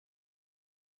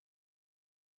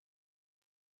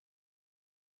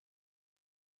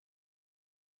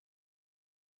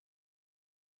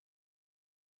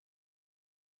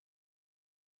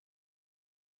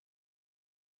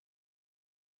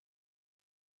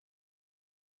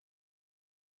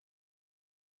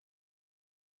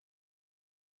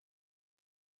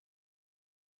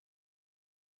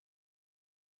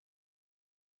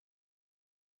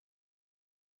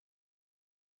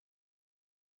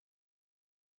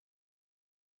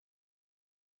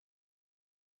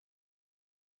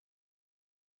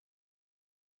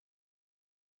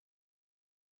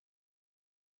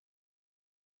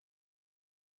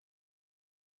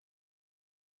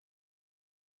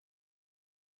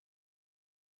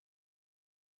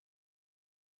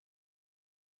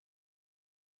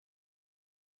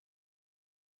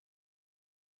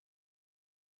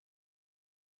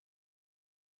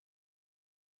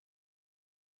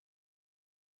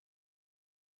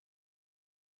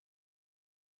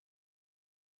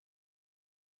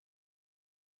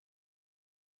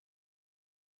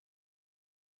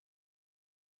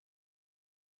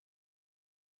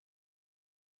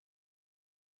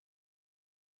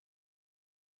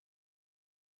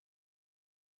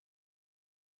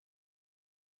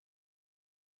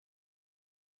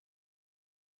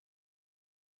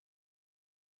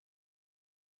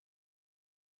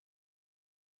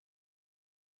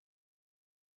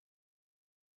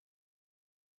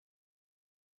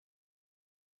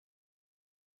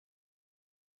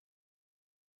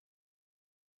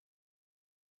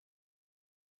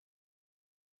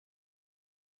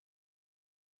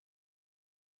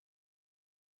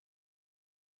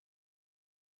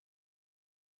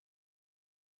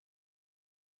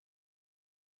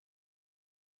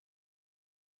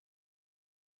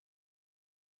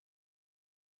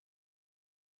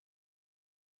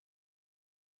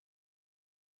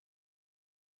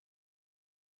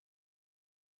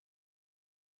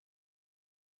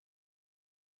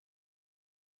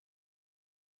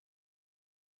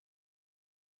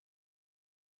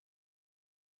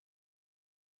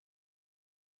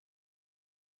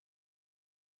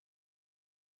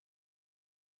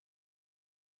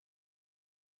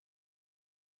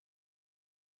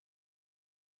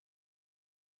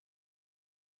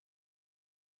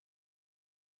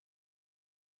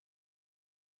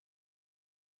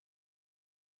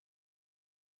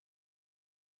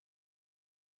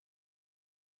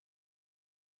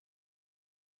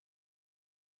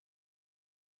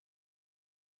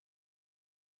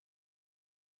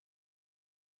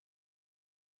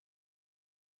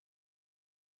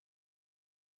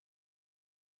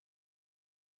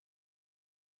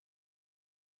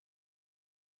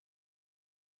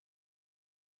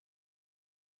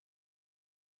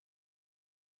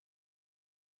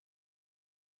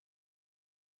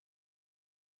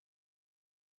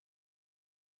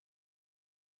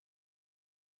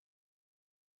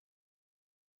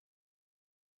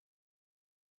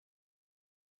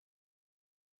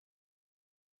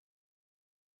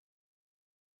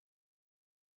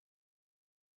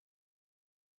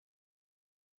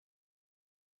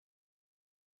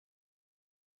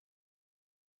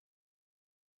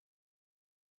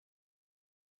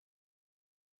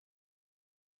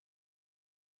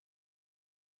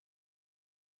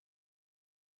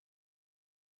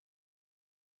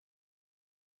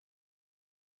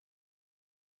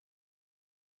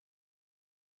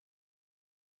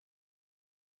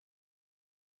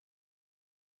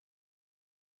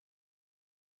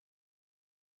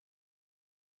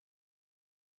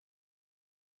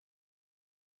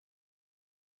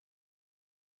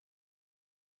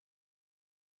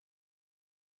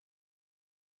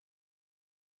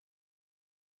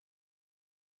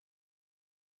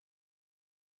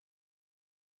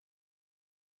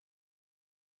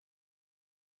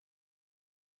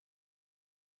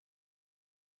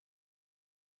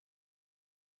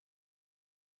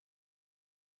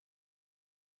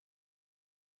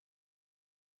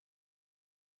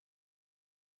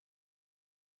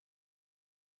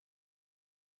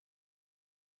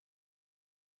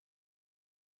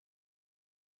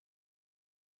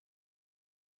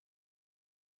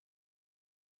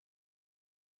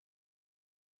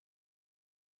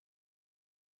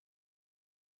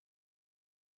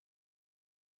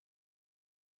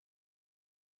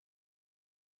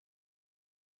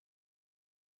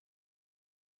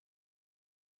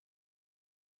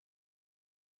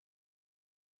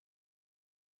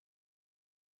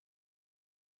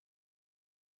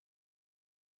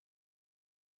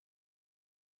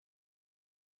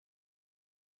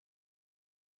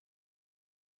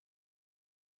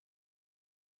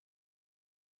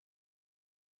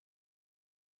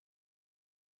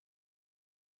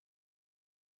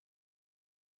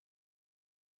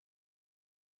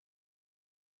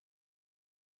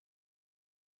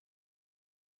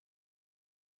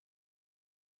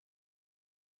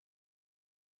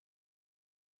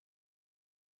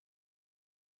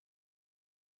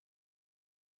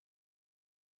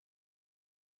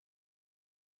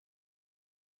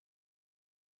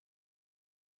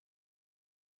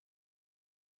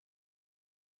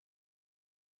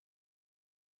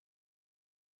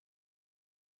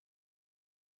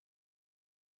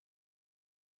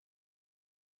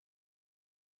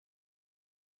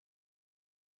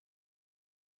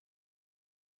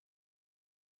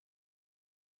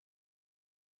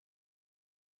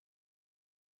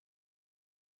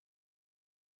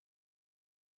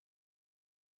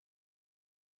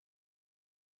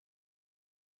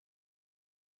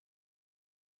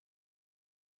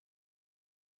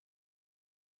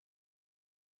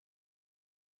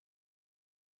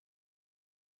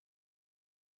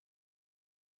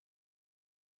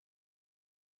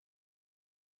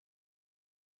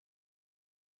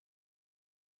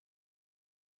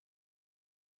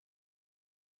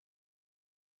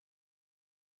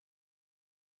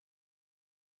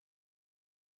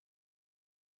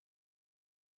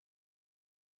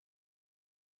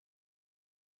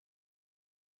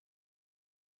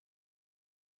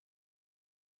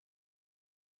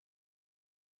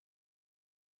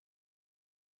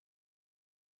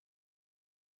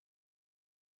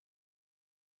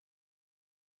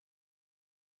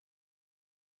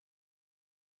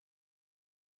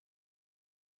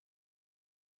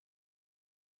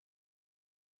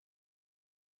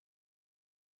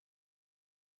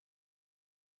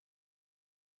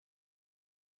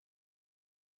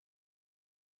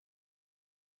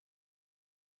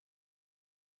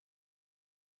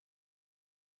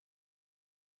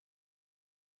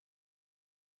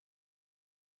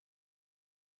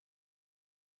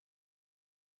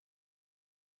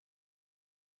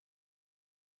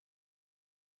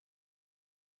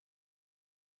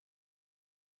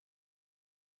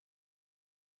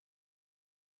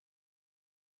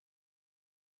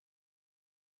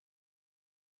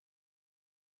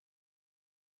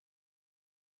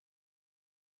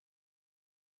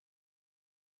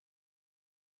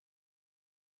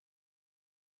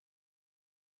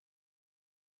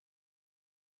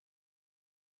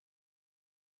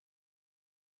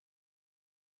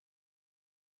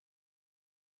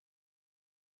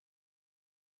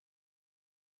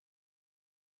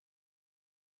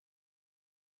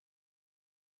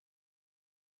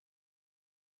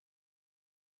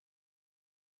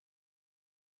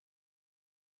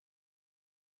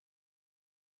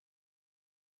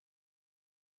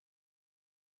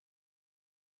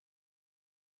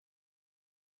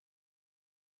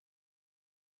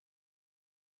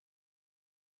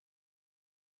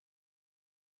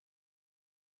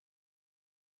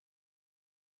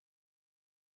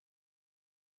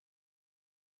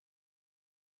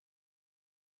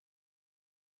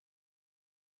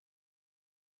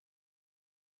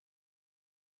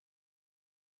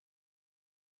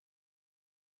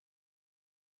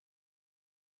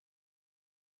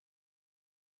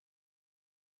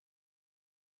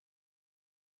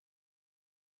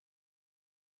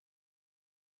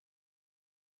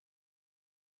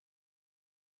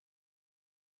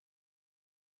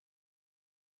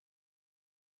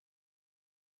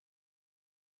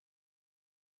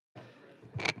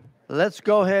Let's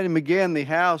go ahead and begin the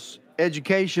House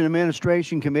Education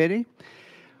Administration Committee.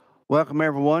 Welcome,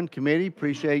 everyone. Committee,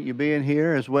 appreciate you being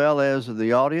here as well as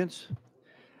the audience.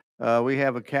 We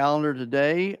have a calendar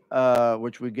today,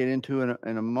 which we get into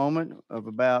in a moment, of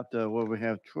about what we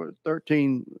have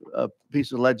 13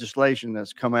 pieces of legislation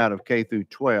that's come out of K through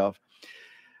 12.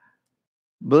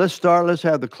 But let's start. Let's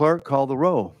have the clerk call the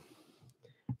roll.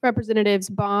 Representatives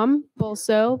Baum,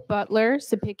 Bulso, Butler,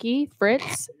 Sapicki,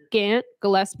 Fritz, Gant,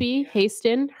 Gillespie,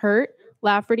 Haston, Hurt,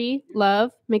 Lafferty,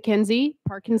 Love, McKenzie,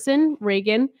 Parkinson,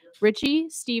 Reagan, Ritchie,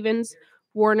 Stevens,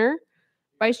 Warner,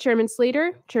 Vice Chairman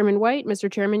Slater, Chairman White.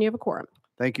 Mr. Chairman, you have a quorum.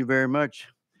 Thank you very much.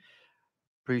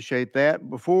 Appreciate that.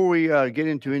 Before we get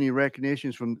into any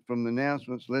recognitions from the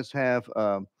announcements, let's have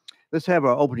our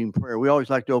opening prayer. We always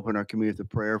like to open our committee with a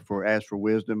prayer for ask for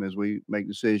wisdom as we make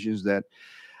decisions that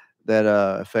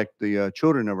affect the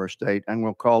children of our state. I'm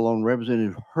going to call on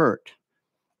Representative Hurt.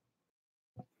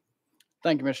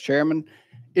 Thank you, Mr. Chairman.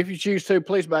 If you choose to,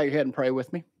 please bow your head and pray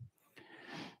with me.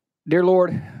 Dear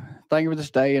Lord, thank you for this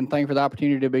day and thank you for the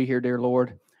opportunity to be here, dear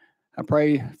Lord. I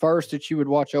pray first that you would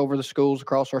watch over the schools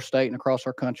across our state and across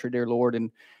our country, dear Lord,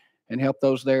 and help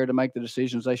those there to make the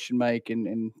decisions they should make,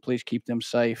 and please keep them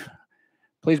safe.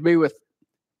 Please be with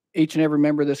each and every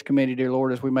member of this committee, dear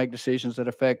Lord, as we make decisions that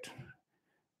affect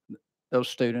those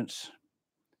students.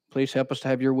 Please help us to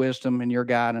have your wisdom and your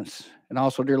guidance. And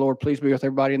also, dear Lord, please be with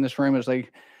everybody in this room as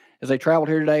they travel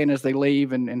here today and as they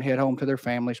leave and head home to their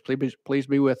families. Please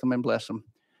be with them and bless them.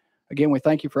 Again, we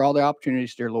thank you for all the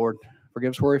opportunities, dear Lord.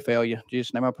 Forgive us where we fail you. In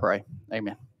Jesus' name I pray.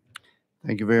 Amen.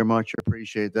 Thank you very much. I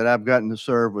appreciate that. I've gotten to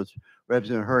serve with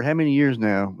Representative Hurt. How many years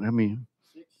now?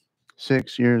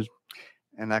 6 years.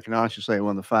 And I can honestly say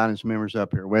one of the finest members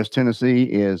up here. West Tennessee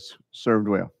is served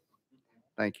well.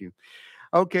 Thank you.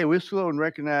 Okay, we'll slow and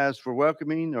recognize for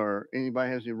welcoming, or anybody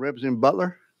has any. Representative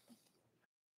Butler?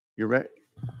 You're right.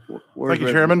 Thank you,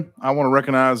 Chairman. I want to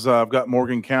recognize, I've got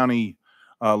Morgan County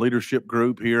leadership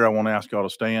group here. I want to ask y'all to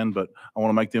stand, but I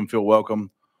want to make them feel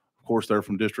welcome. Of course, they're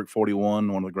from District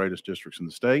 41, one of the greatest districts in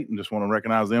the state, and just want to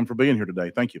recognize them for being here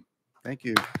today. Thank you. Thank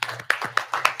you.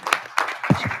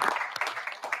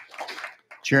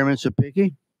 Chairman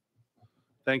Sapicki.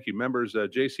 Thank you. Members,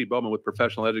 J.C. Bowman with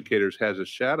Professional Educators has a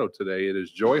shadow today. It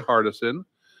is Joy Hardison.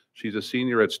 She's a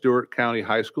senior at Stewart County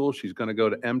High School. She's going to go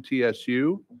to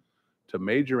MTSU to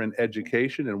major in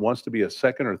education and wants to be a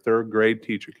second or third grade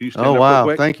teacher. Can you stand up real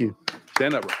quick? Thank you.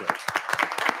 Stand up real quick.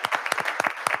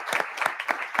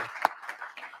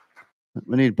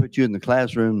 We need to put you in the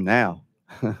classroom now.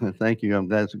 Thank you.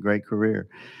 That's a great career.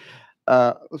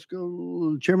 Let's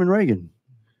go, Chairman Reagan.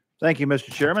 Thank you,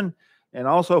 Mr. Chairman. And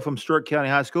also from Stewart County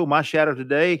High School, my shadow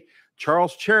today,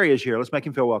 Charles Cherry is here. Let's make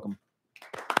him feel welcome.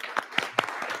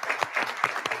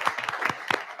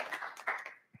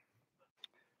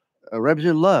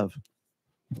 Representative Love.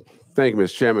 Thank you,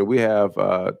 Mr. Chairman. We have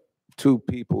two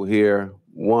people here.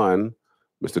 One,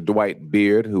 Mr. Dwight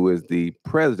Beard, who is the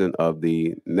president of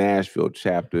the Nashville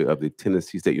chapter of the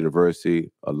Tennessee State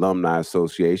University Alumni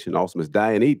Association. Also, Ms.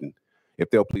 Diane Eaton. If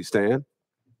they'll please stand.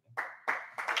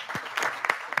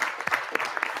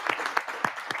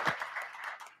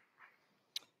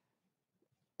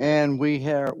 And we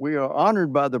are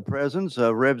honored by the presence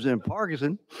of Representative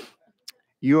Parkinson.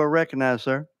 You are recognized,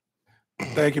 sir.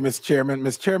 Thank you, Mr. Chairman.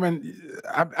 Mr. Chairman,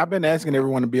 I've been asking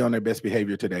everyone to be on their best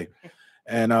behavior today.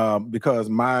 And because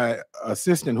my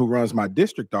assistant who runs my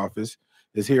district office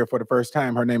is here for the first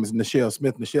time, her name is Nichelle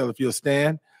Smith. Nichelle, if you'll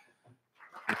stand.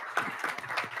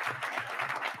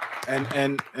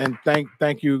 And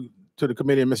thank you to the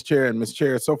committee and Ms. Chair. And Ms.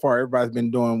 Chair, so far everybody's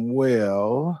been doing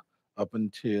well up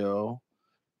until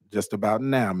just about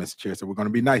now, Mr. Chair. So we're going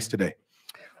to be nice today.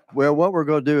 Well, what we're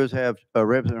going to do is have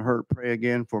Representative Hurt pray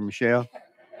again for Michelle.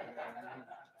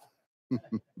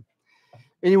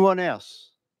 Anyone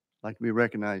else like to be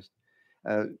recognized?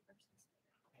 And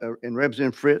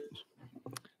Representative Fritz.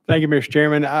 Thank you, Mr.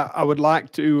 Chairman. I would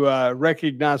like to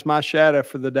recognize my shadow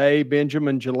for the day,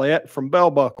 Benjamin Gillette from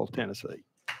Bell Buckle, Tennessee.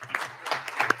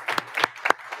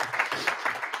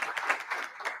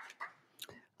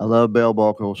 I love Bell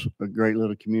Buckle, a great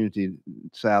little community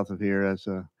south of here.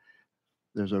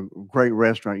 There's a great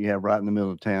restaurant you have right in the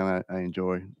middle of town. I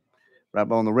enjoy,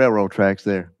 right on the railroad tracks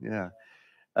there. Yeah.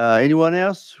 Anyone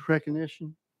else?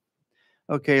 Recognition?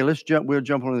 Okay, we'll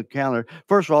jump on the calendar.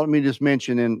 First of all, let me just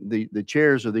mention in the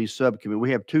chairs of these subcommittees.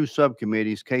 We have two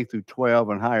subcommittees, K through 12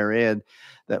 and higher ed,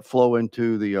 that flow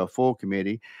into the full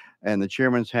committee. And the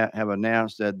chairmans have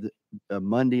announced that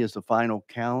Monday is the final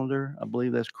calendar. I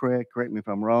believe that's correct. Correct me if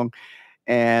I'm wrong.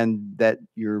 And that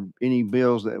any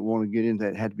bills that want to get in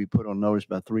that had to be put on notice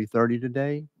by 3:30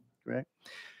 today. Correct.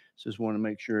 Just want to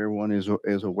make sure everyone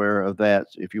is aware of that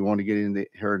if you want to get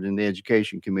heard in the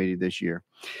Education Committee this year.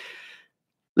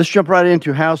 Let's jump right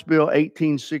into House Bill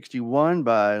 1861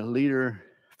 by Leader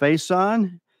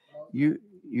Faison. You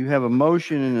have a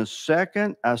motion and a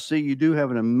second. I see you do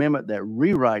have an amendment that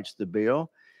rewrites the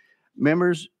bill.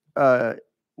 Members, can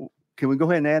we go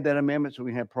ahead and add that amendment so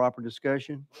we have proper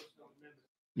discussion?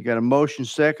 You got a motion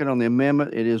second on the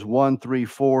amendment. It is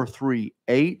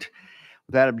 13438.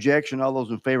 Without objection, all those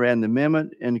in favor of adding the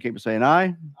amendment indicate by saying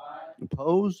aye.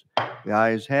 Opposed? The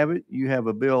ayes have it. You have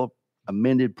a bill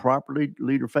amended properly.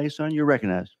 Leader Faison, you're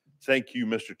recognized. Thank you,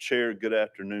 Mr. Chair. Good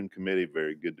afternoon, committee.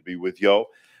 Very good to be with y'all.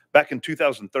 Back in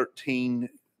 2013,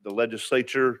 the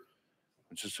legislature,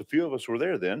 just a few of us were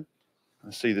there then.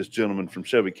 I see this gentleman from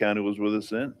Shelby County was with us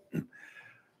then.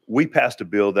 We passed a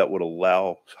bill that would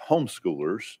allow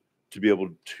homeschoolers to be able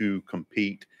to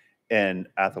compete in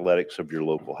athletics of your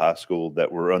local high school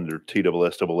that were under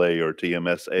TSSAA or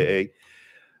TMSAA.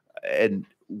 And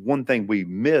one thing we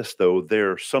missed, though,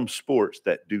 there are some sports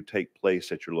that do take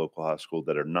place at your local high school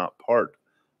that are not part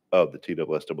of the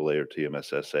TSSAA or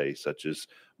TMSSA, such as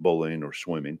bowling or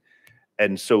swimming.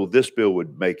 And so this bill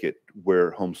would make it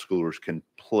where homeschoolers can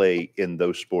play in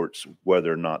those sports,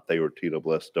 whether or not they were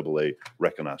TSSAA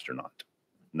recognized or not.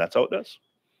 And that's all it does.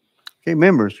 Okay,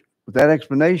 members, with that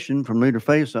explanation from Leader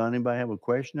Faison, anybody have a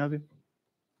question of him?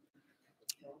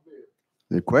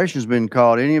 The question's been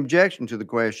called. Any objection to the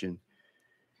question?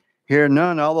 Hearing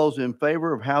none, all those in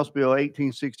favor of House Bill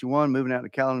 1861 moving out the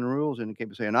calendar rules indicate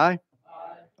by saying aye. Aye.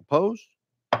 Opposed?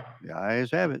 The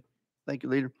ayes have it. Thank you,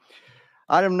 Leader.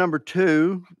 Item number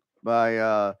 2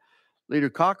 by Leader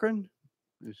Cochran.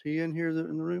 Is he in here in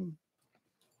the room?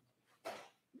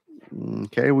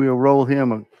 Okay, we'll roll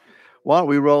him. Why don't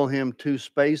we roll him 2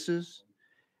 spaces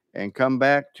and come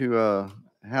back to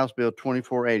House Bill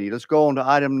 2480. Let's go on to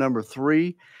item number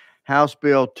 3, House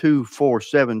Bill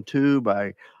 2472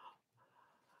 by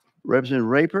Representative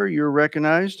Raper. You're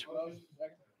recognized.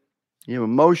 You have a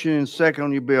motion and second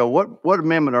on your bill. What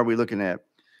amendment are we looking at?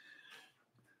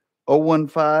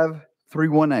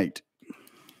 015318.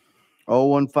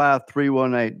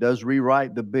 015318 does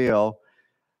rewrite the bill.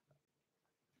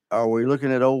 Are we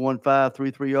looking at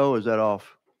 015330? Is that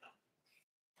off?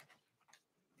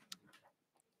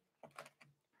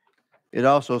 It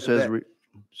also says,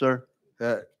 sir?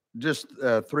 Just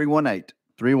 318.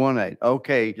 318.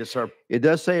 Okay. Yes, sir. It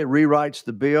does say it rewrites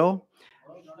the bill.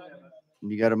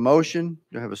 You got a motion?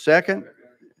 Do you have a second?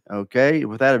 Okay.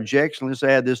 Without objection, let's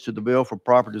add this to the bill for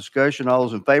proper discussion. All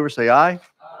those in favor say aye.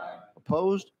 Aye.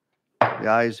 Opposed? The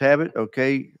ayes have it.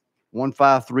 Okay.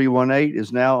 15318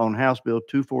 is now on House Bill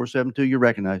 2472. You're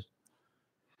recognized.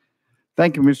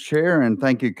 Thank you, Mr. Chair, and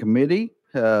thank you, committee.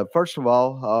 First of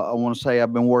all, I want to say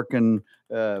I've been working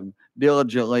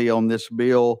diligently on this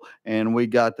bill, and we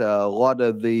got a lot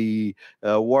of the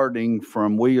wording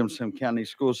from Williamson County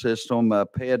School System.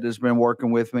 PED has been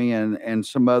working with me and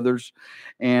some others.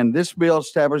 And this bill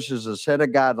establishes a set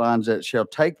of guidelines that shall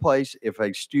take place if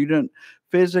a student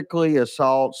physically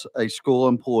assaults a school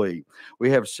employee. We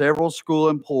have several school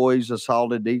employees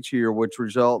assaulted each year, which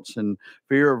results in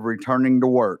fear of returning to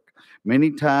work.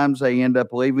 Many times they end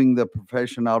up leaving the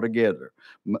profession altogether.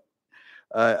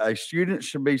 A student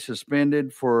should be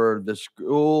suspended for the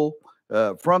school,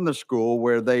 from the school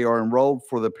where they are enrolled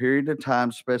for the period of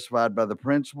time specified by the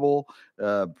principal,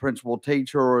 principal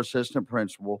teacher, or assistant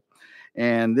principal.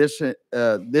 And this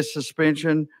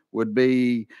suspension would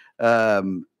be a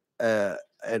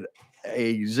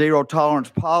zero tolerance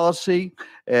policy,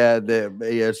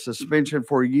 the suspension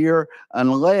for a year,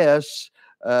 unless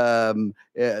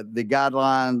the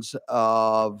guidelines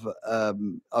of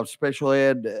special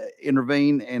ed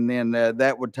intervene, and then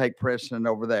that would take precedent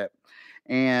over that.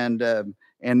 And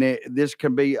this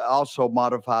can be also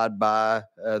modified by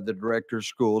the director of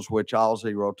schools, which all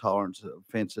zero tolerance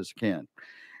offenses can.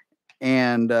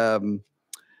 And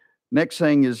next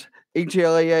thing is, each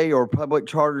LEA or public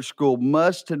charter school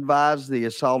must advise the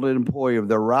assaulted employee of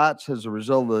their rights as a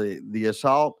result of the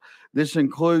assault. This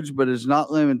includes, but is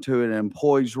not limited to, an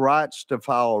employee's rights to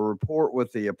file a report with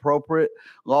the appropriate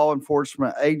law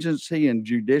enforcement agency and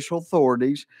judicial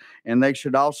authorities, and they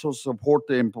should also support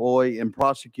the employee in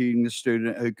prosecuting the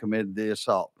student who committed the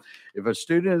assault. If a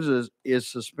student is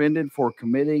suspended for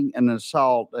committing an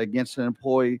assault against an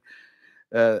employee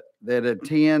that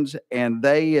attends, and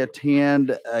they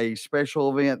attend a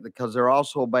special event because they're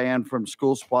also banned from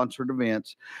school-sponsored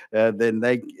events, then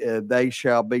they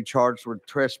shall be charged with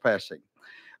trespassing.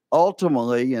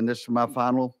 Ultimately, and this is my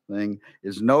final thing,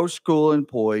 is no school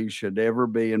employee should ever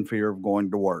be in fear of going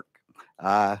to work.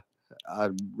 I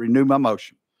renew my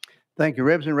motion. Thank you.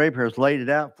 Representative Raper has laid it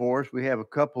out for us. We have a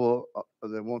couple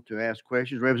that want to ask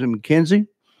questions. Representative McKenzie.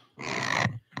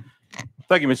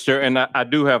 Thank you, Mr. Chair. And I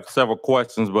do have several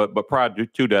questions, but prior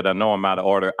to that, I know I'm out of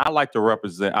order. I like to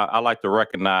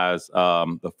recognize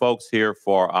the folks here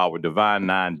for our Divine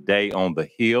Nine Day on the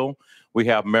Hill. We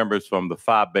have members from the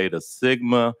Phi Beta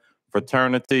Sigma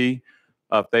fraternity.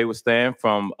 If they would stand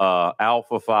from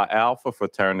Alpha Phi Alpha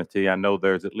fraternity, I know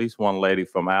there's at least one lady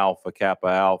from Alpha Kappa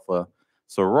Alpha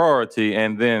sorority,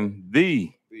 and then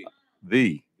the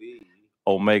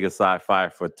Omega Psi Phi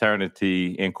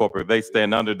Fraternity Incorporated. They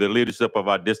stand under the leadership of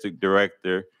our district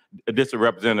director, district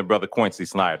representative, Brother Quincy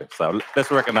Snyder. So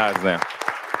let's recognize them.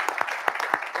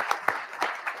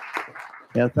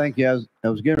 Yeah, thank you. I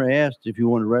was getting ready to ask if you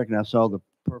wanted to recognize. I saw the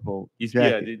purple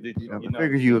jacket. Yeah, I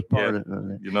figured you was part of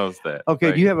that. You noticed that. Okay,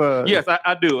 Thank do you have a? Yes,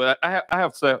 I do. I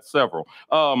have several.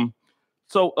 Thank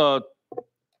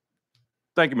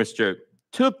you, Mr. Chair.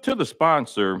 To the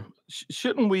sponsor,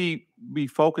 shouldn't we be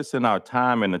focusing our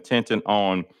time and attention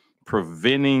on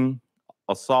preventing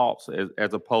assaults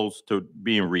as opposed to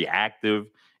being reactive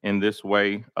in this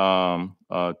way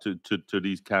to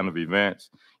these kind of events?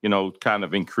 You know, kind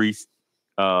of increase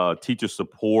teacher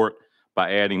support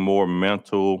by adding more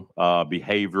mental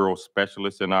behavioral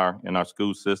specialists in our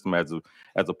school system as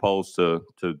opposed to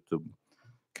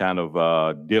kind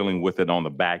of dealing with it on the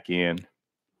back end.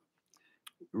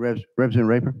 Representative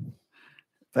Raper.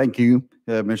 Thank you,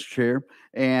 Mr. Chair.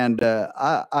 And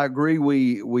I agree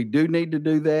we do need to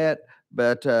do that,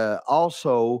 but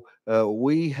also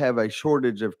we have a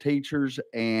shortage of teachers,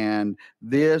 and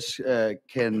this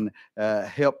can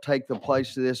help take the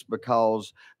place of this,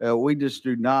 because we just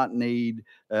do not need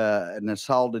an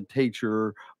assaulted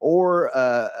teacher or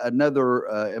another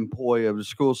employee of the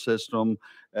school system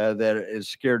that is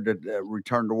scared to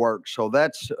return to work. So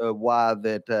that's why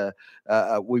that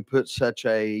we put such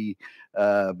a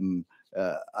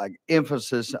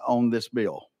emphasis on this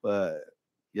bill.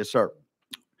 Yes, sir.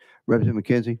 Representative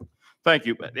McKenzie. Thank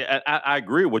you. I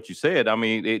agree with what you said. I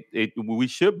mean, we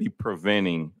should be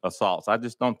preventing assaults. I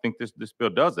just don't think this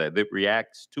bill does that. It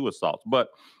reacts to assaults. But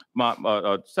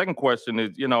my second question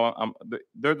is, you know,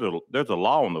 there's a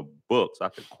law in the books. I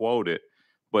could quote it,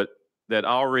 but that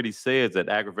already says that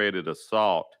aggravated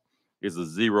assault is a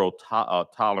zero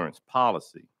tolerance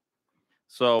policy.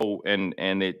 So, and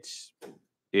it's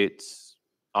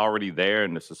already there,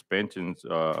 and the suspensions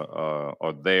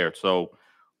are there. So,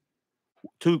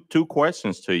 two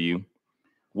questions to you: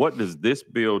 what does this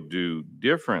bill do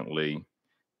differently,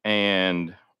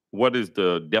 and what is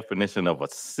the definition of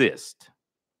assist?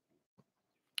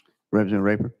 Representative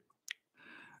Raper.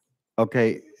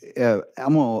 Okay,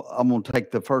 I'm gonna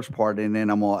take the first part, and then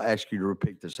I'm gonna ask you to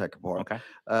repeat the second part. Okay.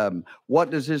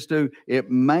 What does this do? It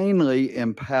mainly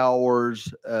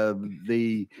empowers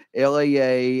the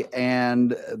LEA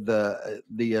and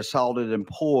the assaulted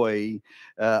employee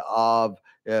of.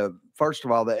 First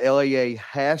of all, the LEA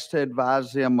has to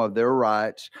advise them of their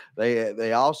rights.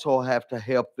 They also have to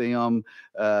help them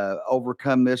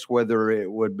overcome this, whether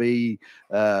it would be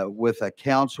with a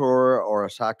counselor or a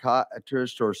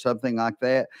psychiatrist or something like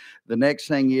that. The next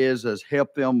thing is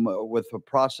help them with the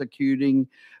prosecuting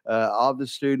of the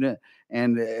student,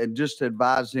 and just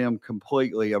advise them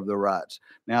completely of their rights.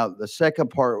 Now, the second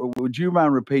part, would you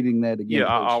mind repeating that again? Yeah,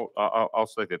 I'll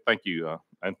say that. Thank you,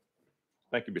 and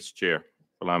thank you, Mr. Chair,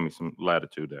 for allowing me some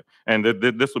latitude there. And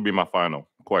this will be my final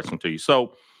question to you.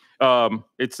 So,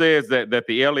 it says that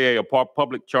the LEA are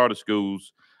public charter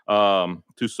schools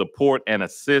to support and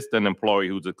assist an employee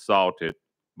who's assaulted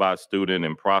by a student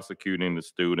in prosecuting the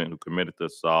student who committed the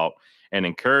assault, and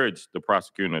encourage the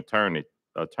prosecuting attorney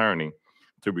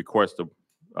to request the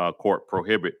court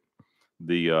prohibit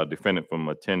the defendant from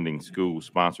attending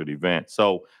school-sponsored events.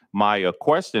 So my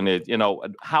question is, you know,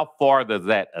 how far does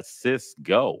that assist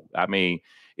go? I mean,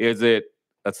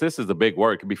 assist is a big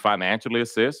word. It could be financially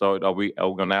assist, or are we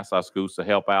going to ask our schools to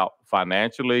help out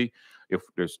financially? If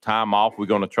there's time off, we're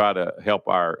going to try to help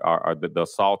the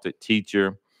assaulted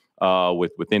teacher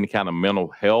with any kind of mental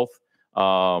health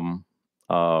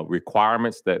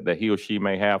requirements that he or she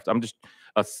may have. I'm just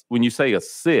when you say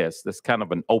assist, that's kind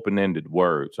of an open-ended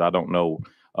word, so I don't know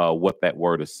what that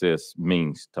word assist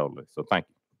means totally. So thank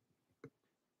you.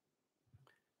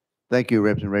 Thank you,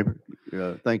 Representative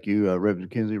Raper. Thank you, Representative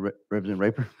McKenzie. Representative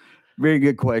Raper. Very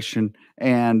good question.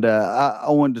 And I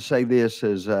wanted to say this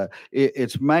is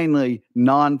it's mainly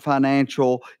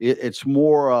non-financial. It's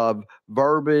more of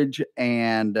verbiage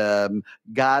and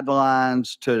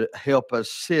guidelines to help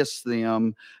assist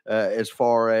them as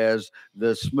far as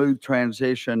the smooth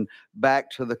transition back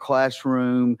to the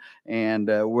classroom and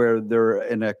where they're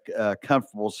in a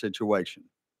comfortable situation.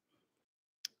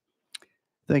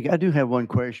 Thank you. I do have one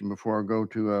question before I go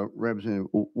to Representative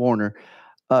Warner.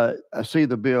 I see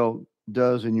the bill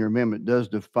does, in your amendment, does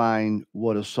define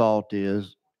what assault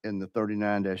is in the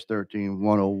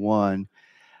 39-13-101.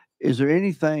 Is there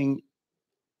anything,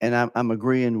 and I'm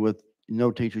agreeing with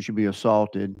no teacher should be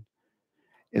assaulted.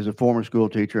 As a former school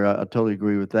teacher, I totally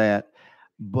agree with that.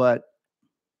 But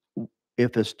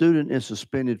if a student is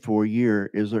suspended for a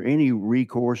year, is there any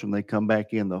recourse when they come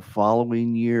back in the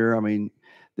following year? I mean,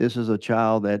 this is a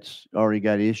child that's already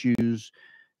got issues.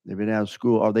 They've been out of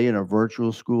school. Are they in a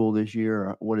virtual school this year?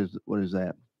 Or what is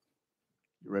that?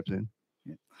 Representative.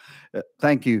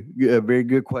 Thank you. Very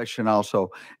good question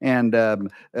also. And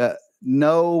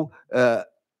no,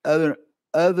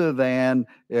 other than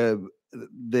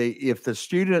if the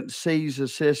student sees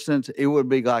assistance, it would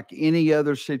be like any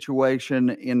other situation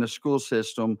in the school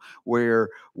system where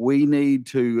we need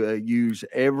to use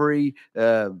every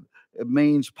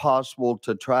means possible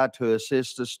to try to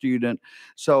assist a student.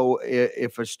 So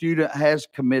if a student has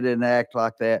committed an act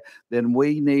like that, then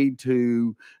we need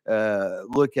to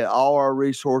look at all our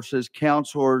resources,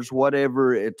 counselors,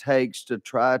 whatever it takes to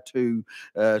try to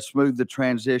smooth the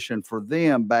transition for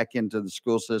them back into the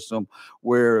school system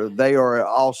where they are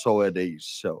also at ease.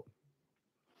 So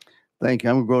thank you.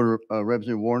 I'm going to go to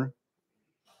Representative Warner.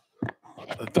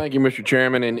 Thank you, Mr.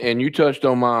 Chairman. And you touched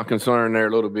on my concern there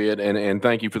a little bit, and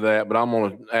thank you for that. But I'm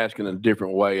going to ask in a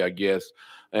different way, I guess.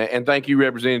 And thank you,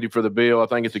 Representative, for the bill. I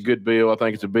think it's a good bill. I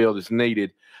think it's a bill that's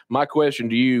needed. My question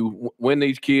to you, when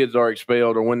these kids are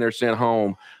expelled or when they're sent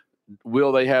home,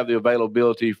 will they have the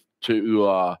availability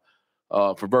to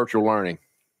for virtual learning?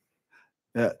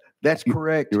 That's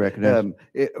correct. You recognize?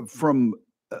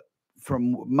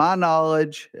 From my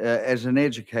knowledge as an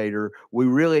educator, we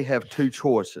really have two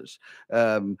choices.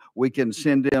 We can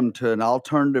send them to an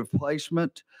alternative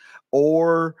placement,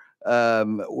 or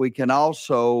we can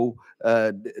also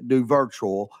do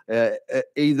virtual,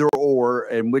 either or,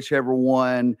 and whichever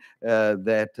one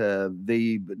that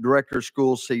the director of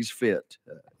school sees fit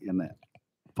in that.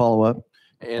 Follow up.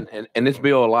 And this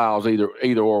bill allows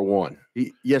either or one.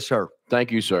 Yes, sir.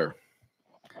 Thank you, sir.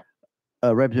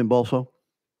 Representative Bolso.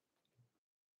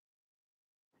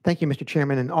 Thank you, Mr.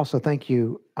 Chairman, and also thank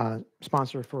you,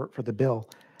 sponsor, for the bill.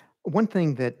 One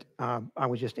thing that I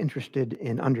was just interested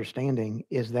in understanding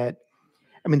is that,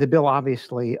 I mean, the bill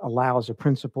obviously allows a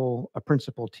principal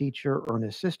teacher, or an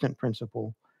assistant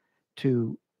principal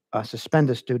to suspend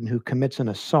a student who commits an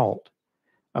assault,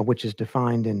 which is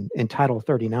defined in Title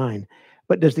 39.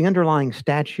 But does the underlying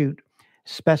statute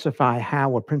specify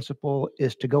how a principal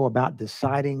is to go about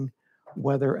deciding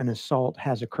whether an assault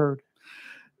has occurred?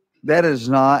 That is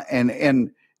not,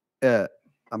 and I'm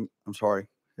sorry.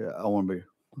 I want to be.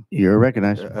 You're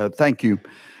recognized. Thank you.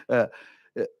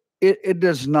 It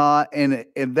does not, and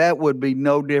that would be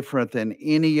no different than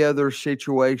any other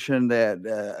situation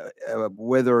that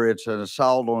whether it's an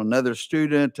assault on another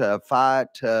student, a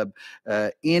fight,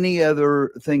 any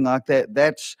other thing like that.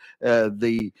 That's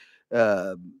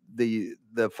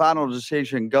the final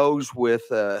decision goes with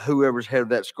whoever's head of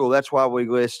that school. That's why we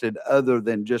listed other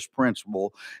than just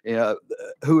principal.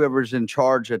 Whoever's in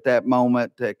charge at that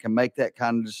moment that can make that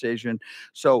kind of decision.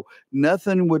 So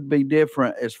nothing would be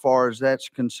different as far as that's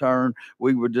concerned.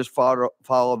 We would just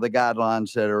follow the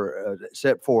guidelines that are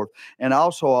set forth. And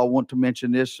also, I want to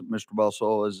mention this, Mr.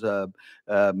 Bustle, is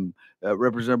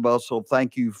Representative Bustle,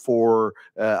 thank you for,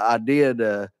 I did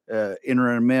enter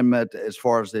an amendment as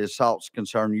far as the assault's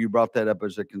concerned. You brought that up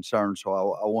as a concern,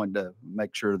 so I wanted to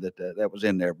make sure that that was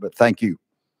in there, but thank you.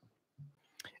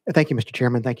 Thank you, Mr.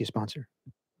 Chairman. Thank you, sponsor.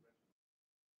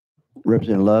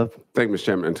 Representative Love. Thank you, Mr.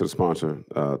 Chairman, and to the sponsor.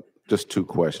 Just two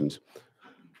questions.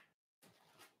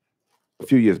 A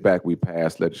few years back, we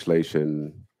passed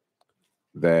legislation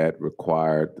that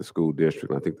required the school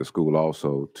district, and I think the school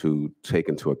also, to take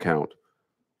into account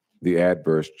the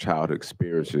adverse childhood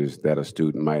experiences that a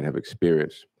student might have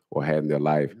experienced or had in their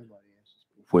life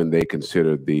when they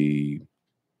consider the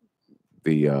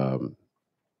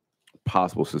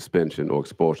possible suspension or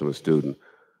expulsion of a student.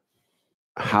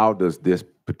 How does this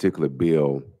particular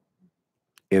bill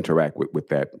interact with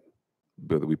that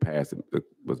bill that we passed that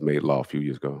was made law a few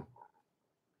years ago?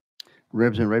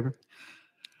 Representative Rayburn.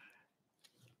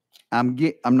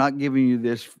 I'm not giving you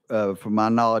this from my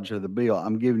knowledge of the bill.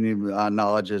 I'm giving you my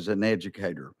knowledge as an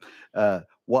educator.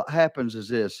 What happens is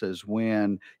this, is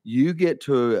when you get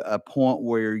to a point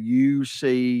where you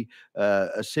see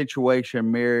a situation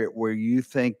merit where you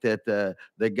think that the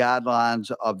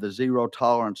guidelines of the zero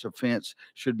tolerance offense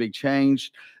should be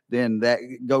changed, then that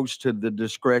goes to the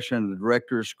discretion of the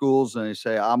director of schools, and they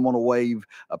say, I'm going to waive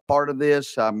a part of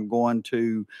this. I'm going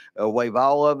to waive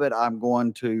all of it. I'm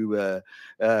going to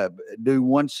do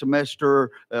one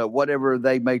semester, whatever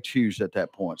they may choose at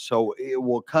that point. So it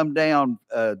will come down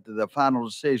to the final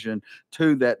decision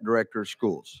to that director of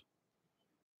schools.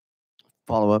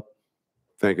 Follow up.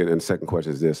 Thank you. And the second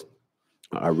question is this.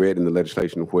 I read in the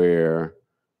legislation where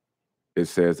it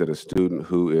says that a student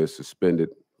who is suspended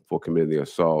for committing the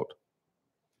assault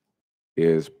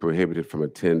is prohibited from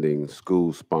attending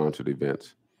school-sponsored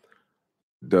events.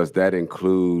 Does that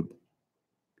include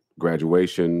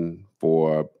graduation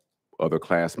for other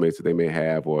classmates that they may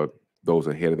have, or those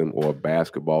ahead of them, or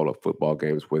basketball or football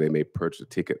games where they may purchase a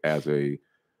ticket as a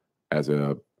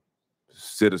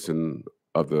citizen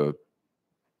of the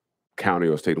county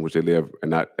or state in which they live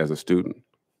and not as a student?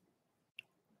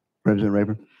 Representative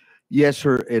Rayburn? Yes,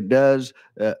 sir, it does.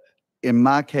 In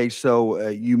my case, though,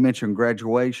 you mentioned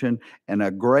graduation, and a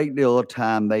great deal of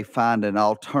time they find an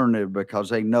alternative because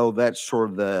they know that's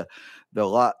sort of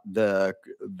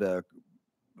the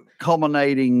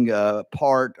culminating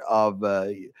part of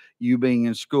you being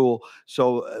in school.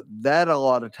 So that a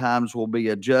lot of times will be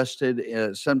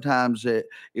adjusted. Sometimes it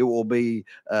will be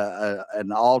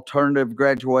an alternative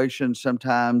graduation.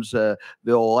 Sometimes they'll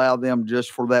allow them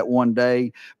just for that one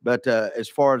day. But as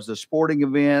far as the sporting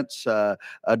events, a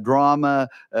drama,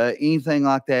 anything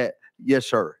like that, yes,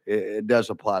 sir, it does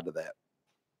apply to that.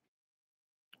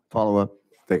 Follow up.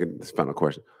 Thinking this final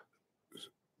question.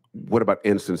 What about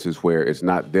instances where it's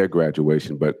not their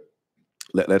graduation, but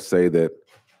let's say that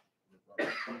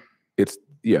it's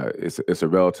a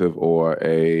relative or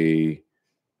a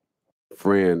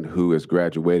friend who is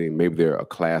graduating, maybe they're a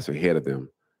class ahead of them,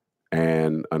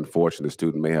 and unfortunately the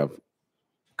student may have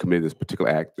committed this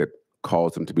particular act that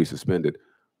caused them to be suspended,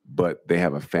 but they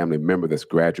have a family member that's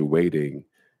graduating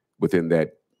within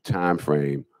that time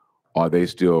frame. Are they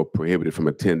still prohibited from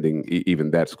attending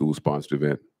even that school-sponsored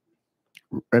event?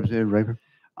 Representative Rayburn?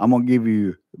 I'm going to give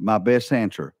you my best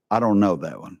answer. I don't know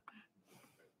that one.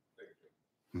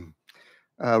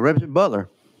 Representative Butler?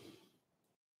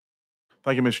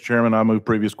 Thank you, Mr. Chairman. I move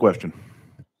previous question.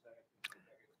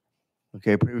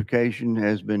 Okay, pre-application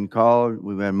has been called.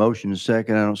 We've had a motion and a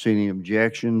second. I don't see any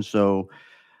objections. So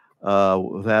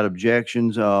without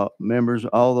objections, members,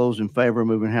 all those in favor of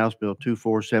moving House Bill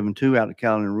 2472 out of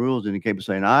calendar rules indicate by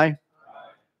saying aye.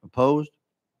 Opposed?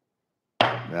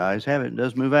 The ayes have it. It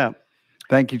does move out.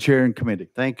 Thank you, Chair and Committee.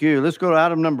 Thank you. Let's go to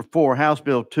item number 4, House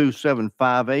Bill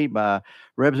 2758 by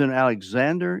Representative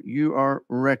Alexander. You are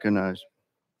recognized.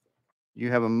 You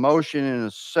have a motion and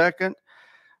a second.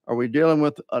 Are we dealing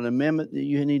with an amendment that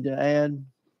you need to add?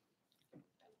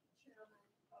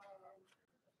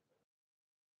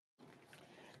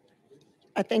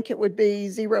 I think it would be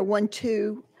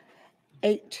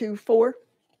 012824.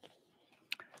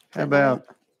 How about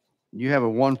you have a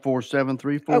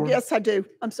 14734? Oh, yes, I do.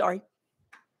 I'm sorry.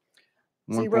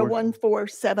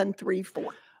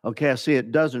 014734. Okay, I see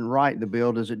it doesn't write the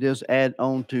bill. Does it just add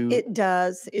on to? It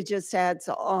does. It just adds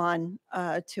on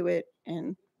to it.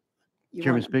 And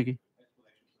Chairman Speaker,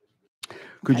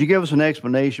 could you give us an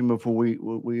explanation before we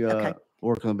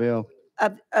work on the bill?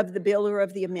 Of the bill or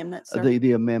of the amendment, sir?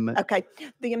 The amendment. Okay.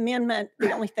 The amendment,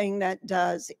 the only thing that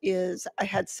does is I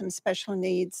had some special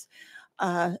needs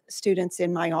students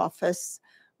in my office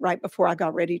right before I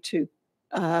got ready to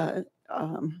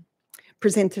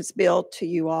present this bill to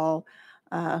you all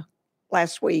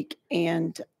last week.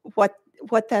 And what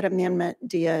that amendment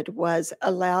did was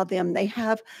allow them, they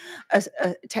have a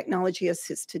technology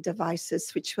assisted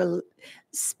devices, which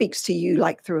speaks to you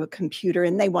like through a computer,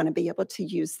 and they want to be able to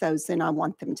use those, and I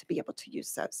want them to be able to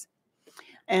use those.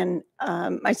 And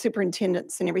my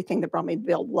superintendents and everything that brought me the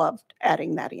bill loved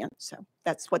adding that in. So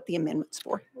that's what the amendment's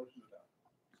for.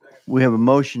 We have a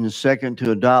motion and second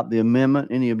to adopt the amendment.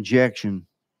 Any objection?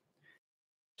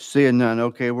 Seeing none.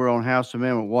 Okay, we're on House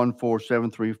Amendment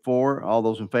 14734. All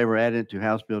those in favor add it to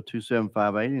House Bill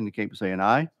 2758 indicate by saying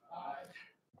aye.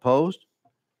 Opposed?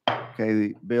 Okay,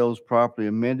 the bill is properly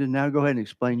amended. Now go ahead and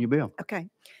explain your bill. Okay.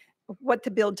 What the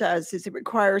bill does is it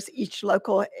requires each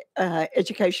local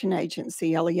education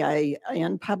agency, LEA,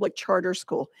 and public charter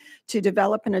school to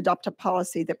develop and adopt a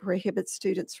policy that prohibits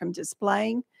students from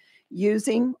displaying,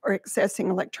 using, or accessing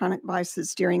electronic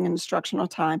devices during instructional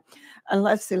time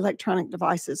unless the electronic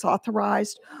device is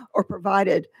authorized or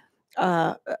provided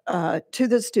to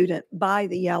the student by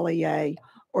the LEA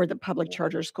or the public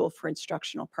charter school for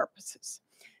instructional purposes.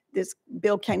 This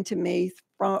bill came to me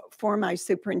from my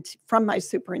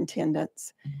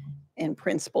superintendents and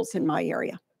principals in my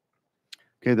area.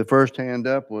 Okay, the first hand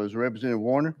up was Representative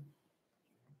Warner.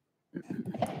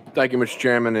 Thank you, Mr.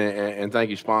 Chairman, and thank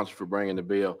you, sponsor, for bringing the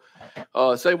bill.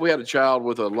 Say we had a child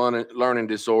with a learning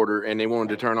disorder and they wanted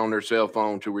to turn on their cell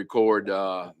phone to record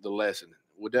the lesson.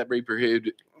 Would that be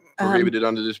prohibited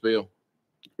under this bill?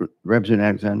 Representative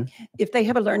Alexander. If they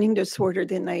have a learning disorder,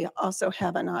 then they also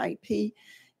have an IEP.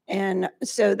 And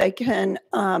so they can,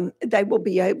 they will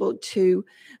be able to,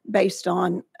 based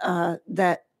on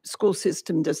that school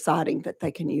system deciding that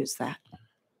they can use that.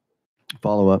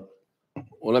 Follow up.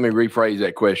 Well, let me rephrase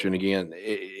that question again.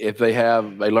 If they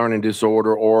have a learning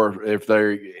disorder, or if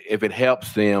it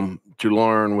helps them to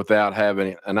learn without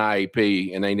having an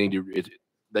IEP, and they need to,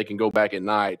 they can go back at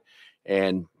night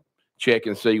and check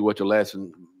and see what the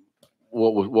lesson,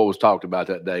 what was talked about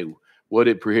that day. Would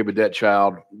it prohibit that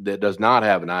child that does not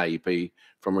have an IEP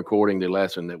from recording the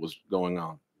lesson that was going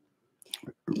on?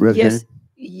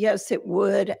 Yes, it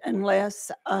would,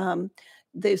 unless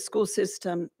the school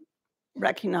system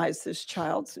recognized this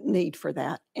child's need for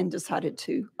that and decided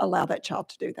to allow that child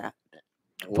to do that.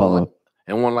 Follow up.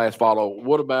 And one last follow.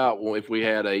 What about if we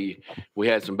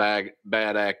had some bad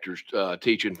actors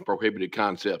teaching prohibited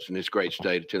concepts in this great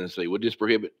state of Tennessee? Would this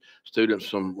prohibit students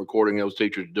from recording those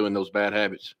teachers doing those bad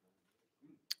habits?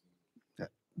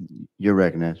 You're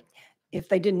recognized. If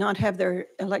they did not have their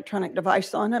electronic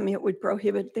device on them, it would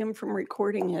prohibit them from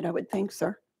recording it, I would think,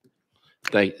 sir.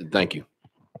 Thank you.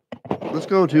 Let's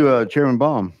go to Chairman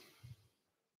Baum.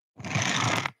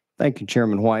 Thank you,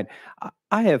 Chairman White.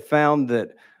 I have found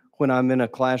that when I'm in a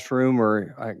classroom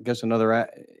or I guess another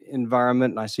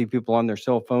environment and I see people on their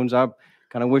cell phones, I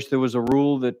kind of wish there was a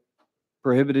rule that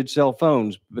prohibited cell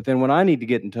phones. But then when I need to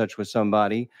get in touch with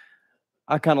somebody,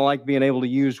 I kind of like being able to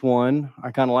use one.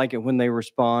 I kind of like it when they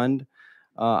respond.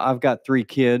 I've got 3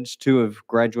 kids. 2 have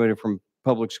graduated from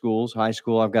public schools, high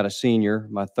school. I've got a senior,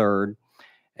 my 3rd.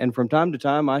 And from time to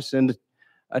time, I send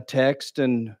a text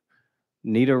and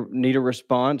need a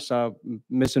response. I'm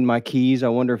missing my keys. I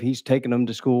wonder if he's taking them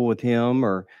to school with him,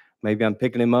 or maybe I'm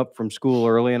picking him up from school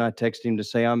early and I text him to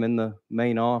say I'm in the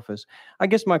main office. I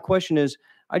guess my question is,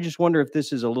 I just wonder if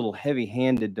this is a little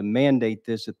heavy-handed to mandate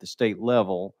this at the state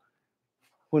level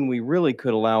when we really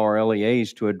could allow our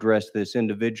LEAs to address this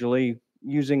individually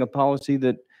using a policy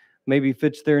that maybe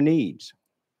fits their needs.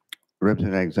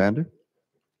 Representative Alexander.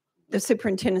 The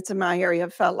superintendents in my area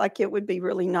felt like it would be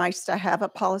really nice to have a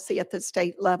policy at the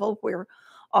state level where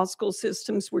all school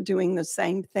systems were doing the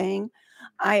same thing.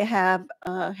 I have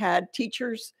had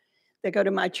teachers that go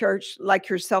to my church, like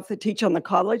yourself, that teach on the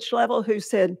college level, who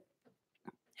said,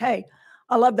 hey,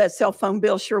 I love that cell phone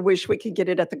bill. Sure wish we could get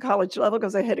it at the college level,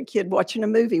 because I had a kid watching a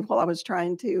movie while I was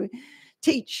trying to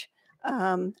teach.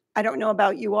 I don't know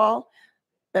about you all,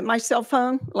 but my cell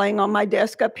phone laying on my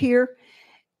desk up here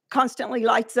constantly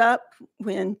lights up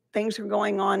when things are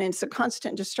going on, and it's a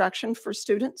constant distraction for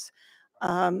students.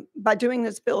 By doing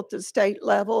this bill at the state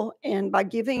level and by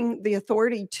giving the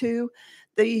authority to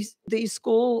these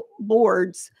school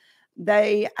boards,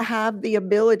 they have the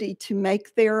ability to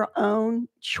make their own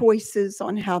choices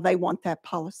on how they want that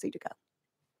policy to go.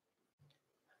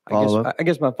 I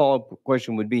guess my follow-up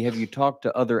question would be, have you talked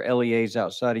to other LEAs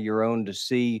outside of your own to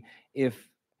see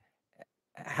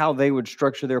how they would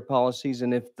structure their policies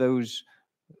and if those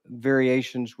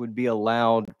variations would be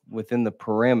allowed within the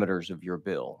parameters of your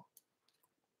bill?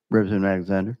 Representative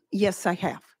Alexander. Yes, I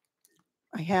have.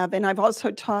 And I've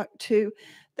also talked to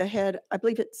the head, I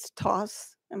believe it's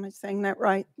TOS. Am I saying that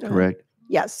right? Correct.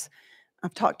 Yes.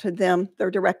 I've talked to them. They're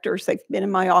directors. They've been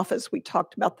in my office. We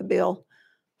talked about the bill.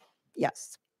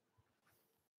 Yes.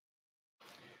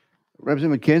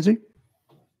 Representative McKenzie.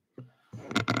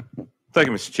 Thank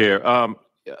you, Mr. Chair.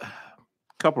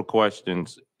 Couple of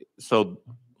questions. So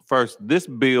first, this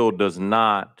bill does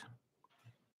not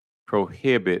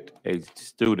prohibit a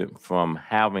student from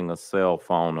having a cell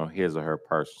phone on his or her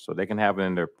person. So they can have it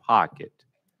in their pocket,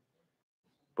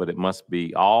 but it must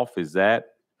be off. Is that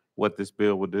what this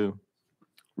bill would do?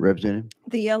 Representative.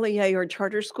 The LEA or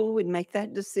charter school would make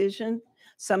that decision.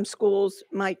 Some schools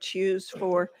might choose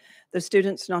for the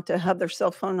students not to have their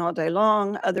cell phone all day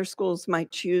long. Other schools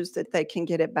might choose that they can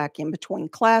get it back in between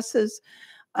classes.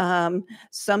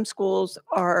 Some schools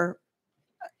are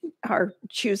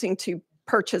choosing to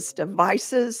purchase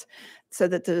devices so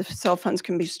that the cell phones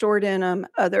can be stored in them.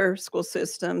 Other school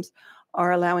systems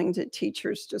are allowing the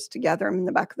teachers just to gather them in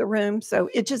the back of the room. So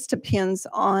it just depends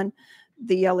on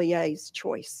the LEA's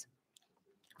choice.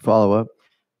 Follow up.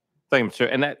 Thank you,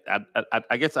 Chair. And that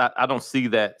I guess I don't see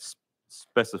that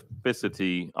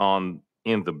specificity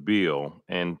in the bill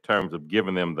in terms of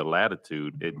giving them the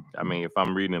latitude. I mean, if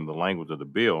I'm reading the language of the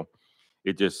bill,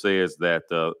 it just says that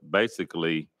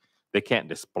basically they can't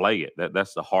display it.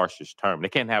 That's the harshest term. They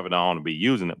can't have it on and be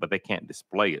using it, but they can't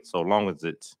display it. So long as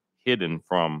it's hidden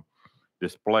from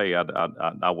display,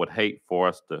 I would hate for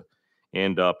us to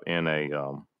end up in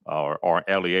or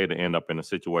LEA to end up in a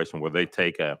situation where they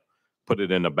put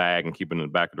it in a bag and keep it in the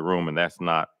back of the room, and that's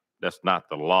not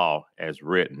the law as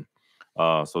written.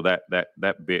 So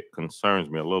that bit concerns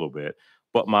me a little bit.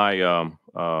 But my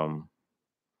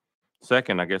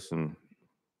second, I guess, an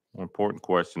important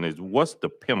question is, what's the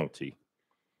penalty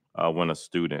when a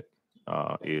student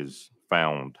is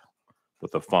found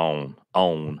with a phone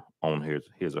on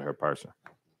his or her person?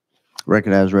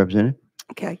 Recognize representative.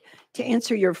 Okay. To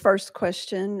answer your first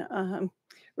question,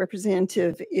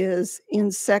 Representative, is in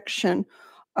section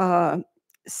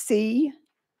C,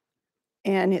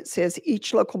 and it says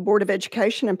each local board of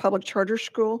education and public charter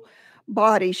school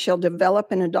body shall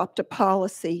develop and adopt a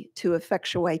policy to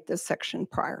effectuate this section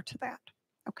prior to that.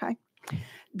 Okay.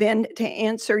 Then to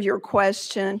answer your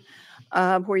question,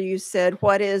 where you said,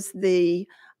 what is the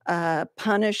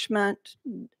punishment?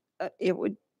 It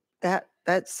would, that,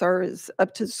 sir, is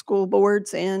up to the school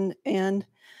boards and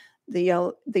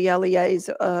the LEAs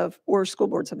or school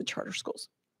boards of the charter schools.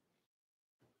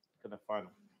 Can I find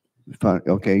Fine.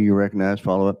 Okay, you recognize.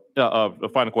 Follow up. the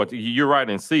final question? You're right.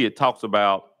 In C, it talks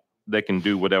about they can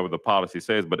do whatever the policy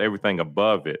says, but everything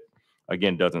above it,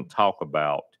 again, doesn't talk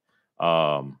about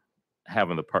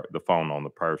having the phone on the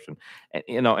person.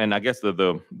 And and I guess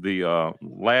the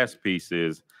last piece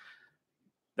is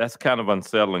that's kind of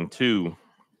unsettling too.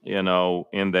 In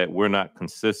that we're not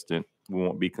consistent. We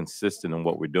won't be consistent in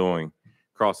what we're doing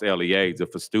across LEAs.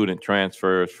 If a student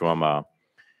transfers from a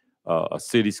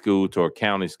city school to a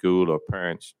county school, or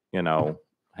parents,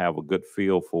 have a good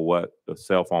feel for what the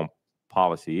cell phone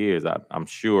policy is, I'm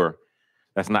sure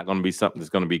that's not going to be something that's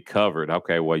going to be covered.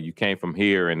 Okay, well, you came from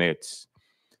here and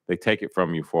they take it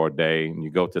from you for a day, and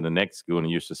you go to the next school and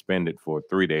you're suspended for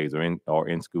 3 days or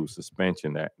in school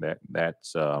suspension.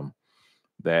 That's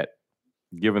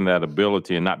given that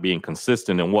ability and not being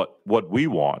consistent in what we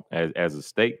want as a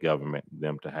state government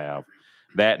them to have.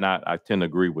 That, and I tend to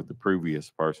agree with the previous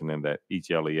person in that each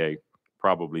LEA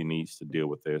probably needs to deal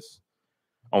with this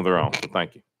on their own. So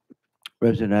thank you.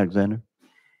 Representative Alexander.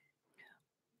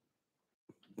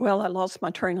 Well, I lost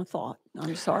my train of thought.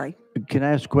 I'm sorry. Can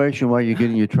I ask a question while you're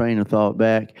getting your train of thought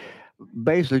back?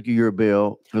 Basically, your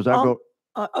bill, because I go.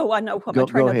 I know what my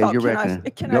train go of ahead. thought. You're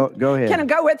go ahead. Can I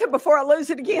go with it before I lose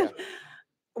it again?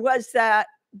 Was that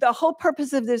the whole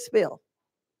purpose of this bill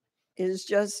is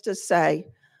just to say,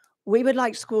 we would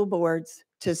like school boards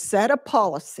to set a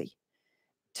policy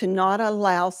to not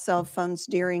allow cell phones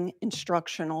during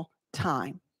instructional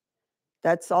time.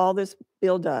 That's all this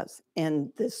bill does.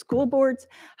 And the school boards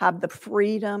have the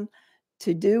freedom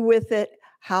to do with it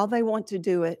how they want to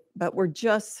do it, but we're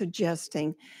just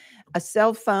suggesting a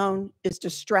cell phone is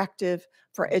distractive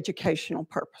for educational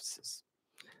purposes.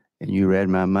 And you read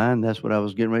my mind. That's what I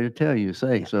was getting ready to tell you.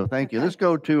 So thank you. Let's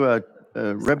go to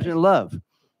Representative Love.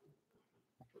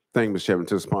 Thank you, Mr. Chairman.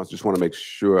 To the sponsor, just want to make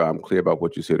sure I'm clear about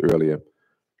what you said earlier.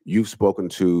 You've spoken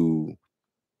to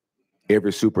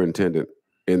every superintendent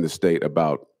in the state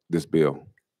about this bill.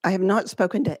 I have not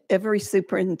spoken to every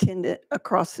superintendent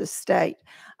across the state.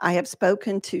 I have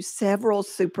spoken to several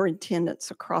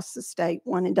superintendents across the state,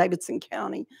 one in Davidson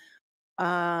County,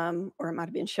 or it might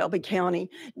have been Shelby County,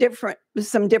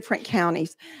 some different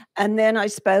counties. And then I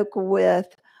spoke with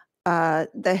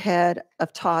the head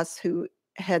of TOS, who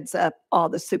heads up all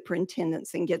the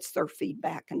superintendents and gets their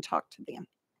feedback and talk to them.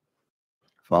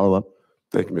 Follow up.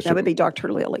 Thank you, Mr. That would be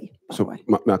Dr. Lilly, by the So way.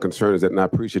 my concern is that, and I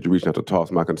appreciate you reaching out to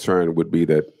TOS, my concern would be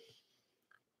that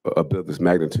a bill of this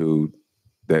magnitude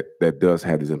that does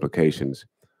have these implications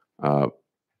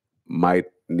might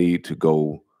need to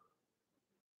go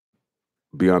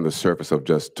beyond the surface of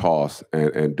just TOS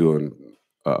and doing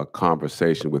a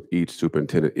conversation with each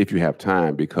superintendent, if you have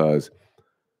time, because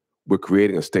we're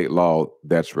creating a state law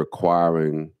that's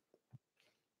requiring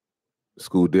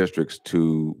school districts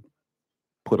to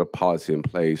put a policy in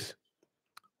place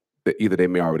that either they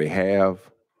may already have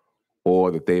or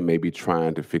that they may be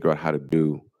trying to figure out how to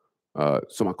do.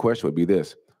 So my question would be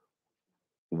this: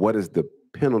 what is the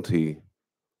penalty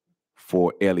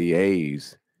for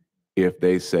LEAs if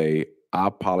they say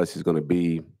our policy is going to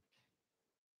be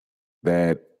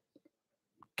that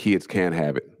kids can't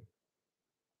have it?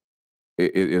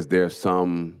 Is there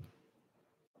some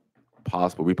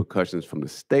possible repercussions from the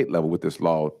state level with this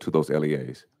law to those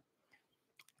LEAs?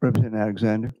 Representative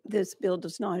Alexander. This bill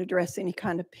does not address any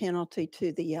kind of penalty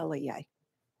to the LEA.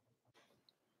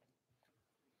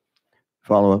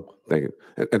 Follow up. Thank you.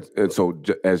 And so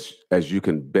as you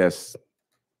can best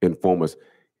inform us,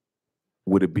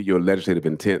 would it be your legislative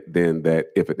intent then that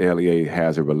if an LEA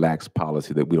has a relaxed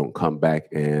policy that we don't come back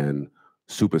and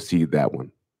supersede that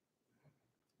one?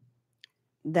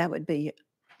 That would be,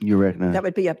 You recognize? that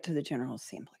would be up to the General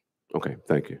Assembly. Okay,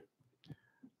 thank you.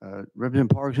 Representative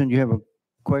Parkinson, you have a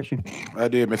question? I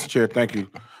did, Mr. Chair. Thank you.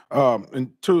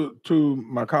 And to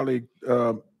my colleague,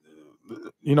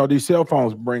 you know, these cell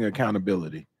phones bring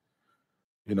accountability.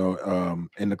 You know,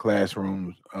 in the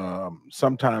classrooms,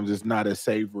 sometimes it's not as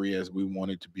savory as we want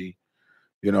it to be.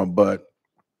 You know, but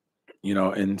you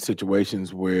know, in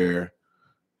situations where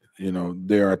you know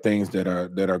there are things that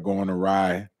are going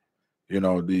awry, you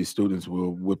know, these students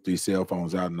will whip these cell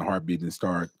phones out in a heartbeat and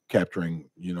start capturing,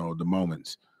 you know, the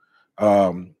moments.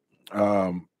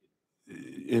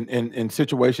 In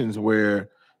situations where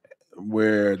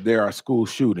there are school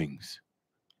shootings,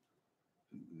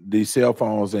 these cell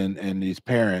phones and these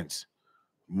parents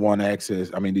want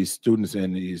access. I mean, these students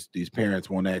and these parents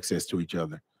want access to each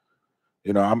other.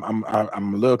 You know, I'm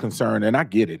a little concerned, and I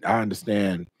get it. I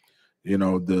understand, you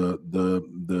know,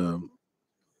 the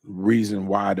reason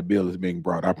why the bill is being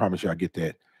brought. I promise you, I get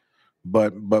that.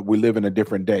 But we live in a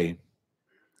different day.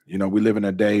 You know, we live in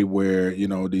a day where, you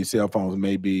know, these cell phones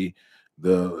may be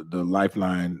the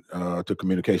lifeline to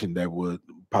communication that would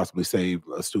possibly save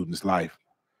a student's life.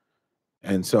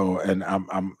 And so,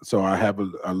 so I have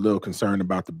a little concern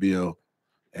about the bill,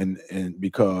 and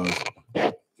because,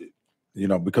 you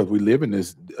know, because we live in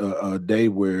this day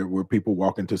where people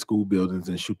walk into school buildings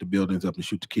and shoot the buildings up and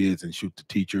shoot the kids and shoot the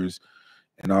teachers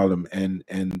and all of them.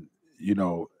 And you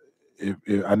know, if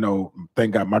I know,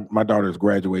 thank God, my daughter's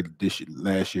graduated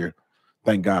last year,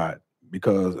 thank God,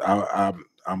 because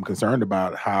I'm concerned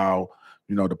about how,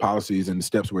 you know, the policies and the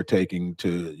steps we're taking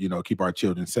to, you know, keep our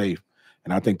children safe.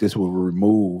 And I think this will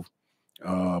remove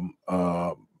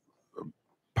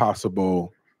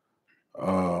possible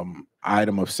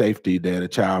item of safety that a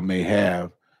child may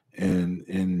have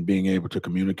in being able to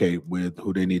communicate with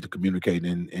who they need to communicate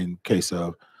in case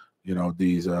of, you know,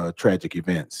 these tragic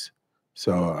events.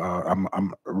 So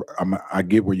I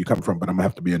get where you come from, but I'm gonna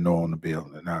have to be a no on the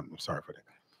bill, and I'm sorry for that.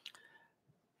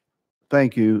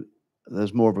 Thank you.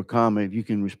 There's more of a comment. You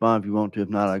can respond if you want to. If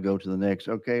not, I go to the next.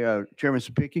 Okay, Chairman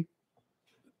Sapicki.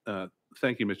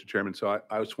 Thank you, Mr. Chairman. So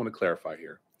I just want to clarify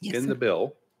here. Yes, In sir. the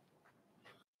bill,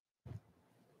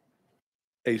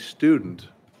 a student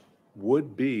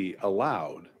would be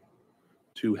allowed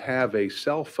to have a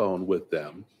cell phone with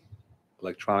them,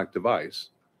 electronic device,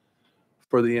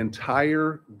 for the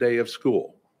entire day of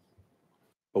school.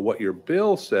 But what your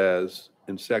bill says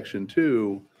in section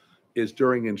 2 is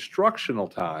during instructional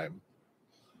time,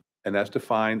 and that's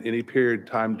defined any period of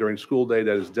time during school day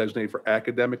that is designated for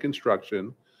academic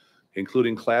instruction,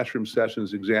 including classroom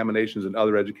sessions, examinations, and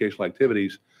other educational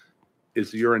activities.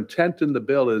 Is your intent in the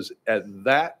bill is at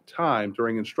that time,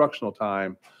 during instructional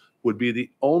time, would be the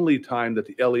only time that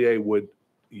the LEA would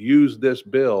use this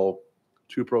bill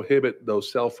to prohibit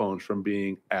those cell phones from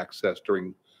being accessed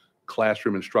during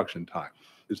classroom instruction time.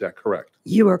 Is that correct?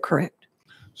 You are correct.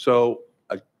 So,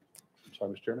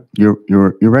 sorry, Mr. Chairman.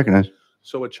 You're recognized.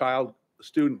 So a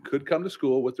student could come to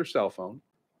school with their cell phone,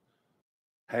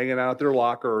 hanging out at their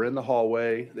locker or in the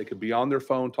hallway. They could be on their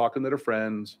phone talking to their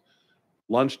friends.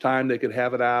 Lunchtime, they could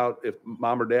have it out. If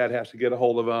mom or dad has to get a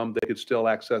hold of them, they could still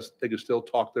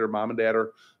talk to their mom and dad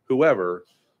or whoever.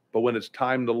 But when it's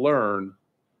time to learn,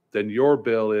 then your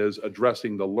bill is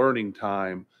addressing the learning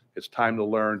time. It's time to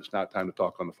learn. It's not time to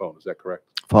talk on the phone. Is that correct?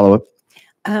 Follow up.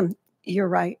 You're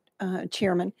right,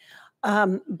 Chairman.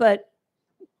 But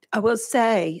I will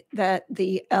say that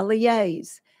the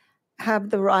LEAs have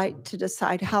the right to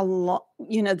decide how long,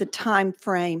 you know, the time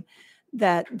frame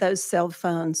that those cell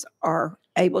phones are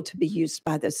able to be used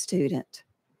by the student.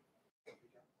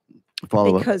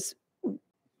 Follow up. Because,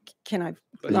 can I?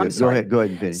 Go I'm sorry. Go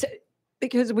ahead and finish.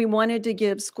 Because we wanted to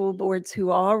give school boards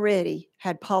who already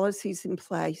had policies in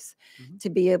place to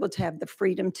be able to have the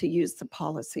freedom to use the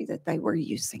policy that they were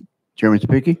using. Chairman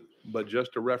Sapicki. But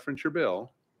just to reference your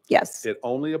bill, yes, it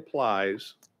only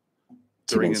applies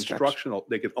To during instruction. instructional.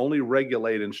 They could only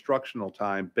regulate instructional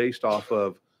time based off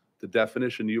of the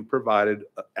definition you provided,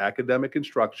 academic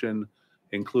instruction,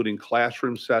 including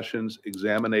classroom sessions,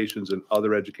 examinations, and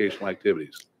other educational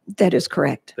activities. That is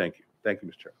correct. Thank you. Thank you,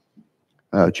 Mr.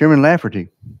 Chairman. Chairman Lafferty.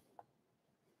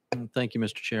 Thank you,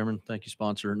 Mr. Chairman. Thank you,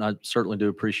 sponsor. And I certainly do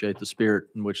appreciate the spirit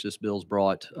in which this bill's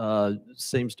brought.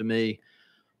 Seems to me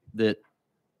that,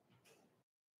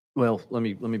 well, let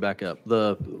me back up.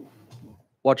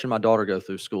 Watching my daughter go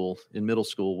through school in middle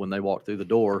school, when they walk through the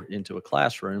door into a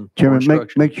classroom. Chairman,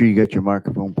 make sure you get your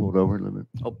microphone pulled over a little bit.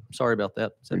 Oh, sorry about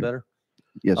that. Is that better?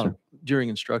 Yes, sir. during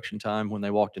instruction time, when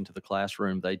they walked into the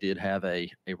classroom, they did have a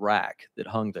rack that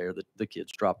hung there that the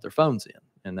kids dropped their phones in,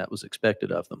 and that was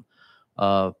expected of them.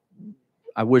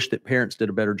 I wish that parents did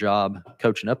a better job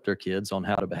coaching up their kids on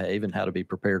how to behave and how to be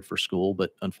prepared for school,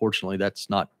 but unfortunately, that's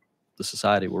not the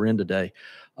society we're in today.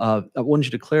 I wanted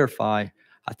you to clarify.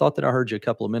 I thought that I heard you a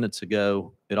couple of minutes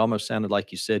ago. It almost sounded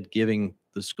like you said giving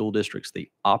the school districts the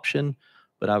option,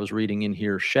 but I was reading in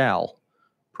here shall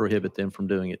prohibit them from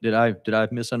doing it. Did I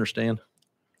misunderstand?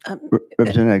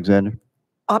 Representative Alexander.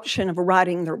 Option of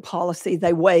writing their policy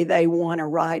the way they want to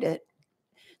write it,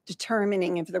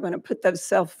 determining if they're going to put those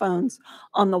cell phones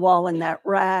on the wall in that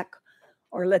rack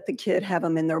or let the kid have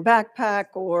them in their backpack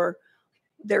or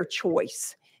their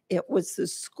choice. It was the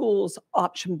school's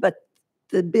option, but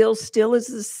the bill still is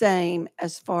the same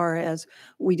as far as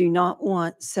we do not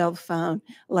want cell phone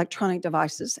electronic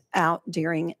devices out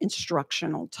during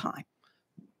instructional time.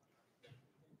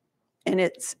 And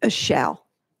it's a shall.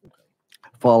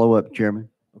 Follow up, Chairman.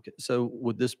 Okay, so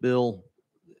would this bill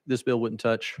wouldn't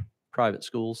touch private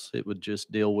schools? It would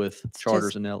just deal with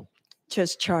charters and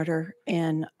Just charter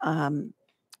and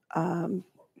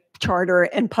charter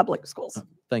and public schools.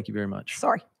 Thank you very much.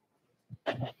 Sorry.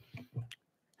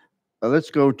 Let's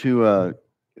go to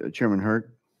Chairman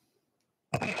Hurt.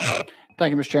 Thank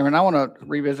you, Mr. Chairman. I want to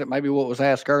revisit maybe what was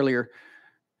asked earlier.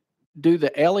 Do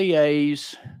the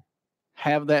LEAs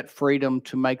have that freedom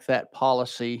to make that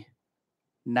policy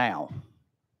now?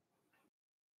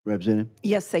 Representative.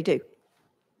 Yes, they do.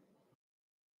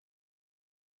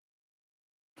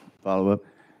 Follow up.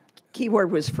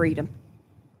 Keyword was freedom.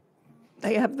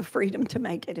 They have the freedom to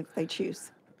make it if they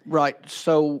choose. Right.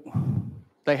 So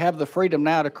they have the freedom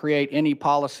now to create any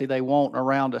policy they want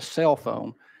around a cell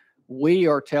phone. We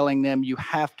are telling them you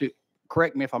have to,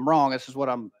 correct me if I'm wrong, this is what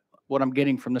I'm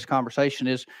getting from this conversation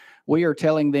is we are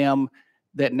telling them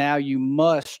that now you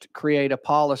must create a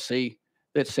policy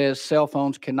that says cell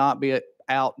phones cannot be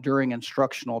out during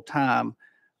instructional time,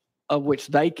 of which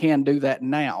they can do that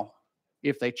now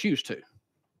if they choose to.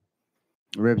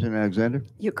 Representative Alexander.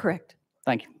 You're correct.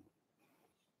 Thank you.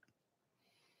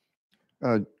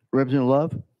 Representative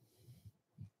Love.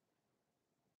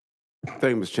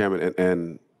 Thank you, Mr. Chairman.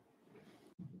 And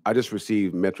I just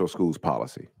received Metro Schools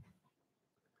policy.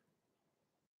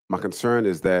 My concern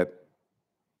is that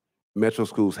Metro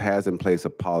Schools has in place a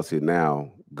policy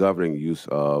now governing use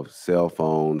of cell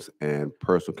phones and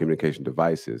personal communication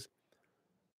devices.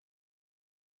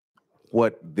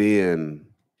 What then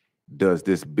does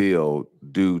this bill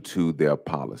do to their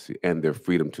policy and their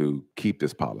freedom to keep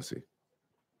this policy?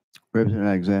 Representative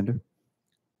Alexander.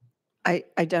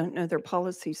 I don't know their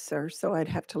policies, sir, so I'd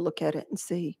have to look at it and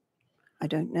see. I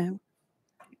don't know.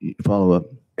 Follow up.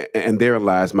 And therein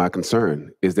lies my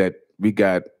concern, is that we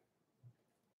got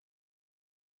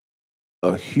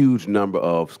a huge number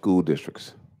of school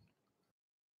districts,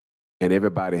 and maybe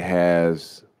everybody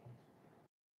has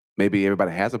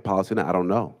a policy now, I don't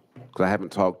know, because I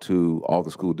haven't talked to all the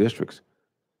school districts.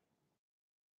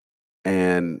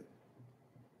 And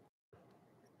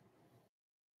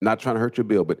not trying to hurt your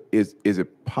bill, but is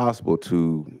it possible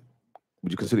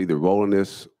would you consider either rolling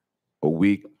this a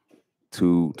week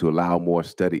to allow more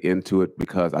study into it?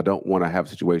 Because I don't want to have a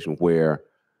situation where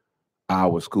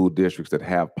our school districts that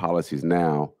have policies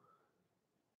now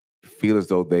feel as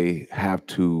though they have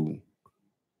to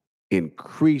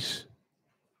increase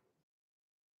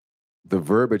the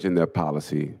verbiage in their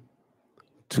policy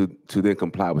to then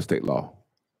comply with state law.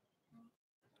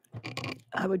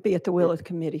 I would be at the will of the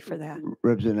committee for that.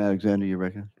 Representative Alexander, you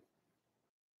reckon?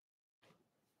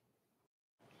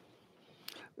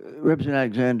 Representative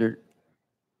Alexander,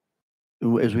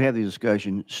 as we have the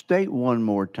discussion, state one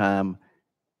more time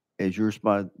as your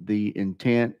spot the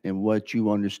intent and what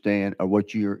you understand or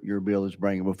what your bill is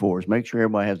bringing before us. Make sure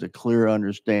everybody has a clear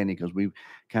understanding, because we've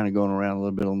kind of gone around a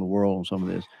little bit on the world on some of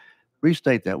this.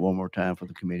 Restate that one more time for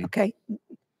the committee. Okay.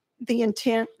 The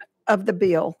intent of the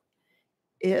bill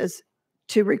is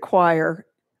to require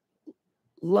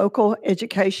local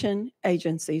education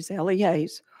agencies,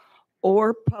 LEAs,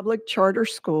 or public charter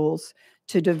schools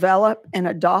to develop and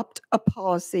adopt a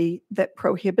policy that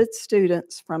prohibits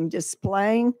students from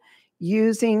displaying,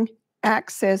 using,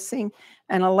 accessing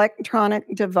an electronic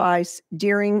device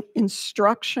during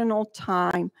instructional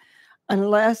time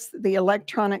unless the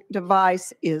electronic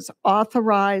device is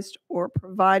authorized or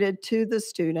provided to the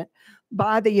student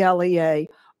by the LEA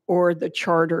or the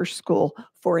charter school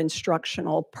for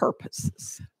instructional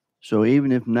purposes. So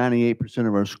even if 98%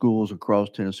 of our schools across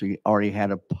Tennessee already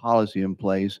had a policy in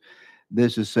place,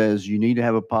 this says you need to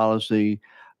have a policy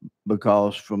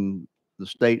because from the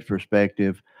state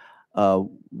perspective,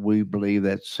 we believe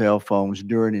that cell phones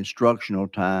during instructional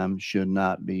time should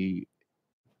not be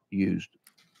used.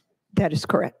 That is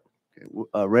correct.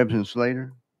 Representative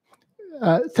Slater?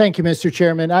 Thank you, Mr.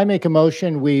 Chairman. I make a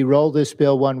motion, we roll this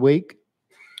bill 1 week.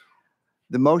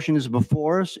 The motion is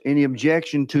before us. Any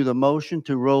objection to the motion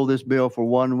to roll this bill for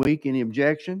 1 week? Any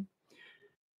objection?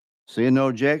 Seeing no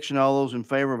objection, all those in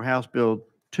favor of House Bill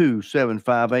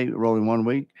 2758 rolling 1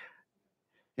 week,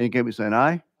 indicate by saying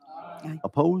aye. Aye.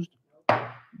 Opposed?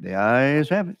 The ayes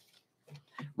have it.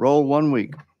 Roll 1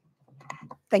 week.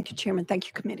 Thank you, Chairman. Thank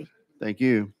you, committee. Thank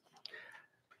you.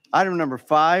 Item number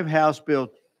 5, House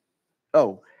Bill,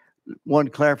 one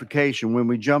clarification. When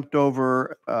we jumped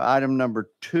over item number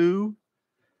 2,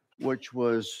 which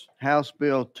was House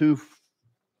Bill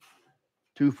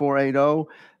 2480,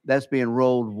 that's being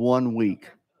rolled 1 week.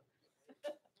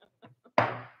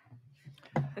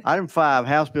 Item 5,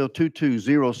 House Bill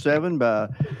 2207 by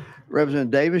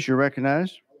Representative Davis. You're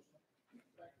recognized.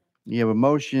 You have a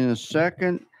motion and a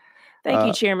second. Thank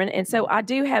you, Chairman. And so I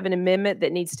do have an amendment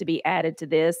that needs to be added to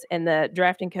this, and the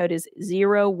drafting code is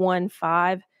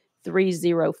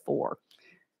 015304.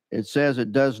 It says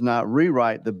it does not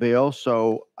rewrite the bill,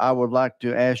 so I would like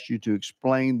to ask you to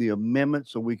explain the amendment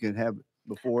so we can have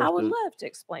before us I would to love to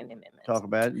explain the amendment. talk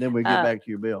about it, and then we get back to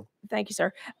your bill. Thank you,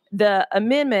 sir. The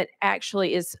amendment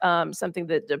actually is something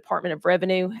that the Department of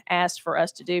Revenue asked for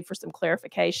us to do for some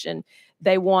clarification.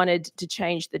 They wanted to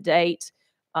change the date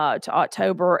to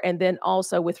October, and then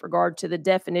also with regard to the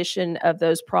definition of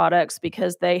those products,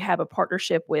 because they have a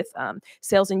partnership with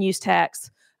sales and use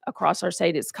tax across our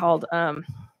state. It's called,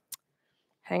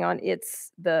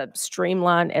 it's the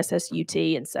Streamline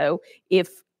SSUT. And so if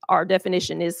our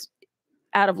definition is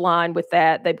out of line with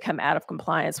that, they become out of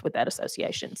compliance with that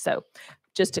association. So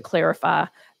just to clarify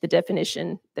the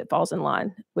definition that falls in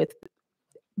line with,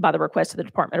 by the request of the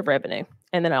Department of Revenue,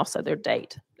 and then also their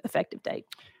date, effective date.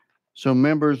 So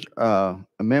members,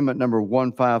 amendment number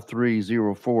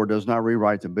 15304 does not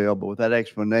rewrite the bill, but with that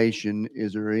explanation,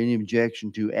 is there any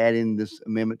objection to adding this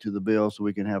amendment to the bill so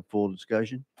we can have full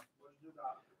discussion?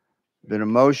 Been a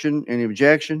motion, any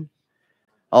objection?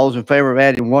 All those in favor of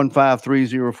adding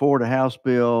 15304 to House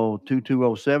Bill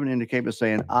 2207 indicate by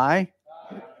saying aye.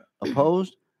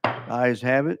 Opposed? Ayes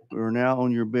have it. We're now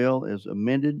on your bill as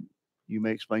amended. You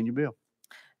may explain your bill.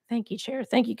 Thank you, Chair.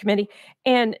 Thank you, Committee.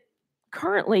 And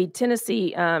currently,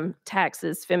 Tennessee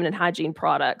taxes feminine hygiene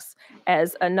products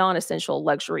as a non-essential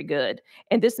luxury good.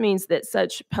 And this means that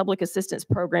such public assistance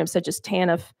programs such as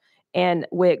TANF and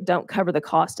WIC don't cover the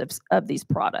cost of these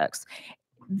products.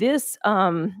 This,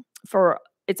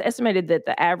 it's estimated that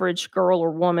the average girl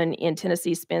or woman in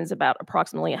Tennessee spends about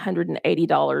approximately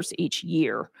 $180 each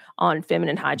year on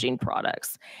feminine hygiene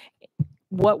products.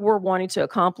 What we're wanting to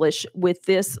accomplish with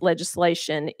this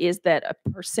legislation is that a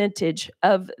percentage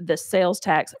of the sales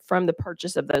tax from the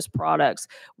purchase of those products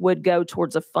would go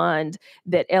towards a fund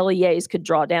that LEAs could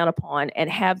draw down upon and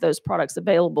have those products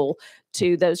available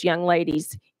to those young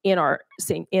ladies in our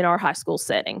high school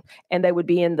setting. And they would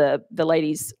be in the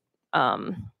ladies'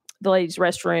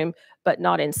 restroom, but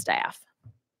not in staff.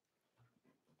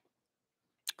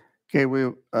 Okay, we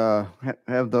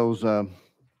have those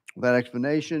that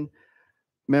explanation.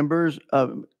 Members,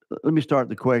 let me start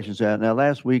the questions out. Now,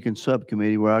 last week in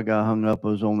subcommittee where I got hung up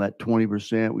was on that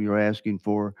 20% we were asking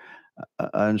for.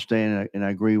 I understand and I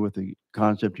agree with the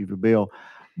concept of your bill,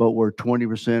 but where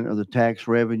 20% of the tax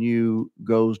revenue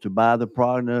goes to buy the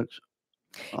products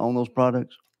on those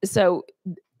products? So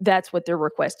that's what they're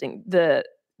requesting. They're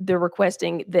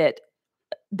requesting that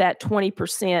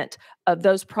 20% of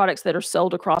those products that are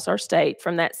sold across our state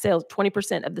from that sales,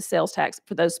 20% of the sales tax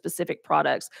for those specific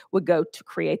products would go to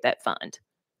create that fund.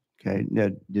 Okay. Now,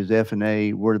 does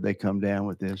F&A, where did they come down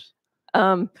with this?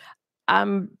 I'm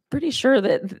pretty sure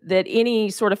that any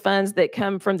sort of funds that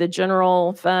come from the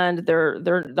general fund,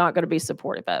 they're not going to be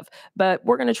supportive of. But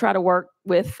we're going to try to work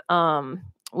with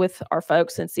our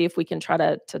folks and see if we can try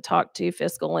to talk to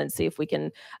fiscal and see if we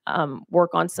can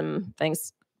work on some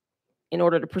things in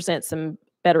order to present some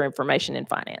better information in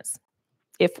finance,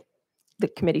 if the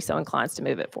committee so inclines to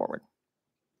move it forward.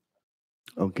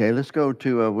 Okay, let's go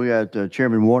to, we got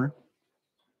Chairman Warner.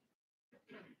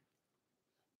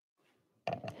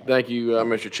 Thank you,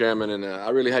 Mr. Chairman. And I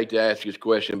really hate to ask this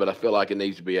question, but I feel like it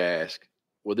needs to be asked.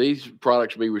 Will these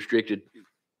products be restricted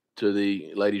to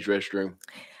the ladies' restroom?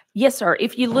 Yes, sir.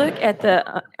 If you look at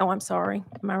the, I'm sorry,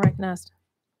 am I recognized?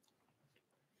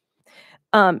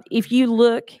 If you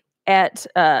look at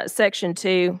Section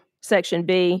 2, Section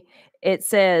B, it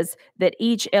says that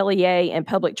each LEA and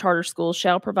public charter school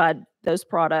shall provide those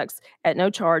products at no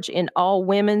charge in all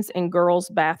women's and girls'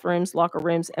 bathrooms, locker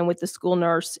rooms, and with the school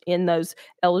nurse in those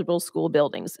eligible school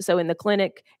buildings. So in the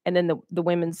clinic and then the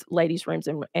women's ladies' rooms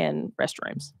and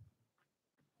restrooms.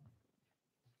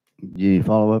 Do you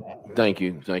follow up? Thank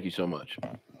you. Thank you so much.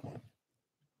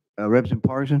 Representative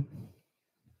Parkinson?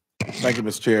 Thank you,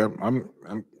 Mr. Chair. I'm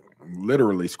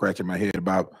literally scratching my head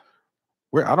about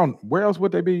where else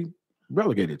would they be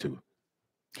relegated to?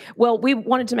 Well, we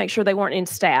wanted to make sure they weren't in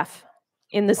staff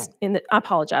I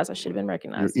apologize. I should have been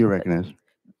recognized. You're recognized.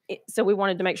 So we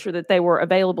wanted to make sure that they were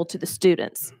available to the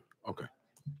students. Okay.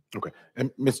 Okay.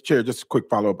 And Mr. Chair, just a quick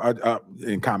follow-up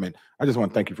in comment. I just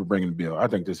want to thank you for bringing the bill. I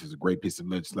think this is a great piece of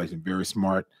legislation, very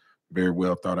smart, very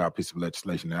well thought out piece of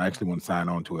legislation. And I actually want to sign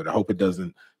on to it. I hope it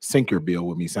doesn't sink your bill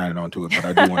with me signing on to it, but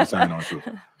I do want to sign on to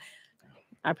it.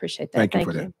 I appreciate that. Thank you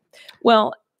for that.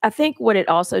 Well, I think what it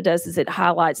also does is it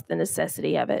highlights the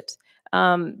necessity of it.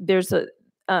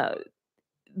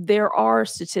 There are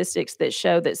statistics that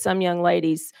show that some young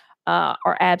ladies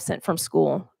are absent from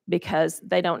school because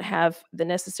they don't have the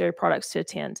necessary products to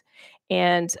attend.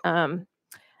 And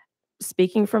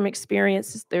speaking from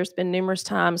experience, there's been numerous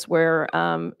times where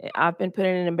I've been put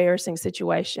in an embarrassing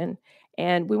situation,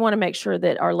 and we want to make sure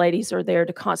that our ladies are there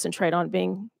to concentrate on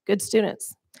being good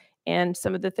students. And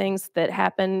some of the things that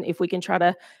happen, if we can try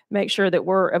to make sure that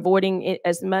we're avoiding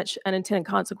as much unintended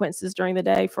consequences during the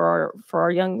day for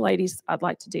our young ladies, I'd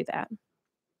like to do that.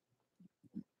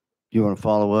 Do you want to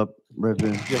follow up,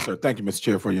 Representative? Yes, sir. Thank you, Mr.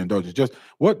 Chair, for your indulgence. Just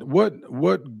what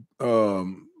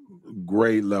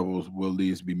grade levels will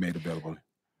these be made available?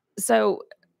 So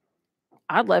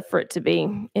I'd love for it to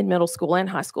be in middle school and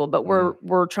high school, but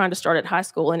we're trying to start at high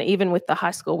school. And even with the high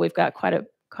school, we've got quite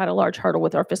a large hurdle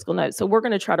with our fiscal notes. So we're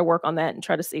going to try to work on that and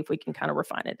try to see if we can kind of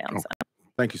refine it down some.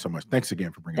 Thank you so much. Thanks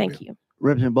again for bringing it. Thank you.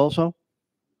 Representative Bolso?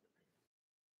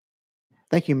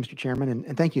 Thank you, Mr. Chairman,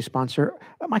 and thank you, sponsor.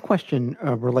 My question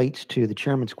relates to the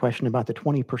chairman's question about the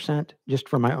 20%, just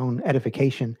for my own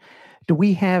edification. Do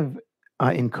we have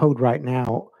in code right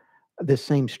now the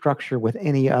same structure with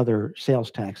any other sales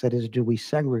tax? That is, do we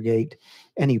segregate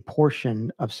any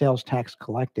portion of sales tax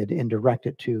collected and direct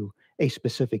it to a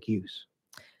specific use?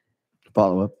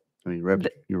 Follow up. I mean,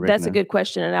 That's a good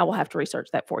question, and I will have to research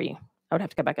that for you. I would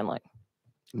have to go back and look.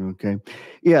 Okay.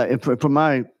 Yeah, and from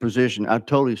my position, I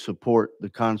totally support the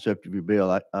concept of your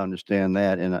bill. I understand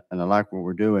that, and I like what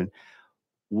we're doing.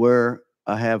 Where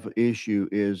I have an issue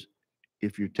is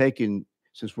if you're taking,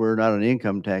 since we're not an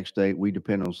income tax state, we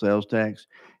depend on sales tax,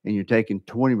 and you're taking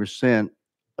 20%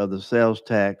 of the sales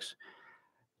tax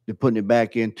and putting it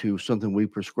back into something we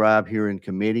prescribe here in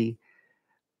committee.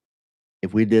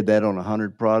 If we did that on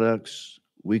 100 products,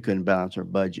 we couldn't balance our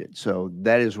budget. So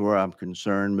that is where I'm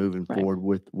concerned moving forward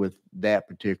with that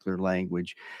particular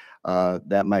language.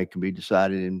 That can be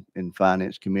decided in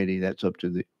Finance Committee. That's up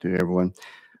to everyone.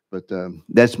 But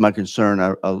that's my concern.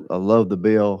 I love the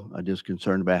bill. I'm just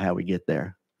concerned about how we get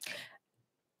there.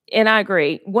 And I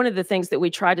agree. One of the things that we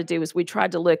tried to do is we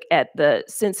tried to look at the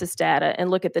census data and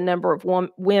look at the number of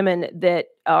women that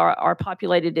are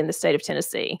populated in the state of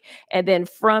Tennessee. And then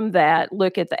from that,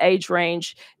 look at the age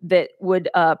range that would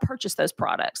purchase those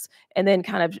products. And then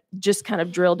kind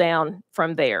of drill down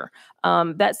from there.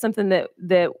 That's something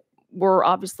that we're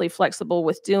obviously flexible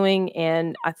with doing.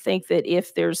 And I think that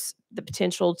if there's the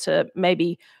potential to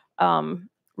maybe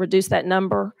reduce that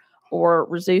number or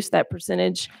reduce that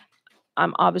percentage,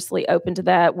 I'm obviously open to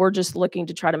that. We're just looking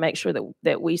to try to make sure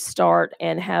that we start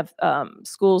and have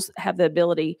schools have the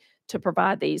ability to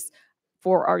provide these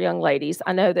for our young ladies.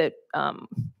 I know that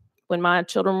when my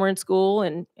children were in school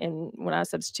and when I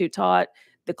substitute taught,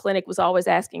 the clinic was always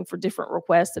asking for different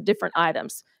requests of different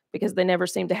items because they never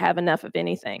seemed to have enough of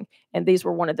anything. And these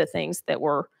were one of the things that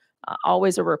were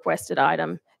always a requested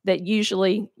item that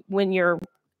usually when your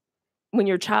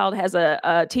child has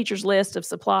a teacher's list of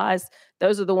supplies,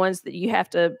 those are the ones that you have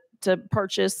to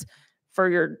purchase for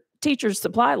your teacher's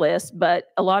supply list. But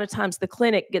a lot of times the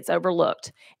clinic gets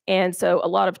overlooked. And so a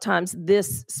lot of times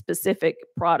this specific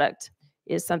product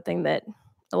is something that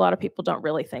a lot of people don't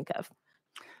really think of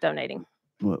donating.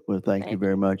 Well, thank you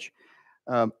very much.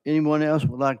 Anyone else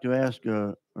would like to ask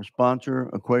our sponsor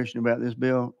a question about this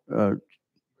bill?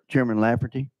 Chairman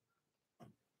Lafferty?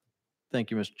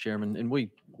 Thank you, Mr. Chairman. And we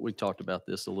talked about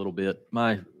this a little bit.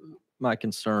 My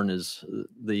concern is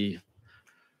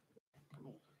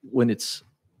when it's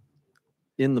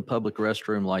in the public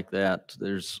restroom like that,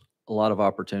 there's a lot of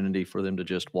opportunity for them to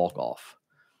just walk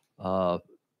off.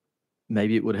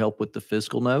 Maybe it would help with the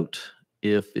fiscal note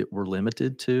if it were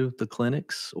limited to the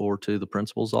clinics or to the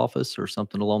principal's office or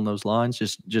something along those lines.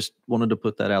 Just wanted to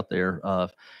put that out there.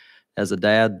 As a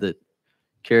dad that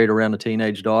carried around a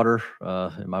teenage daughter,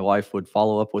 and my wife would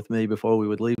follow up with me before we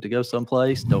would leave to go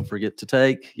someplace. Don't forget to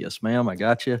take. Yes, ma'am, I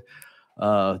got you.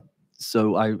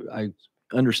 So I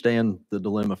understand the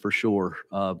dilemma for sure,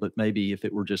 but maybe if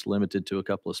it were just limited to a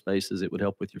couple of spaces, it would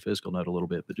help with your fiscal note a little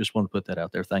bit. But just want to put that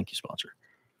out there. Thank you, sponsor.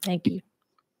 Thank you.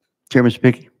 Chairman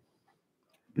Spicky?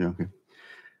 Yeah, okay.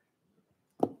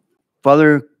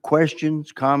 Further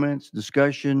questions, comments,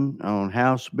 discussion on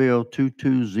House Bill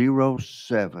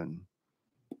 2207?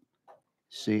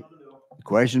 See, the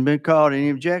question's been called. Any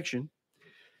objection?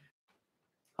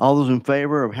 All those in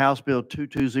favor of House Bill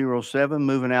 2207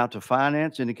 moving out to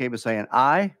finance indicate by saying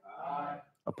aye. Aye.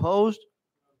 Opposed?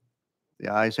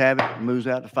 The ayes have it. Moves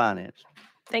out to finance.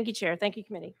 Thank you, Chair. Thank you,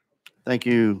 committee. Thank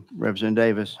you, Representative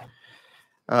Davis.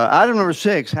 Item number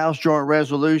 6, House Joint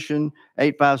Resolution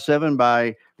 857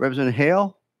 by Representative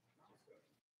Hale.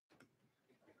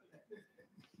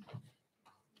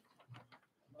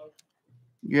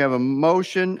 You have a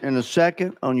motion and a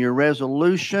second on your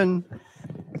resolution.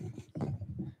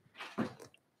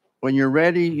 When you're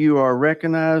ready, you are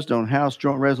recognized on House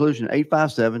Joint Resolution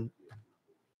 857.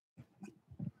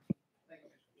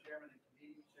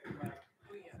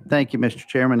 Thank you, Mr.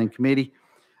 Chairman and committee.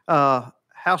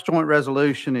 House Joint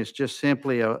Resolution is just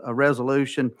simply a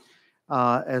resolution.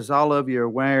 As all of you are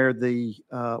aware, the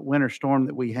winter storm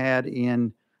that we had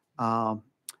in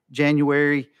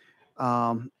January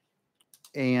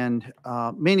and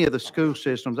many of the school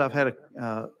systems, I've had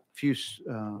a few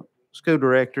school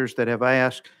directors that have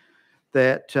asked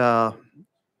that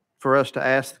for us to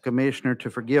ask the commissioner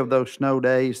to forgive those snow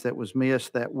days that was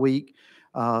missed that week.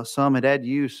 Some had to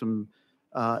use some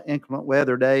inclement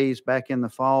weather days back in the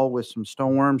fall with some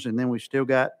storms, and then we still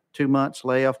got 2 months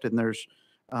left, and there's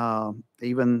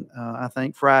even I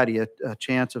think Friday a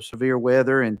chance of severe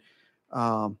weather, and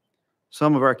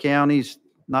some of our counties,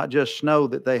 not just snow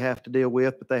that they have to deal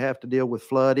with, but they have to deal with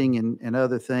flooding and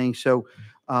other things. So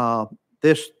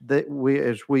as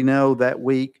we know, that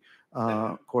week,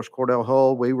 of course, Cordell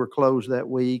Hull, we were closed that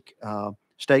week.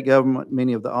 State government,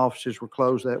 many of the offices were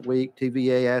closed that week.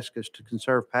 TVA asked us to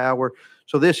conserve power.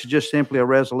 So this is just simply a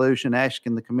resolution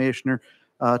asking the commissioner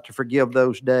to forgive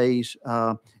those days,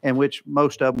 and which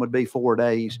most of them would be 4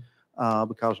 days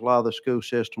because a lot of the school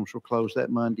systems were closed that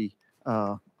Monday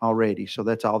already. So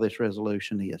that's all this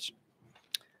resolution is.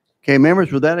 Okay,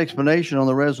 members, with that explanation on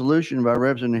the resolution by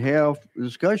Representative Hale,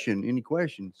 discussion, any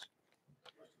questions?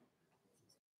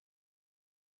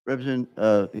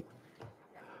 Representative,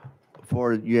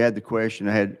 before you had the question,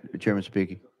 I had Chairman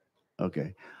speaking.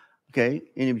 Okay. Okay,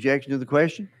 any objection to the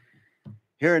question?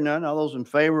 Hearing none, all those in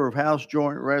favor of House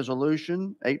Joint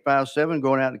Resolution 857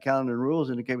 going out to calendar and rules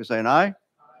indicate by saying aye.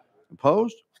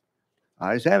 Opposed?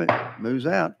 Ayes have it. Moves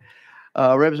out.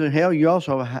 Representative Hale, you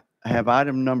also have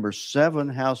item number 7,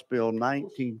 House Bill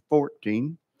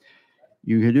 1914.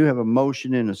 You do have a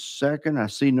motion in a second. I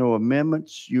see no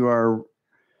amendments. You are,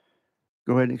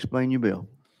 go ahead and explain your bill.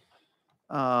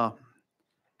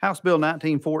 House Bill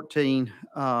 1914,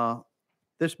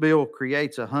 this bill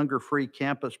creates a hunger-free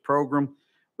campus program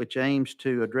which aims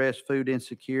to address food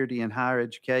insecurity in higher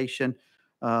education.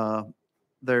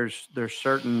 There's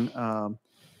certain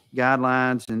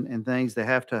guidelines and things they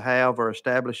have to have or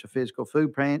establish a physical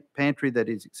food pantry that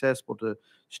is accessible to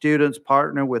students,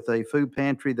 partner with a food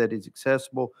pantry that is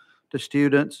accessible to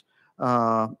students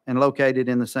and located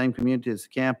in the same community as the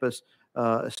campus.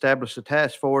 Establish a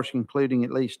task force including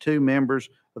at least 2 members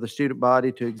of the student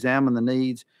body to examine the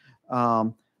needs.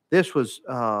 This was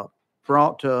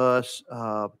brought to us.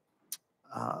 Of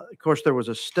course, there was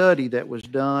a study that was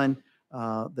done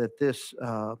that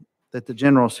the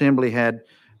General Assembly had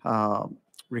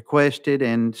requested,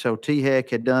 and so THEC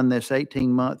had done this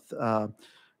 18-month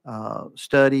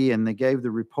study, and they gave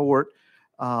the report.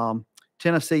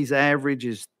 Tennessee's average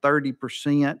is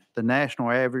 30%. The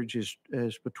national average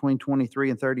is between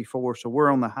 23 and 34. So we're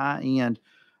on the high end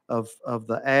of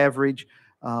the average.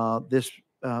 This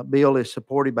bill is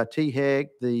supported by THEC,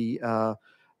 the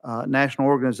National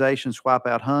Organization Swipe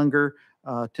Out Hunger,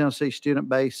 Tennessee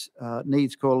Student-Based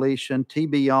Needs Coalition,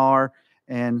 TBR,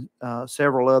 and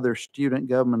several other student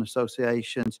government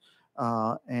associations.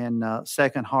 And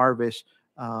Second Harvest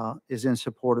is in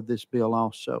support of this bill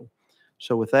also.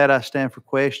 So with that, I stand for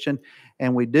question.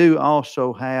 And we do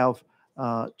also have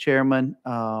Chairman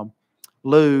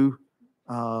Lou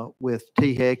with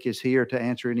THEC is here to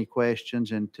answer any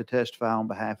questions and to testify on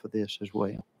behalf of this as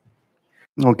well.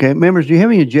 Okay, members, do you have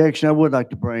any objection? I would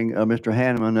like to bring Mr.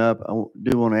 Hanneman up. I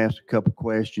do want to ask a couple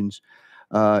questions.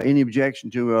 Any objection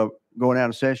to going out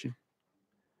of session?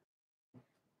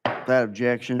 That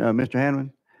objection, Mr.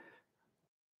 Hanneman?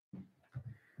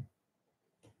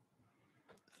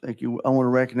 Thank you. I want to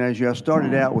recognize you. I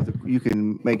started out with, you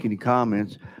can make any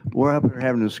comments. We're up here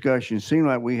having a discussion. It seems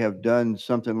like we have done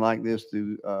something like this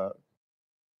through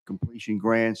completion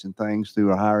grants and things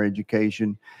through our higher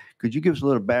education. Could you give us a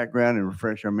little background and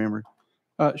refresh our memory?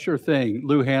 Sure thing.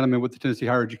 Lou Hanneman with the Tennessee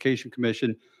Higher Education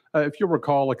Commission. If you'll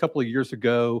recall, a couple of years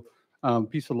ago, a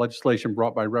piece of legislation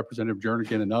brought by Representative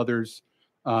Jernigan and others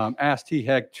asked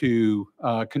THEC to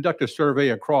conduct a survey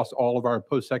across all of our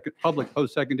public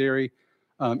post-secondary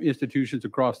institutions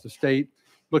across the state,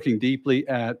 looking deeply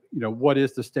at, what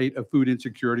is the state of food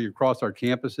insecurity across our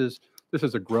campuses. This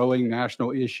is a growing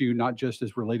national issue, not just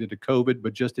as related to COVID,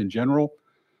 but just in general.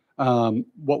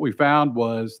 What we found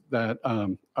was that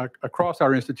across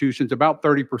our institutions, about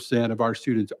 30% of our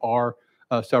students are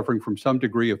suffering from some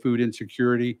degree of food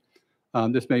insecurity.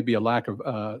 This may be a lack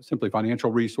of simply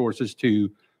financial resources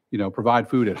to, provide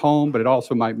food at home, but it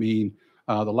also might mean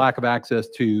the lack of access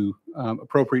to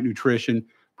appropriate nutrition,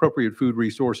 appropriate food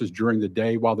resources during the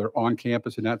day while they're on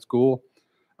campus and at school.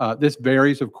 This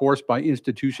varies, of course, by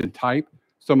institution type.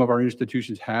 Some of our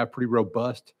institutions have pretty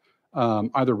robust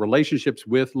either relationships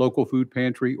with local food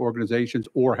pantry organizations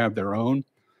or have their own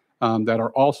that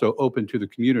are also open to the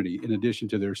community in addition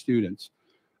to their students.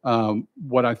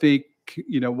 What I think,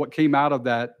 what came out of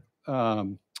that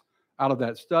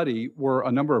study were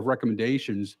a number of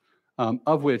recommendations,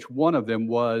 of which one of them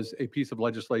was a piece of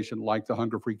legislation like the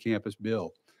Hunger-Free Campus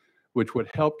Bill, which would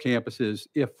help campuses,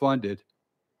 if funded,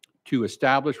 to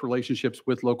establish relationships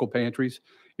with local pantries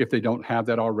if they don't have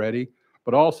that already,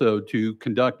 but also to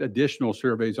conduct additional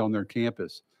surveys on their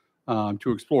campus,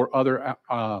 to explore other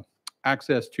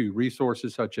access to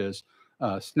resources such as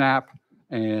SNAP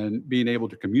and being able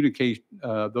to communicate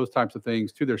those types of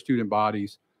things to their student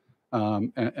bodies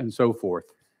and so forth.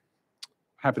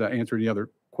 Happy to answer any other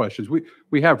questions.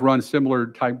 We have run similar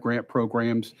type grant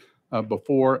programs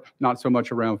before, not so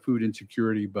much around food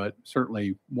insecurity, but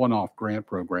certainly one-off grant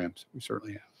programs. We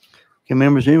certainly have. Okay,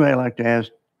 members, anybody like to ask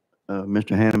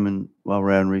Mr. Hanneman while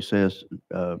we're out in recess,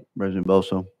 President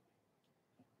Boso?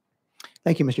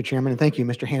 Thank you, Mr. Chairman, and thank you,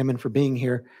 Mr. Hanneman, for being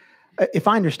here. If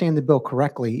I understand the bill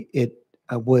correctly, it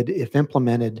would, if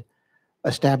implemented,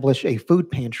 establish a food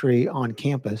pantry on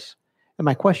campus. And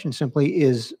my question simply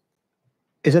is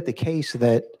it the case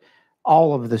that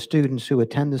all of the students who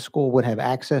attend the school would have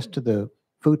access to the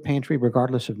food pantry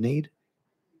regardless of need?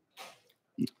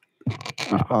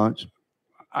 Response.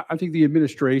 I think the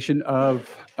administration of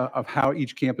how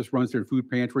each campus runs their food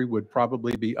pantry would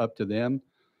probably be up to them.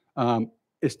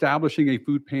 Establishing a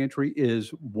food pantry is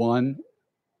one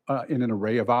in an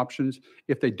array of options.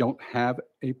 If they don't have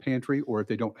a pantry or if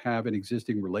they don't have an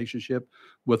existing relationship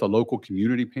with a local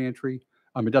community pantry,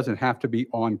 it doesn't have to be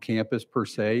on campus per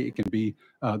se. It can be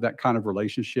that kind of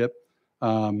relationship.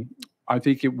 I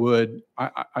think it would,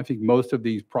 I think most of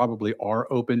these probably are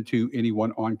open to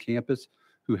anyone on campus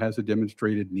who has a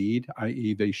demonstrated need,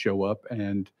 i.e. they show up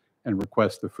and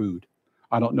request the food.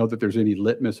 I don't know that there's any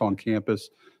litmus on campus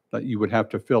that you would have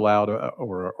to fill out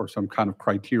or some kind of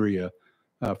criteria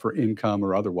for income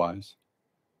or otherwise.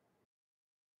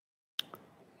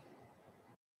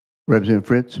 Representative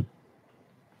Fritz.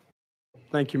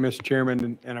 Thank you, Mr.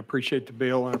 Chairman, and I appreciate the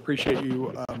bill, and I appreciate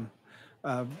you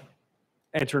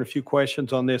answering a few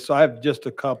questions on this. So I have just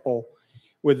a couple.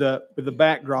 With the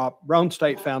backdrop, Roane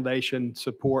State Foundation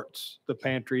supports the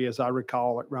pantry, as I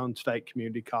recall, at Roane State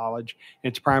Community College.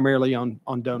 It's primarily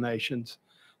on donations.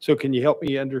 So can you help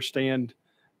me understand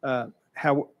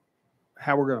how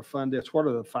we're going to fund this? What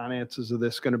are the finances of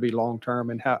this going to be long term,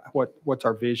 and what's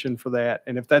our vision for that?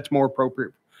 And if that's more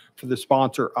appropriate for the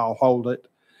sponsor, I'll hold it.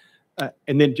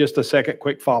 And then just a second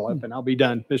quick follow-up, and I'll be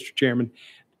done, Mr. Chairman.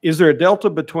 Is there a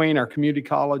delta between our community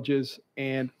colleges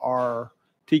and our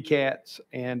TCATs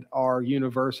and our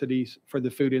universities for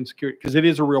the food insecurity? Because it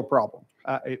is a real problem.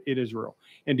 It is real.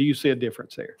 And do you see a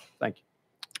difference there? Thank you.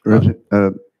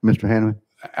 Mr. Hanneman.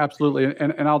 Absolutely.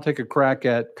 And I'll take a crack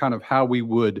at kind of how we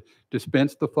would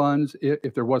dispense the funds.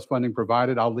 If there was funding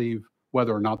provided, I'll leave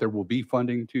whether or not there will be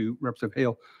funding to Representative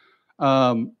Hale.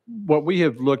 What we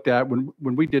have looked at when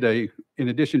we did in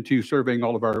addition to surveying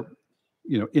all of our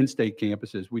in-state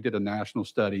campuses, we did a national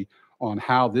study on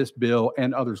how this bill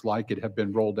and others like it have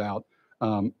been rolled out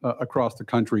across the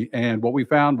country. And what we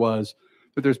found was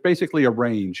that there's basically a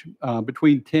range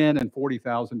between $10,000 and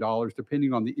 $40,000,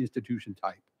 depending on the institution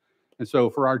type. And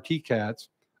so for our TCATs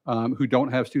who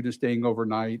don't have students staying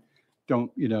overnight,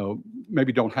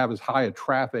 maybe don't have as high a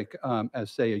traffic as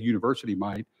say a university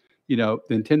might,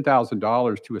 then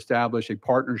 $10,000 to establish a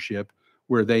partnership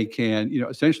where they can,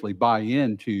 essentially buy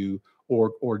into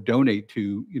or donate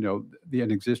to,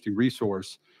 an existing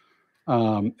resource.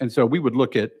 And so we would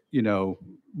look at,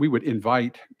 we would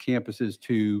invite campuses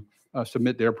to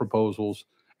submit their proposals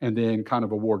and then kind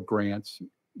of award grants,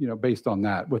 based on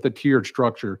that with a tiered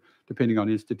structure depending on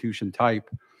institution type.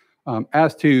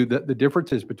 As to the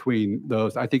differences between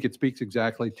those, I think it speaks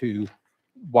exactly to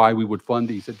why we would fund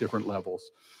these at different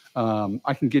levels.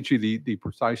 I can get you the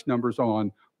precise numbers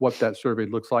on what that survey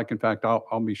looks like. In fact,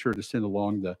 I'll be sure to send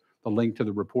along the link to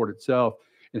the report itself.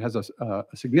 It has a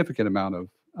significant amount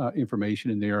of information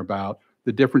in there about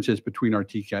the differences between our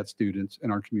TCAT students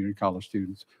and our community college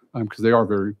students, because they are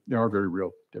very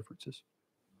real differences.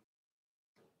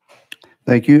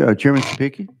 Thank you. Chairman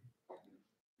Sapicki?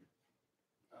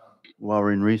 While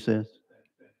we're in recess.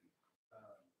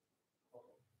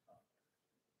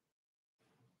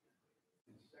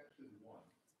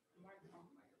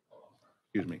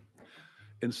 Excuse me.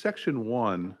 In section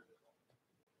 1,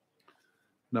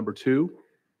 number 2,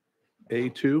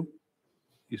 A2,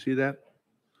 you see that?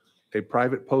 A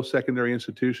private post-secondary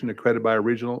institution accredited by a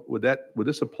regional, would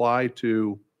this apply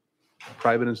to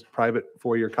private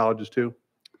four-year colleges too?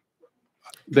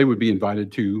 They would be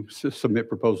invited to submit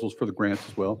proposals for the grants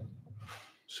as well.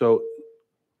 So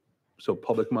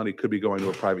public money could be going to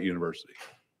a private university.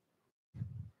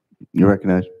 You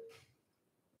recognize?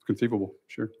 It's conceivable,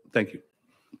 sure. Thank you.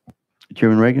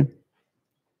 Chairman Reagan?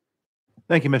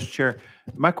 Thank you, Mr. Chair.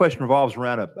 My question revolves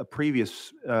around a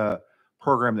previous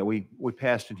program that we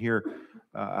passed in here.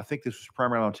 I think this was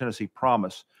primarily on Tennessee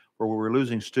Promise, where we were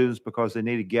losing students because they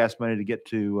needed gas money to get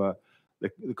to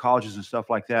the colleges and stuff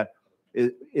like that.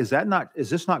 Is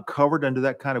this not covered under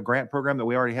that kind of grant program that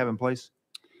we already have in place?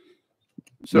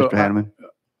 So, Mr. Hanneman?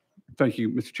 Thank you,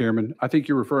 Mr. Chairman. I think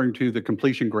you're referring to the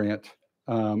completion grant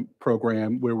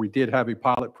program, where we did have a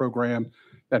pilot program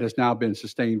that has now been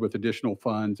sustained with additional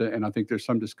funds. And I think there's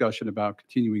some discussion about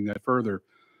continuing that further.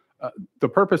 The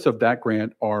purpose of that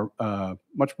grant are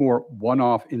much more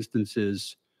one-off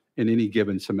instances in any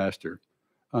given semester.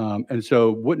 And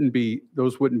so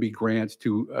those wouldn't be grants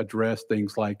to address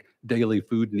things like daily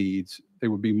food needs. They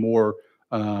would be more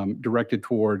directed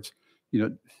towards,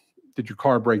 did your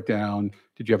car break down?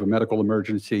 Did you have a medical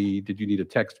emergency? Did you need a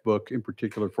textbook in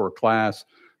particular for a class?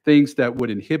 Things that would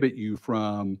inhibit you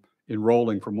from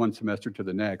enrolling from one semester to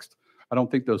the next. I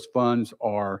don't think those funds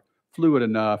are fluid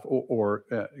enough or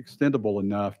extendable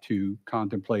enough to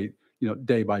contemplate,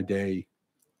 day by day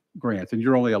grants. And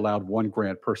you're only allowed one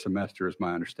grant per semester, is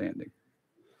my understanding.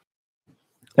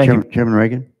 Chairman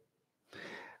Reagan?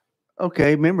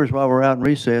 Okay, members, while we're out in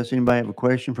recess, anybody have a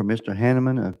question for Mr.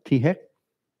 Hanneman of THEC?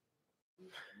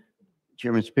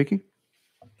 Chairman Sapicki?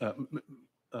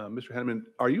 Mr. Hanneman,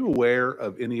 are you aware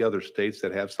of any other states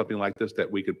that have something like this that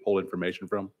we could pull information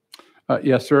from?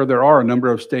 Yes, sir. There are a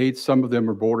number of states. Some of them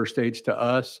are border states to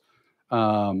us,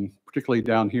 particularly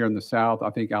down here in the South. I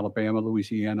think Alabama,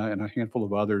 Louisiana, and a handful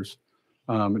of others.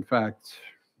 In fact,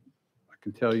 I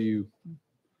can tell you,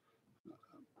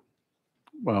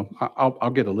 well,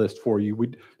 I'll get a list for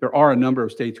you. There are a number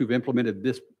of states who've implemented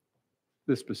this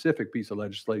specific piece of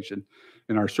legislation.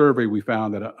 In our survey, we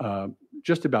found that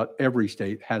just about every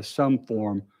state has some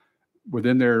form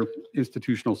within their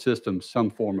institutional system, some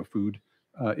form of food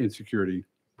insecurity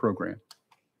program.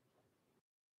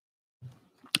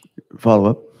 Follow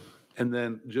up. And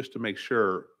then just to make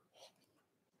sure,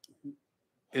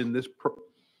 in this,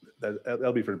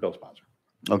 that'll be for the bill sponsor.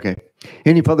 Okay.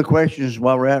 Any further questions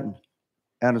while we're out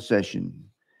of session?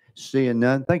 Seeing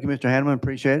none. Thank you, Mr. Hanneman.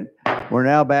 Appreciate it. We're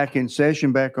now back in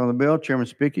session, back on the bill. Chairman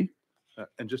Sapicki?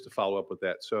 And just to follow up with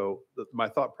that, so my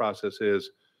thought process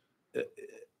is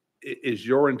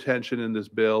your intention in this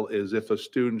bill is if a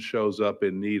student shows up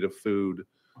in need of food,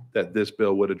 that this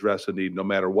bill would address a need no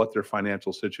matter what their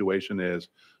financial situation is,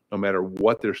 no matter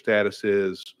what their status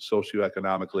is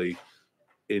socioeconomically.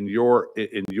 In your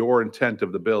intent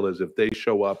of the bill is if they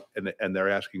show up and they're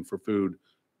asking for food,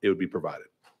 it would be provided.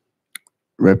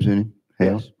 Representative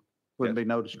Hales? Wouldn't be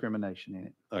no discrimination in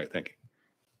it. All right, thank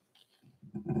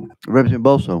you. Representative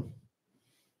Boso?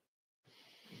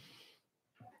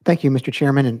 Thank you, Mr.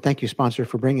 Chairman, and thank you, sponsor,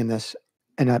 for bringing this.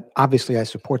 And obviously, I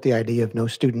support the idea of no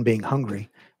student being hungry,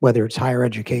 whether it's higher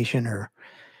education or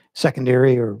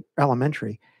secondary or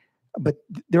elementary. But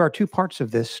there are two parts of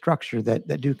this structure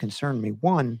that do concern me.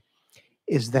 One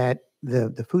is that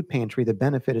the food pantry, the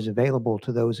benefit is available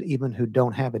to those even who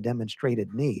don't have a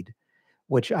demonstrated need,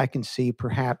 which I can see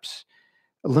perhaps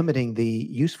limiting the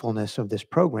usefulness of this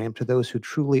program to those who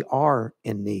truly are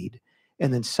in need.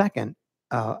 And then second,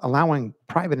 allowing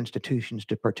private institutions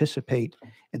to participate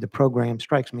in the program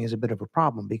strikes me as a bit of a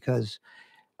problem because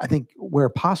I think where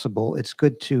possible, it's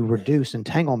good to reduce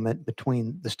entanglement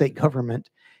between the state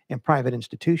government and private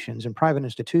institutions. And private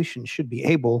institutions should be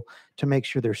able to make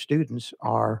sure their students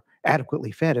are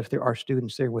adequately fed if there are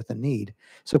students there with a need.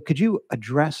 So could you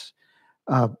address,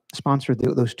 sponsor,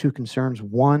 those two concerns?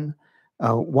 One,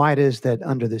 why it is that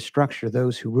under this structure,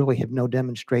 those who really have no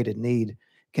demonstrated need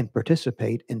can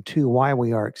participate, and two, why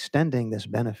we are extending this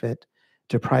benefit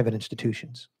to private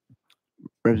institutions.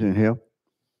 Representative Hill.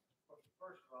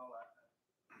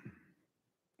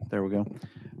 There we go.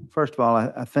 First of all,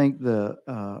 I think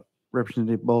the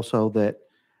Representative Bolso that,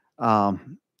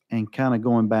 and kind of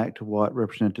going back to what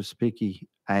Representative Spicky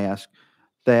asked,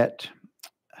 that,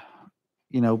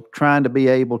 trying to be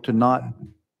able to not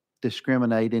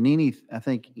discriminate in I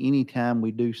think anytime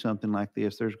we do something like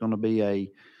this, there's going to be a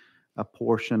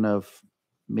portion of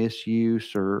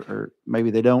misuse or maybe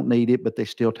they don't need it, but they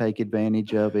still take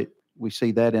advantage of it. We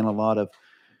see that in a lot of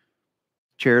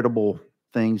charitable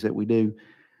things that we do.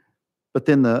 But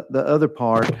then the other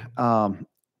part,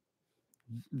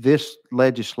 this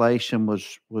legislation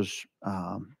was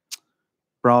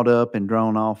brought up and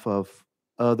drawn off of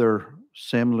other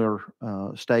similar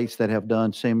states that have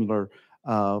done similar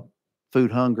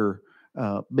food hunger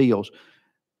bills.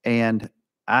 And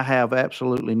I have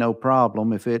absolutely no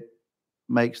problem if it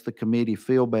makes the committee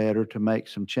feel better to make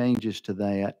some changes to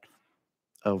that,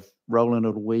 of rolling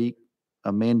it a week,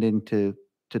 amending to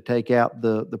take out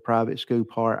the private school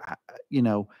part.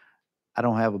 I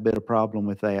don't have a bit of problem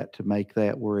with that, to make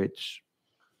that where it's,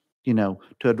 to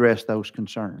address those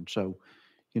concerns. So,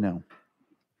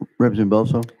 Representative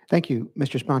Bolso. Thank you,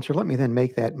 Mr. Sponsor. Let me then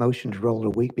make that motion to roll it a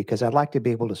week, because I'd like to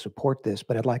be able to support this,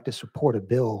 but I'd like to support a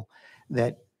bill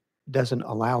that doesn't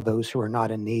allow those who are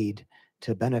not in need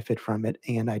to benefit from it.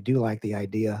 And I do like the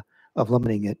idea of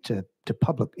limiting it to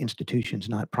public institutions,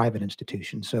 not private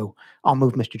institutions. So I'll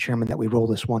move, Mr. Chairman, that we roll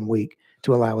this 1 week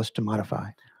to allow us to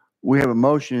modify. We have a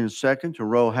motion and a second to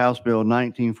roll House Bill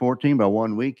 1914 by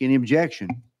 1 week. Any objection?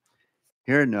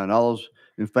 Hearing none. All those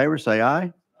in favor say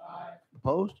aye. Aye.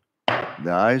 Opposed?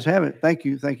 The ayes have it. Thank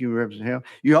you. Thank you, Representative Hill.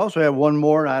 You also have one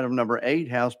more, item number 8,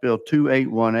 House Bill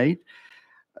 2818.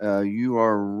 You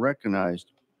are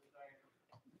recognized.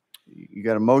 You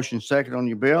got a motion second on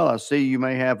your bill. I see you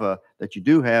may have that you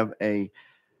do have a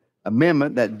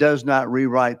amendment that does not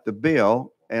rewrite the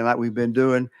bill. And like we've been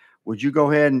doing, would you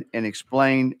go ahead and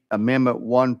explain Amendment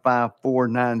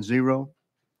 15490?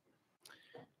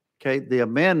 Okay, the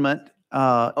amendment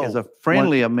is a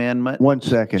friendly amendment. 1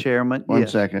 second. Chairman. One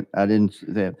Yes. second. I didn't see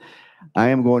that. I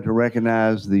am going to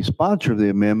recognize the sponsor of the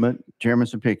amendment, Chairman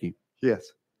Sapicki.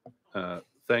 Yes.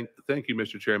 Thank you,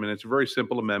 Mr. Chairman. It's a very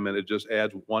simple amendment. It just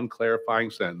adds one clarifying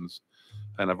sentence.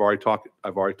 And I've already talked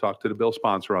to the bill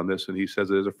sponsor on this, and he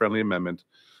says it is a friendly amendment.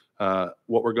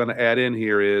 What we're going to add in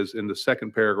here is in the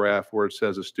second paragraph where it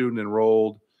says a student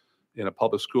enrolled in a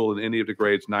public school in any of the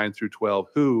grades 9 through 12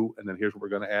 who, and then here's what we're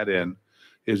going to add in,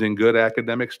 is in good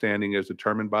academic standing as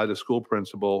determined by the school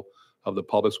principal of the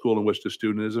public school in which the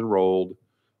student is enrolled,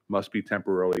 must be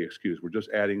temporarily excused. We're just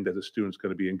adding that the student's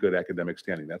going to be in good academic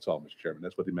standing. That's all, Mr. Chairman.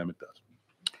 That's what the amendment does.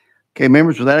 Okay,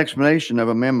 members, with that explanation of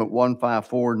Amendment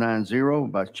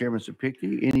 15490 by Chairman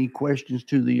Sapicki, any questions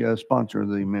to the sponsor of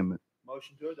the amendment?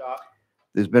 Motion to adopt.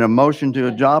 There's been a motion to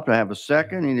adopt. I have a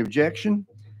second. Any objection?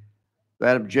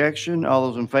 That objection,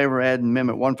 all those in favor adding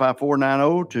Amendment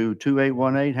 15490 to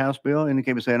 2818 House Bill,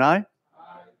 indicate by saying aye.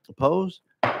 Aye. Opposed?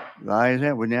 The ayes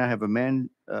have it. We now have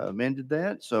amended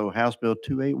that. So House Bill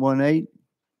 2818,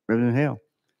 Representative Hale.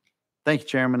 Thank you,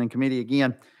 Chairman and committee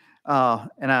again.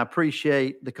 And I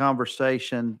appreciate the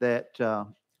conversation that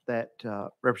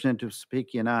Representative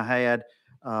Sapicki and I had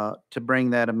to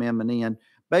bring that amendment in.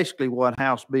 Basically, what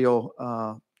House Bill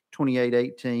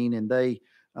 2818, and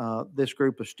this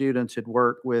group of students had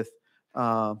worked with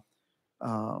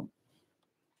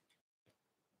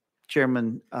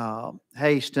Chairman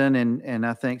Haston and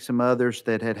I think some others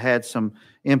that had some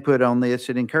input on this.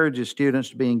 It encourages students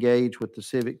to be engaged with the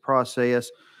civic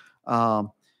process.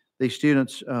 These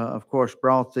students, of course,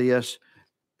 brought this.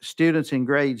 Students in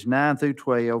grades 9 through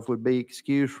 12 would be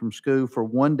excused from school for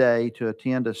 1 day to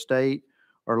attend a state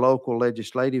or local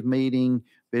legislative meeting,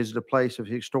 visit a place of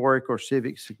historic or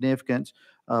civic significance,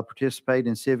 participate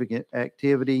in civic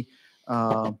activity,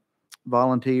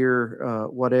 volunteer,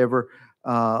 whatever.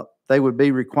 They would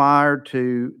be required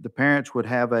to, the parents would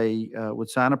have would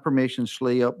sign a permission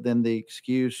slip, then the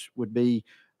excuse would be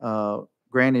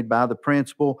granted by the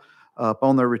principal.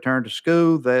 Upon their return to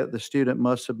school, the student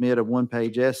must submit a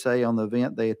 1-page essay on the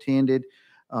event they attended,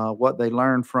 what they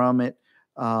learned from it.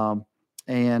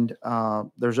 And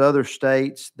there's other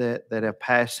states that have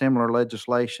passed similar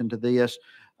legislation to this.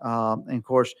 And of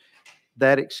course,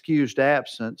 that excused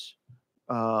absence,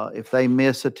 if they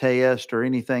miss a test or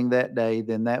anything that day,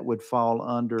 then that would fall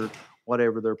under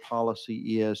whatever their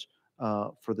policy is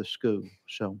for the school.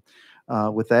 So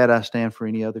with that, I stand for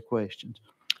any other questions.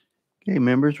 Okay,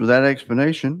 members, with that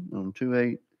explanation on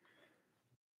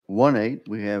 2818,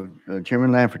 we have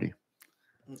Chairman Lafferty.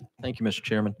 Thank you, Mr.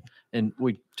 Chairman. And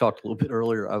we talked a little bit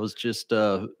earlier. I was just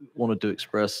wanted to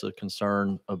express a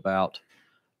concern about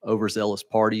overzealous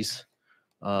parties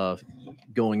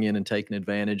going in and taking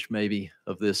advantage maybe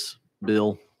of this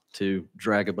bill to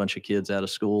drag a bunch of kids out of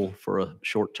school for a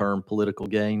short-term political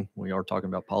gain. We are talking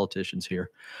about politicians here.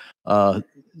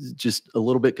 Just a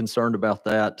little bit concerned about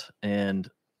that. And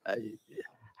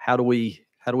how do we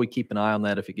keep an eye on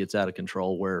that if it gets out of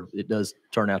control, where it does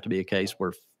turn out to be a case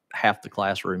where half the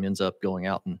classroom ends up going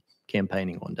out and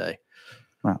campaigning one day?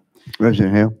 Wow.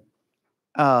 Representative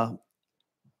Hale.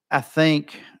 I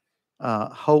think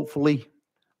hopefully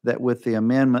that with the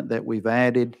amendment that we've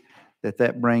added,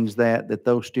 that brings that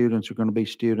those students are going to be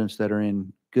students that are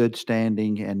in good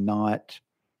standing and not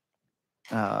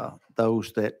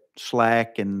those that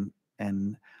slack and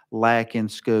lack in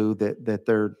school, that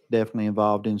they're definitely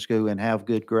involved in school and have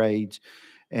good grades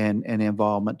and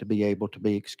involvement to be able to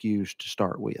be excused to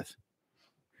start with.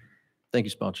 Thank you,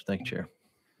 sponsor. Thank you, Chair.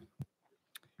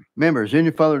 Members,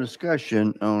 any further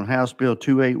discussion on House Bill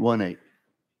 2818?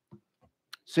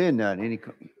 Seeing none, any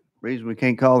reason we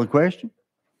can't call the question?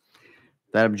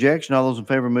 That objection, all those in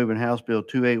favor of moving House Bill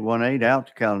 2818 out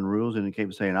to calendar rules indicate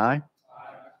by saying aye.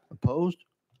 Opposed?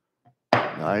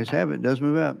 The ayes have it. It does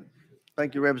move out.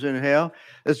 Thank you, Representative Hale.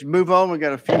 Let's move on. We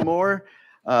got a few more.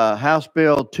 House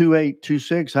Bill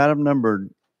 2826, item number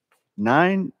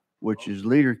 9, which is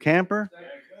Leader Camper.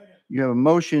 You have a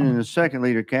motion and a second,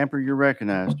 Leader Camper. You're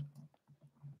recognized.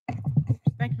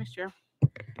 Thank you, Mr. Chair.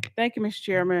 Thank you, Mr.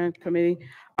 Chairman, committee.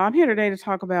 I'm here today to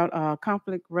talk about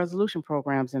conflict resolution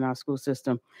programs in our school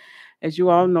system. As you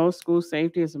all know, school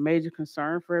safety is a major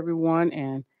concern for everyone,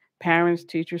 and parents,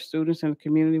 teachers, students, and the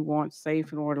community want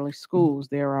safe and orderly schools.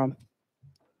 There are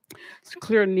it's a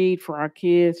clear need for our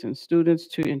kids and students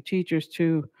and teachers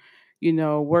to,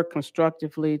 work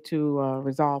constructively to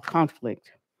resolve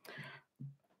conflict.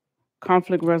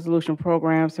 Conflict resolution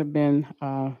programs have been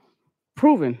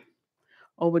proven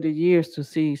over the years to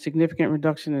see significant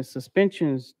reduction in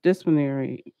suspensions,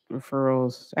 disciplinary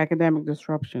referrals, academic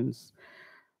disruptions,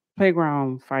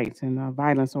 playground fights, and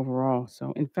violence overall.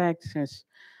 So, in fact, since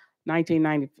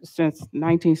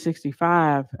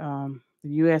 1965, the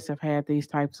U.S. have had these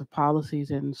types of policies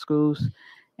in schools,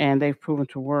 and they've proven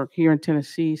to work. Here in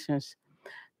Tennessee, since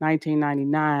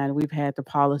 1999, we've had the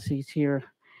policies here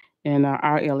in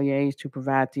our LEAs to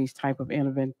provide these type of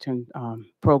intervention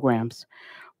programs.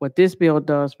 What this bill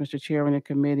does, Mr. Chairman and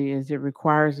committee, is it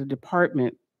requires the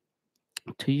department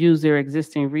to use their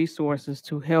existing resources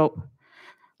to help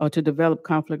or to develop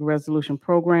conflict resolution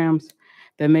programs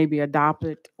that may be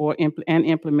adopted or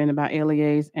implemented by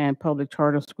LEAs and public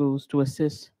charter schools to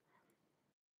assist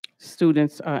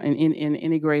students in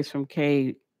any grades from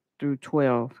K through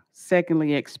 12.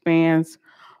 Secondly, expands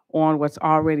on what's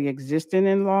already existing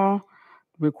in law,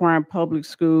 requiring public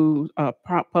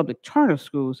charter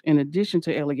schools, in addition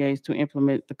to LEAs, to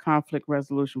implement the conflict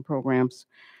resolution programs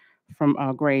from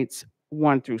grades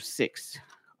 1 through 6.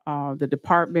 The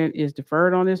department is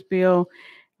deferred on this bill.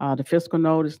 The fiscal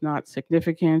note is not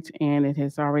significant, and it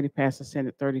has already passed the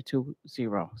Senate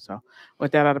 32-0. So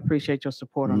with that, I'd appreciate your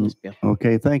support on this bill.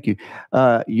 Okay, thank you.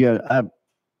 Yeah,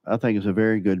 I think it's a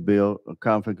very good bill.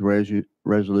 Conflict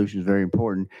resolution is very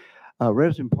important.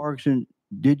 Representative Parkinson,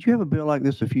 did you have a bill like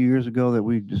this a few years ago that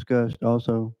we discussed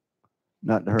also?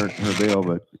 Not her bill,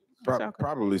 but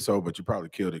Probably so, but you probably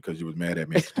killed it because you was mad at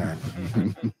me at the time.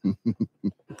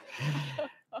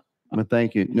 Well,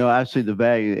 thank you. No, I see the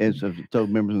value. As I've told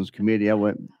members of this committee, I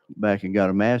went back and got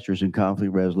a master's in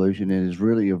conflict resolution, and it's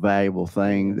really a valuable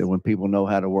thing that when people know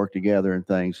how to work together and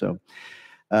things. So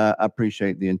I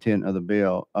appreciate the intent of the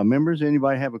bill. Members,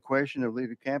 anybody have a question of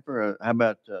Leader Camper? How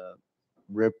about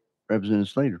Representative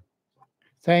Slater?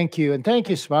 Thank you. And thank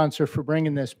you, sponsor, for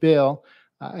bringing this bill.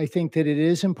 I think that it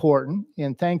is important.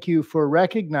 And thank you for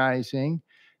recognizing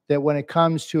that when it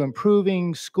comes to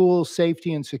improving school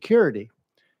safety and security,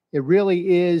 it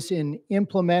really is an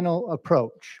implemental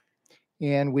approach.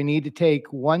 And we need to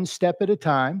take one step at a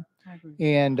time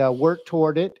and work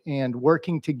toward it. And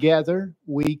working together,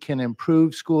 we can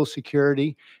improve school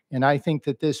security. And I think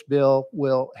that this bill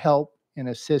will help and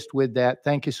assist with that.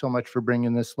 Thank you so much for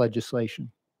bringing this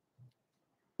legislation.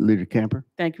 Leader Camper.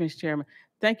 Thank you, Mr. Chairman.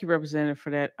 Thank you, Representative, for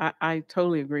that. I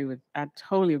totally agree with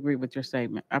your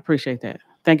statement. I appreciate that.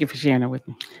 Thank you for sharing it with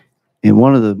me. And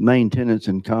one of the main tenets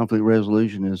in conflict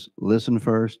resolution is listen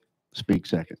first, speak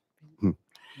second.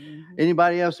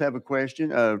 Anybody else have a question?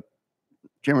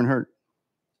 Chairman Hurt.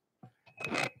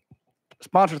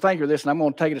 Sponsor, thank you for this, and I'm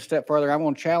going to take it a step further. I'm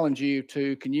going to challenge you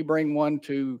to, can you bring one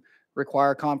to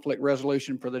require conflict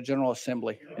resolution for the General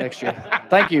Assembly next year?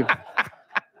 Thank you.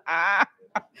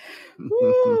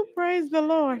 Woo, praise the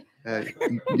Lord.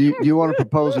 Do you want to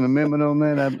propose an amendment on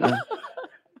that?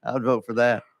 I would vote for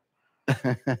that.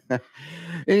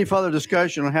 Any further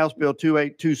discussion on House Bill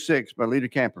 2826 by Leader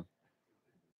Camper?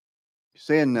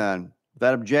 Seeing none.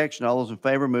 Without objection, all those in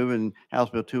favor moving House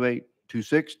Bill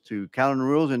 2826 to calendar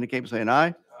rules indicate by saying aye.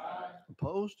 Aye.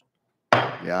 Opposed?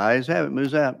 The ayes have it.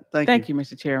 Moves out. Thank you.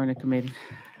 Mr. Chairman and committee.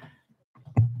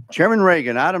 Chairman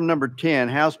Reagan, item number 10,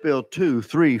 House Bill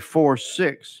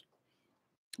 2346.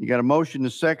 You got a motion to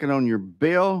second on your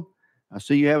bill. I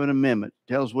see you have an amendment.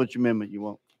 Tell us which amendment you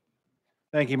want.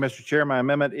 Thank you, Mr. Chair. My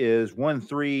amendment is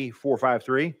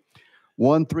 13453.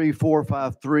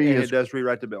 13453. And it does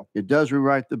rewrite the bill. It does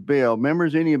rewrite the bill.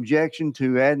 Members, any objection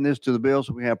to adding this to the bill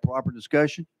so we have proper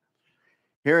discussion?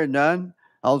 Hearing none.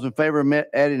 All those in favor of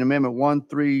adding amendment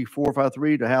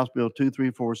 13453 to House Bill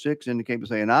 2346 indicate by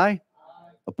saying aye.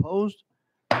 Opposed?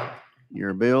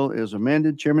 Your bill is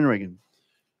amended. Chairman Reagan.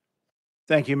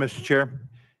 Thank you, Mr.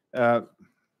 Chair.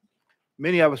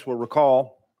 Many of us will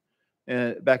recall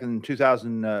back in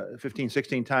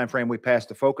 2015-16 timeframe, we passed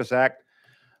the Focus Act,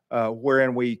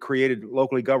 wherein we created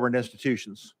locally governed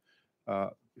institutions.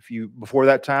 Before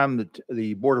that time,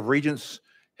 the Board of Regents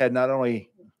had not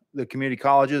only the community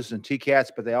colleges and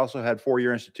TCATs, but they also had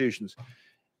four-year institutions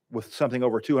with something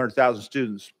over 200,000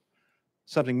 students,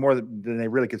 something more than they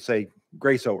really could say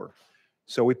grace over.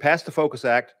 So we passed the Focus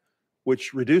Act,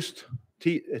 which reduced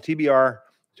TBR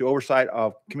to oversight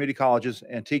of community colleges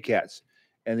and TCATs,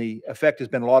 and the effect has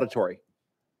been laudatory.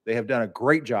 They have done a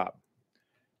great job.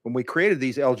 When we created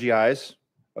these LGIs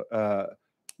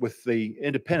with the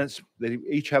independents, they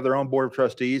each have their own board of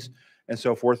trustees and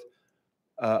so forth.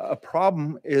 A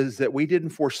problem is that we didn't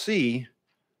foresee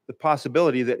the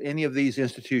possibility that any of these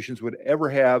institutions would ever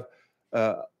have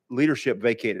leadership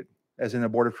vacated, as in a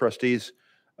board of trustees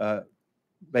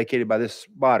vacated by this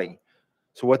body.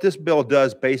 So what this bill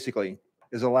does basically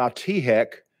is allow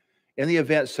THEC, in the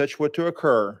event such were to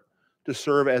occur, to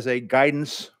serve as a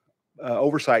guidance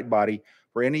oversight body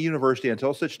for any university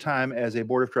until such time as a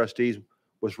board of trustees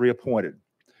was reappointed.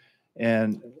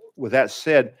 And with that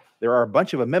said, there are a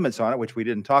bunch of amendments on it, which we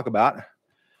didn't talk about.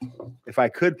 If I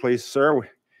could, please, sir,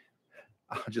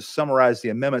 I'll just summarize the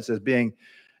amendments as being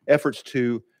efforts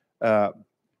to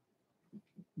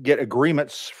get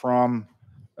agreements from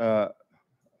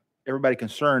everybody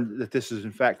concerned that this is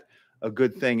in fact a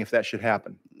good thing if that should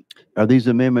happen. Are these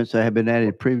amendments that have been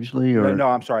added previously? Or No,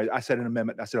 I'm sorry. I said an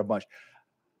amendment. I said a bunch.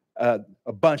 A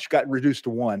bunch got reduced to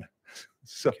one.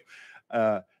 So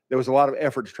there was a lot of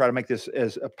effort to try to make this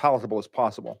as palatable as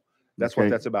possible. That's what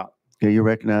that's about. Okay, you're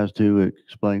recognized to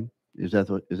explain. Is that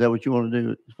what you want to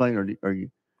do? Explain, or are you?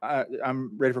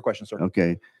 I'm ready for questions, sir.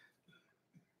 Okay.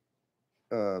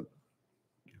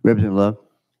 Representative Love.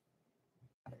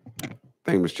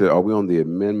 Thank you, Mr. Chair. Are we on the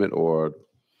amendment or?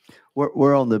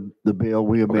 We're on the bill.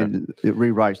 We amended, it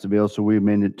rewrites the bill, so we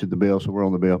amended to the bill, so we're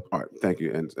on the bill. All right, thank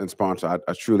you. And sponsor,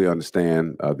 I truly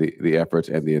understand the efforts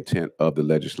and the intent of the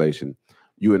legislation.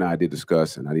 You and I did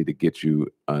discuss, and I need to get you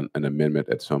an amendment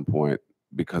at some point,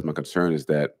 because my concern is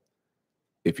that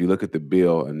if you look at the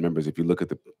bill, and members, if you look at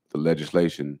the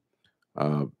legislation,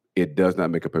 it does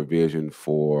not make a provision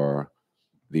for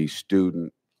the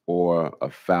student or a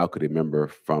faculty member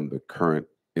from the current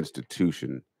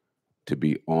institution to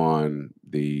be on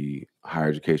the Higher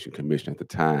Education Commission at the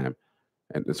time.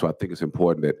 And so I think it's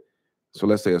important that, so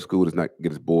let's say a school does not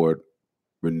get its board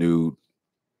renewed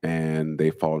and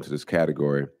they fall into this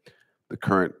category. The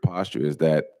current posture is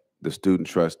that the student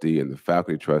trustee and the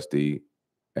faculty trustee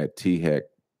at THEC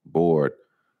board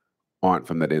aren't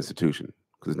from that institution,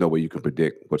 because there's no way you can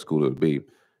predict what school it would be.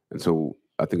 And so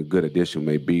I think a good addition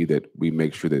may be that we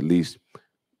make sure that at least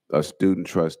a student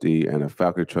trustee and a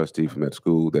faculty trustee from that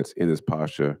school that's in this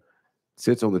posture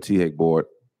sits on the THEC board,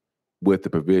 with the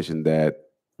provision that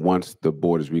once the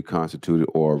board is reconstituted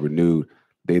or renewed,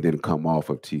 they then come off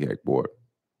of THEC board.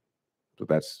 So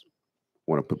that's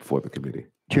what I put before the committee.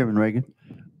 Chairman Reagan.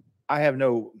 I have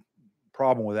no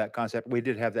problem with that concept. We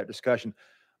did have that discussion,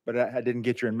 but I didn't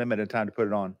get your amendment in time to put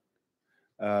it on.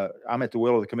 I'm at the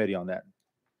will of the committee on that.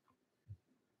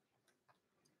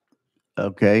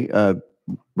 Okay.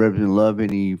 Representative Love,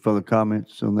 any further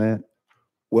comments on that?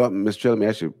 Well, Mr. Chair, let me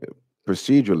ask you,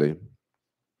 procedurally,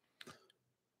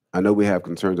 I know we have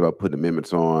concerns about putting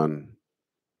amendments on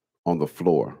the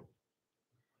floor.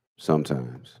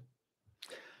 sometimes.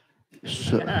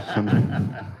 So,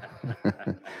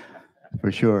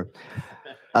 for sure.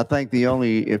 I think the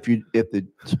only, if the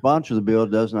sponsor of the bill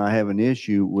does not have an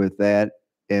issue with that,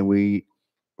 and we're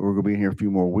going to be here a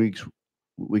few more weeks,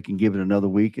 we can give it another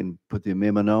week and put the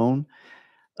amendment on.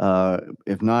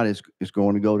 If not, it's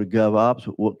going to go to GovOps.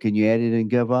 What, can you add it in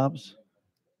GovOps?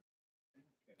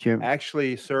 Chairman?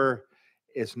 Actually, sir,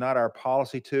 it's not our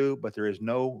policy to, but there is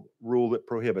no rule that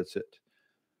prohibits it.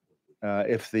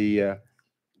 If the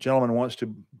gentleman wants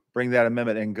to bring that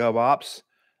amendment in GovOps,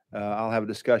 I'll have a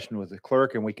discussion with the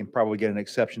clerk, and we can probably get an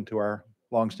exception to our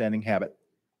longstanding habit.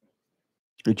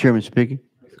 The chairman speaking.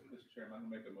 Mr. Chairman, I'm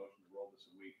going to make a motion to roll this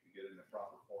a week to get it in the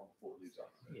proper form before it leaves our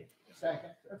committee.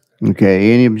 Second.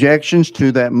 Okay, any objections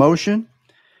to that motion?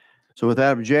 So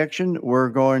without objection, we're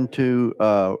going to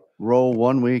roll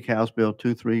 1 week House Bill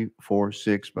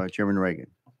 2346 by Chairman Reagan.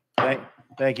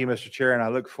 Thank you, Mr. Chair, and I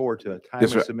look forward to a Yes, timely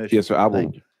sir. submission. Yes, sir. I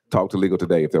will talk to legal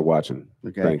today if they're watching.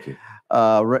 Okay. Thank you.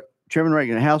 Chairman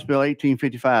Reagan, House Bill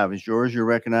 1855 is yours. You're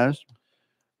recognized.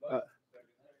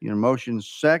 Your motion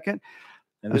second.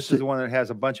 And this is the one that has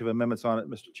a bunch of amendments on it,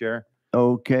 Mr. Chair.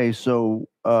 Okay, so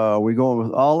are we going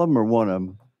with all of them or one of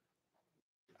them?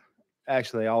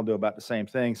 Actually, I'll do about the same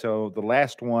thing. So the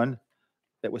last one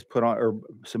that was put on or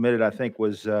submitted, I think,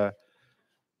 was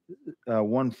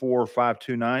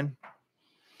 14529.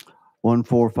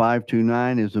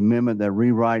 14529 is amendment that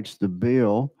rewrites the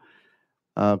bill.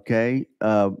 Okay,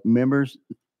 members,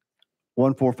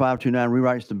 14529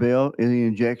 rewrites the bill. Any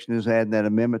objection is adding that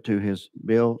amendment to his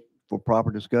bill for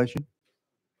proper discussion?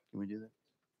 Can we do that?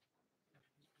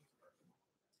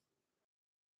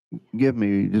 Give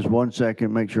me just 1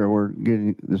 second, make sure we're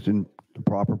getting this in the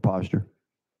proper posture.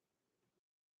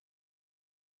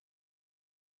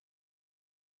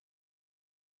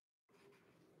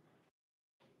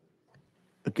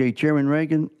 Okay, Chairman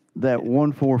Reagan, that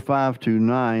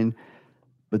 14529,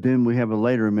 but then we have a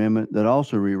later amendment that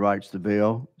also rewrites the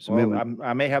bill. It's amendment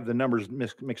I may have the numbers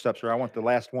mixed up, sir. I want the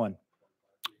last one.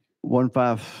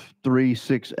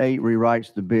 15368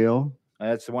 rewrites the bill.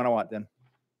 That's the one I want then.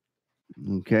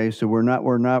 Okay, so we're not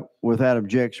without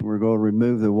objection. We're going to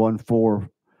remove the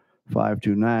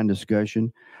 14529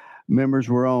 discussion. Members,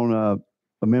 we're on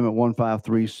amendment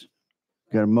 153.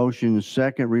 Got a motion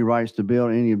second, rewrites the bill.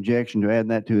 Any objection to adding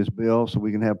that to his bill so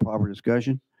we can have proper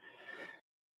discussion?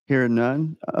 Hearing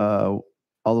none. All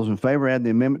those in favor, add the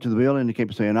amendment to the bill, indicate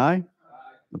by saying aye.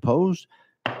 Opposed?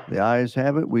 The ayes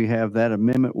have it. We have that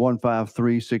amendment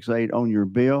 15368 on your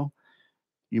bill.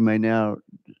 You may now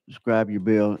describe your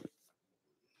bill.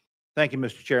 Thank you,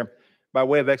 Mr. Chair. By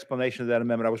way of explanation of that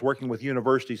amendment, I was working with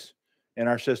universities in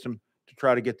our system to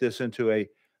try to get this into a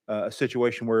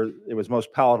situation where it was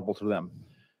most palatable to them.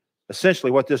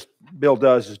 Essentially, what this bill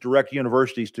does is direct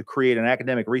universities to create an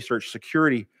academic research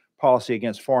security policy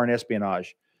against foreign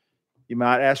espionage. You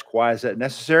might ask, why is that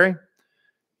necessary?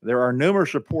 There are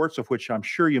numerous reports, of which I'm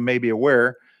sure you may be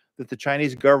aware, that the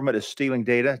Chinese government is stealing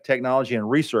data, technology, and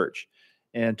research.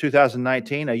 In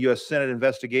 2019, a U.S. Senate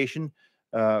investigation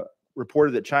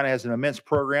reported that China has an immense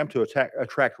program to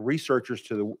attract researchers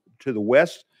to the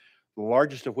West, the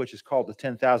largest of which is called the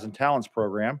 10,000 Talents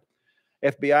Program.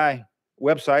 FBI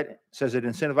website says it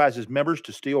incentivizes members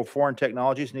to steal foreign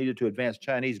technologies needed to advance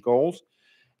Chinese goals,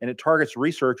 and it targets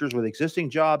researchers with existing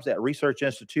jobs at research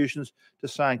institutions to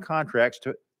sign contracts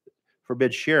to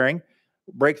forbid sharing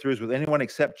breakthroughs with anyone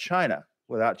except China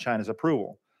without China's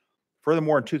approval.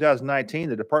 Furthermore, in 2019,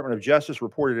 the Department of Justice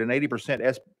reported an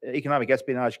 80% economic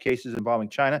espionage cases involving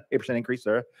China, 8% increase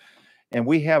there. And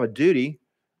we have a duty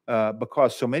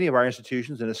because so many of our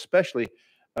institutions, and especially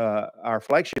our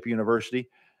flagship university,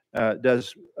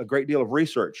 does a great deal of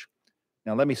research.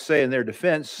 Now, let me say in their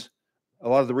defense, a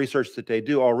lot of the research that they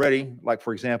do already, like,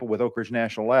 for example, with Oak Ridge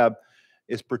National Lab,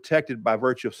 is protected by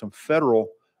virtue of some federal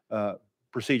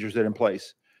procedures that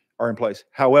are in place.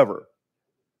 However,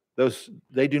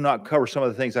 they do not cover some of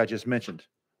the things I just mentioned,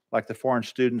 like the foreign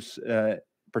students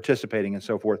participating and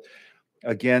so forth.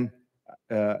 Again,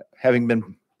 having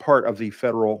been part of the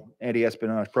federal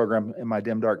anti-espionage program in my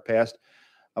dim dark past,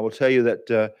 I will tell you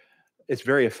that it's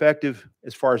very effective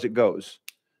as far as it goes.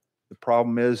 The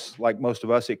problem is, like most of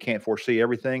us, it can't foresee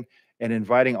everything, and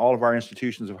inviting all of our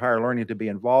institutions of higher learning to be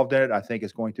involved in it, I think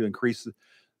is going to increase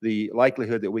the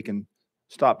likelihood that we can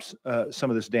stop some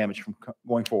of this damage from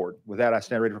going forward. With that, I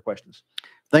stand ready for questions.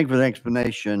 Thank you for the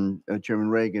explanation, Chairman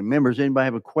Reagan. Members, anybody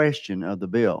have a question of the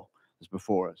bill that's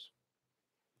before us?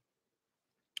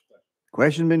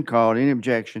 Question been called. Any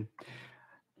objection?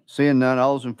 Seeing none,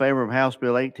 all those in favor of House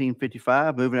Bill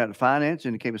 1855, moving out to finance,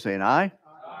 indicate by saying aye.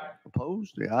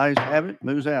 Opposed? The ayes have it.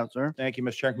 Moves out, sir. Thank you,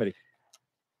 Mr. Chair and Committee.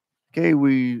 Okay,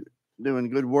 we doing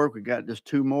good work. We got just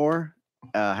two more.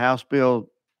 House Bill,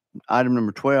 item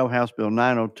number 12, House Bill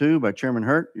 902 by Chairman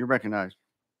Hurt. You're recognized.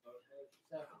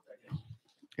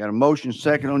 Got a motion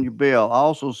second on your bill. I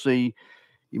also see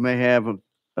you may have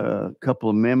a couple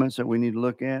of amendments that we need to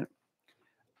look at.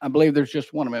 I believe there's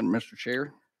just one amendment, Mr.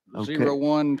 Chair. Okay.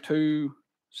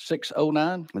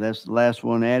 012609. That's the last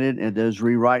one added. It does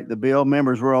rewrite the bill.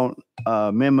 Members, we're on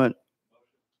amendment.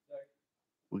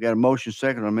 We got a motion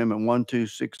second on amendment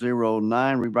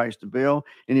 12609, rewrites the bill.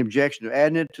 Any objection to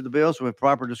adding it to the bill? So we have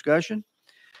proper discussion.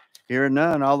 Hearing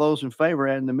none. All those in favor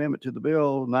adding the amendment to the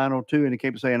bill 902 indicate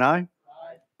by saying aye.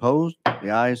 Opposed?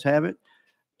 The ayes have it.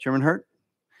 Chairman Hurt.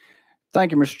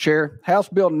 Thank you, Mr. Chair. House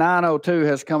Bill 902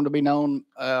 has come to be known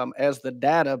as the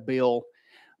data bill.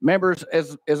 Members,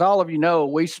 as all of you know,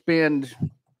 we spend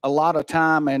a lot of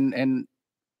time and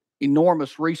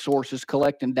enormous resources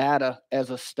collecting data as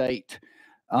a state.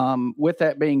 With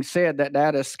that being said, that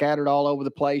data is scattered all over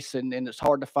the place and it's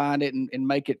hard to find it and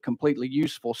make it completely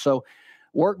useful. So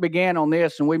work began on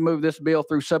this and we moved this bill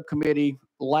through subcommittee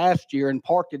last year and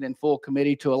parked it in full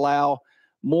committee to allow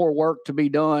more work to be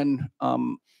done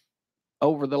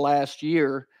over the last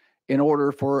year in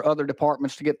order for other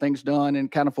departments to get things done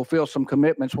and kind of fulfill some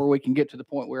commitments where we can get to the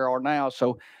point we are now.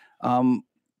 So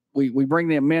we bring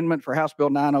the amendment for House Bill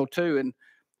 902. And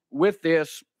with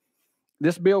this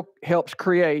bill helps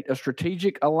create a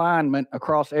strategic alignment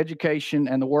across education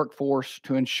and the workforce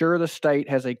to ensure the state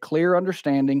has a clear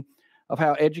understanding of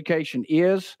how education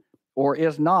is or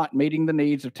is not meeting the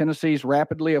needs of Tennessee's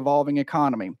rapidly evolving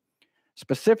economy.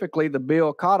 Specifically, the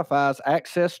bill codifies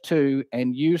access to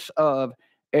and use of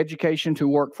education to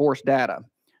workforce data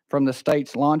from the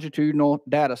state's longitudinal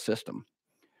data system.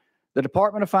 The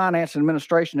Department of Finance and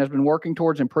Administration has been working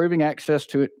towards improving access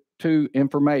to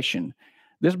information.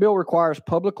 This bill requires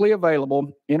publicly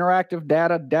available interactive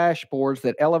data dashboards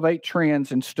that elevate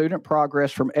trends in student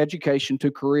progress from education to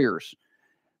careers.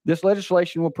 This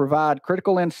legislation will provide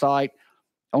critical insight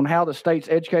on how the state's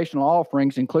educational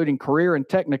offerings, including career and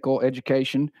technical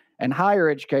education and higher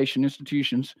education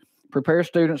institutions, prepare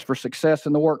students for success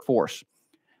in the workforce.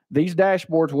 These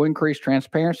dashboards will increase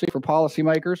transparency for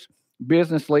policymakers,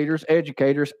 business leaders,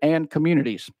 educators, and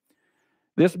communities.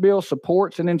 This bill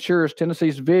supports and ensures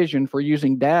Tennessee's vision for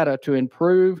using data to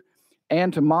improve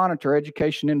and to monitor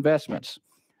education investments.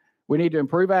 We need to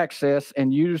improve access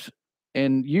and use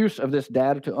of this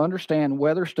data to understand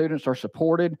whether students are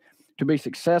supported to be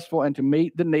successful and to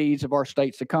meet the needs of our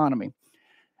state's economy.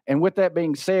 And with that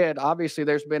being said, obviously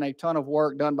there's been a ton of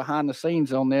work done behind the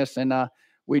scenes on this, and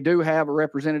we do have a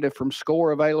representative from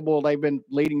SCORE available. They've been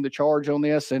leading the charge on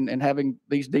this and having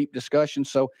these deep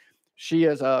discussions. So she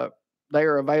is they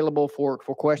are available for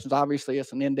questions. Obviously,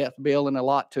 it's an in-depth bill and a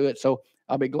lot to it. So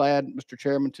I'll be glad, Mr.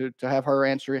 Chairman, to have her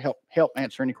help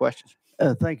answer any questions.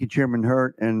 Thank you, Chairman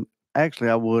Hurt. And actually,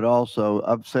 I would also,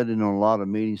 I've said it on a lot of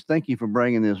meetings. Thank you for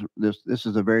bringing this. This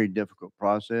is a very difficult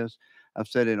process. I've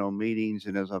said it on meetings,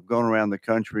 and as I've gone around the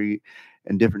country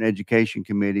and different education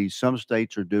committees, some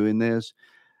states are doing this,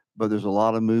 but there's a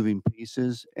lot of moving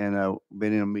pieces, and I've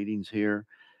been in meetings here.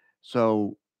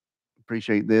 So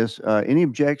appreciate this. Any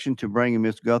objection to bringing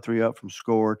Ms. Guthrie up from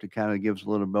SCORE to kind of give us a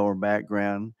little more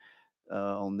background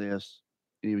on this?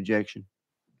 Any objection?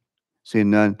 Seeing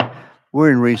none.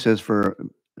 We're in recess for a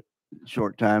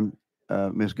short time.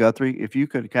 Ms. Guthrie, if you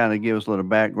could kind of give us a little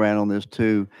background on this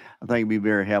too, I think it'd be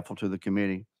very helpful to the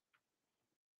committee.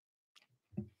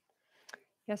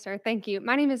 Yes, sir. Thank you.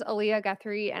 My name is Aaliyah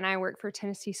Guthrie, and I work for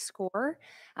Tennessee SCORE.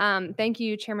 Thank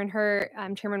you, Chairman Hurt,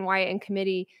 Chairman Wyatt, and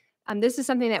committee. This is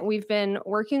something that we've been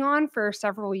working on for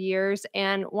several years,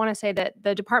 and want to say that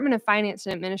the Department of Finance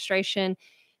and Administration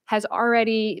has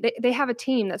already, they have a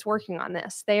team that's working on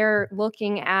this. They're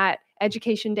looking at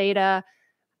education data,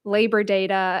 labor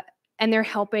data, and they're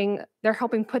helping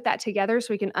put that together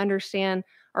so we can understand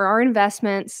our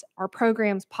investments, our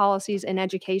programs, policies, and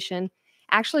education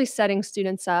actually setting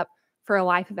students up for a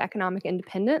life of economic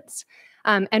independence.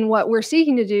 And what we're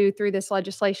seeking to do through this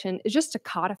legislation is just to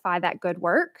codify that good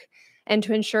work and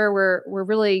to ensure we're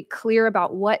really clear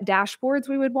about what dashboards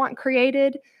we would want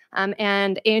created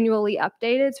and annually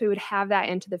updated, so we would have that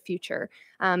into the future.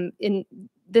 In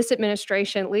this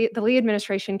administration, the Lee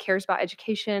administration cares about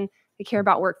education. They care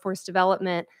about workforce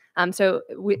development. So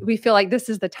we feel like this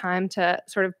is the time to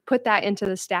sort of put that into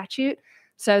the statute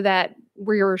so that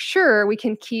we're sure we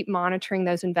can keep monitoring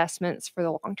those investments for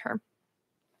the long term.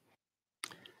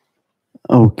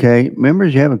 Okay,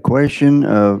 members, you have a question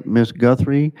of Ms.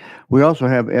 Guthrie. We also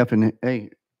have F and A.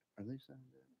 Are they signed up?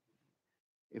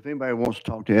 If anybody wants to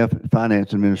talk to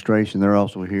Finance Administration, they're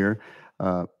also here.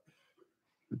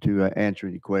 to answer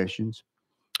any questions.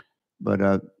 But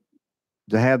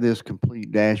to have this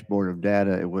complete dashboard of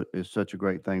data is such a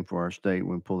great thing for our state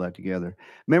when we pull that together.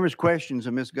 Members, questions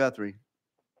of Ms. Guthrie?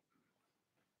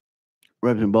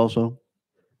 Representative Bolso?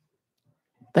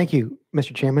 Thank you,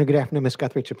 Mr. Chairman. Good afternoon, Ms.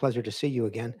 Guthrie. It's a pleasure to see you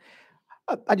again.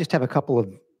 I just have a couple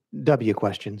of W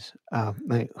questions,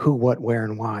 like who, what, where,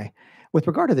 and why. With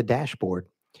regard to the dashboard,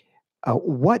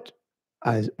 what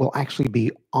will actually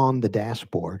be on the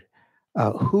dashboard?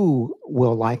 Who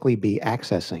will likely be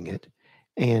accessing it?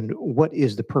 And what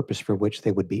is the purpose for which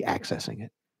they would be accessing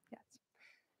it?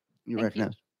 You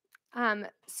recognize.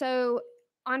 So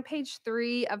on page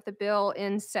 3 of the bill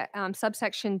in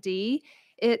subsection D,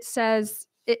 it says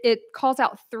it calls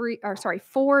out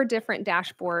 4 different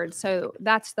dashboards. So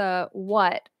that's the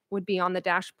what would be on the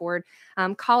dashboard.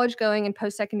 College going and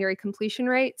post-secondary completion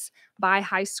rates by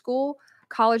high school,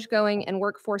 college going and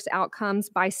workforce outcomes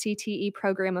by CTE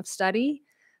program of study,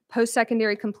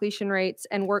 post-secondary completion rates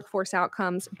and workforce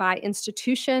outcomes by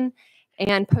institution,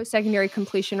 and post-secondary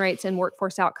completion rates and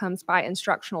workforce outcomes by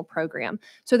instructional program,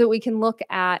 so that we can look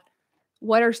at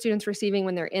what are students receiving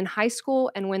when they're in high school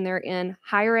and when they're in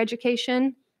higher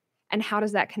education, and how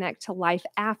does that connect to life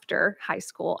after high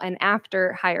school and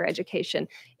after higher education,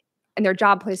 and their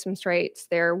job placement rates,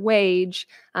 their wage,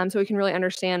 so we can really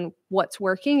understand what's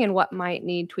working and what might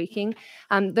need tweaking.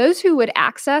 Those who would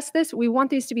access this, we want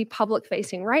these to be public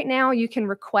facing. Right now, you can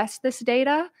request this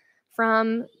data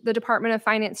from the Department of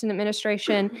Finance and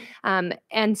Administration,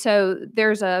 and so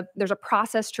there's a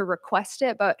process to request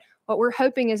it, but what we're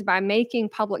hoping is by making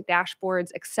public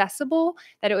dashboards accessible,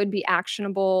 that it would be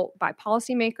actionable by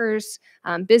policymakers,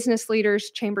 business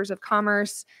leaders, chambers of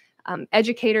commerce,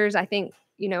 educators. I think,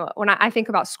 when I think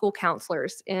about school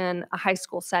counselors in a high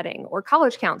school setting or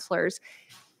college counselors,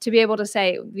 to be able to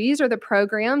say, these are the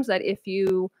programs that if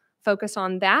you focus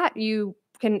on that, you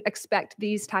can expect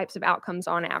these types of outcomes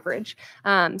on average.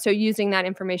 So using that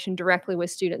information directly with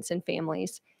students and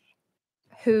families.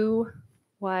 Who,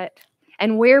 what,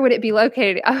 and where would it be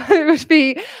located? It would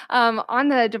be on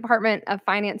the Department of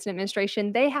Finance and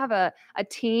Administration. They have a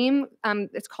team,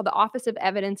 it's called the Office of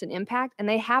Evidence and Impact, and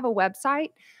they have a website,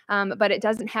 but it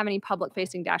doesn't have any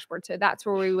public-facing dashboard. So that's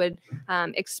where we would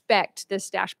expect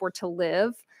this dashboard to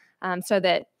live, so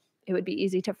that it would be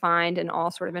easy to find and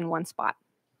all sort of in one spot.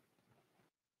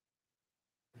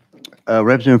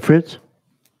 Representative Fritz?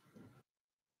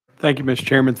 Thank you, Mr.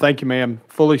 Chairman. Thank you, ma'am.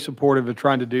 Fully supportive of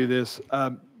trying to do this.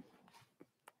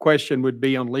 Question would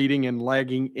be on leading and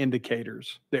lagging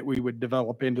indicators that we would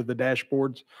develop into the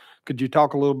dashboards. Could you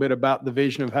talk a little bit about the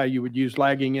vision of how you would use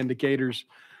lagging indicators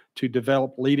to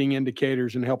develop leading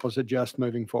indicators and help us adjust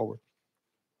moving forward?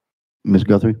 Ms.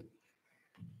 Guthrie?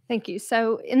 Thank you.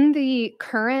 So in the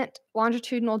current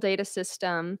longitudinal data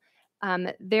system,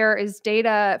 there is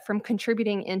data from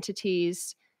contributing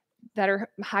entities that are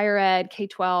higher ed,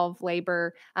 K-12,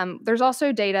 labor. There's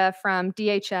also data from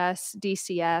DHS,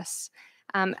 DCS,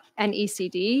 and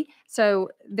ECD. So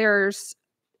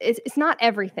it's not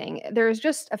everything. There's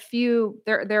just a few.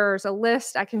 There's a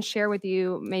list I can share with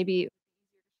you. Maybe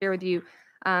share with you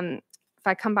if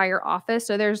I come by your office.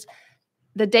 So there's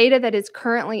the data that is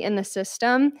currently in the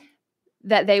system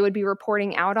that they would be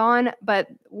reporting out on, but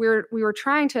we were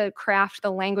trying to craft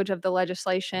the language of the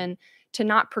legislation to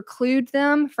not preclude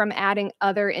them from adding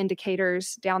other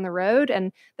indicators down the road.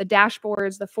 And the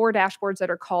dashboards, the 4 dashboards that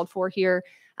are called for here,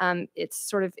 it's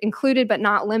sort of included but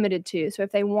not limited to. So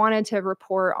if they wanted to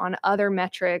report on other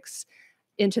metrics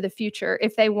into the future,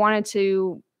 if they wanted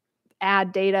to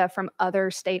add data from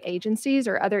other state agencies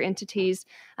or other entities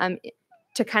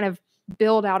to kind of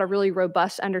build out a really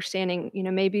robust understanding,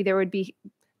 maybe there would be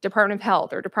Department of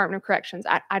Health or Department of Corrections.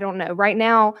 I don't know. Right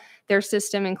now, their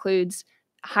system includes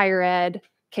higher ed,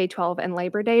 K-12, and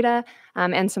labor data,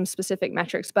 and some specific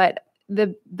metrics. But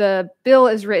the bill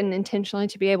is written intentionally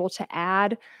to be able to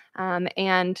add,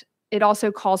 and it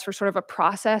also calls for sort of a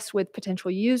process with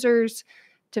potential users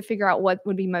to figure out what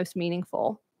would be most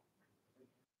meaningful.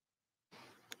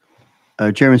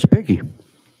 Chairman Spicky.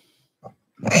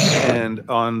 And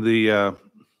on the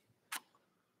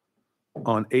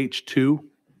on H2,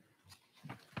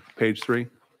 page 3,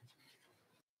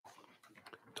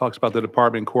 talks about the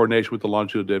department in coordination with the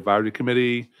Longitudinal Advisory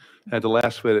Committee. At the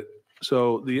last bit,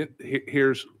 so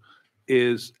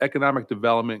is economic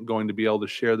development going to be able to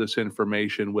share this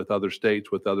information with other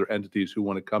states, with other entities who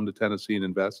want to come to Tennessee and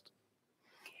invest?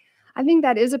 I think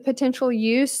that is a potential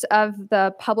use of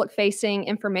the public-facing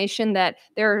information, that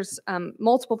there's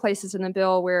multiple places in the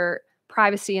bill where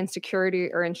privacy and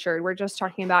security are ensured. We're just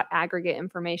talking about aggregate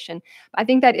information. I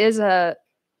think that is a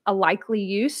likely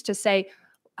use to say,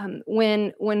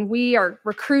 when we are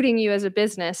recruiting you as a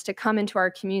business to come into our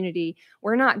community,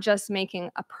 we're not just making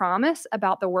a promise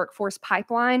about the workforce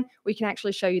pipeline. We can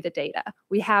actually show you the data.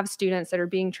 We have students that are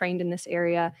being trained in this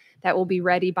area that will be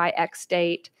ready by X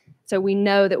date. So we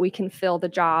know that we can fill the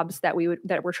jobs that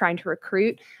we're trying to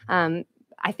recruit.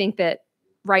 I think that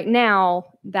right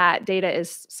now that data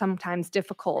is sometimes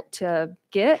difficult to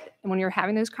get when you're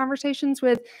having those conversations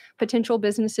with potential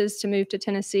businesses to move to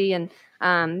Tennessee, and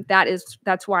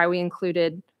that's why we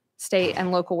included state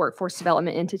and local workforce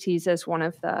development entities as one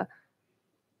of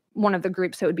the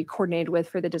groups that would be coordinated with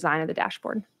for the design of the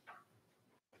dashboard.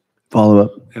 Follow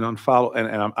up. And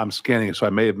I'm scanning it, so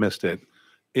I may have missed it.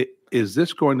 Is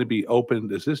this going to be open?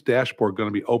 Is this dashboard going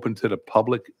to be open to the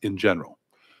public in general?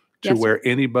 To Yes, sir. where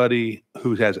anybody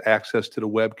who has access to the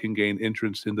web can gain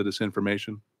entrance into this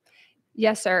information?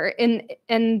 Yes, sir.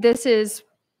 And this is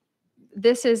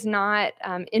not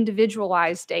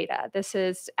individualized data. This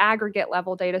is aggregate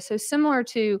level data. So similar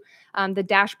to the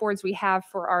dashboards we have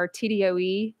for our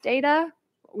TDOE data,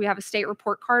 we have a state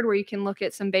report card where you can look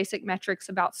at some basic metrics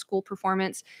about school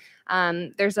performance.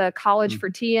 There's a College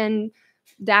for TN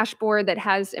dashboard that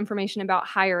has information about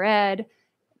higher ed.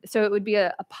 So it would be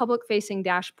a public-facing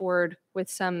dashboard with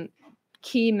some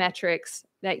key metrics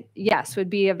that, yes, would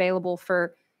be available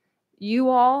for you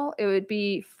all. It would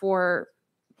be for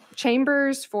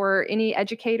chambers, for any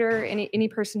educator, any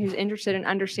person who's interested in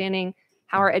understanding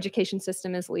how our education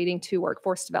system is leading to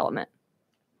workforce development.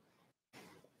 I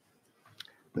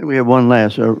think we have one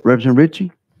last. Representative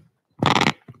Ritchie?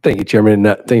 Thank you, Chairman.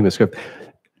 Thank you, Ms. Scribb.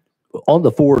 On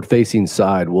the forward-facing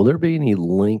side, will there be any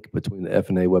link between the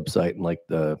FNA website and like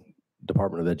the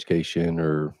Department of Education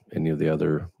or any of the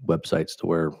other websites to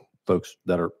where folks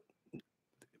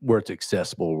where it's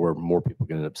accessible, where more people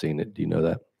can end up seeing it? Do you know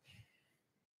that?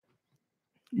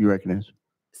 You recognize?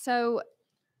 So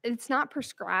it's not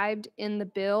prescribed in the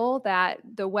bill that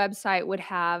the website would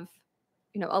have,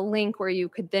 a link where you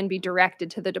could then be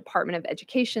directed to the Department of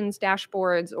Education's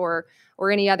dashboards or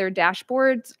any other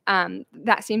dashboards.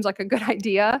 That seems like a good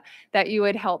idea, that you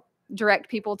would help direct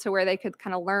people to where they could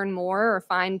kind of learn more or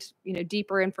find,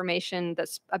 deeper information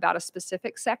that's about a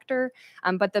specific sector.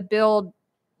 But the bill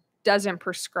doesn't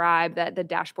prescribe that the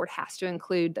dashboard has to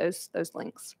include those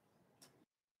links.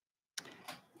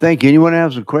 Thank you. Anyone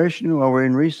has a question while we're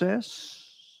in recess?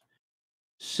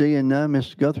 Seeing none,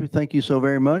 Mr. Guthrie, thank you so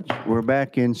very much. We're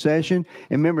back in session.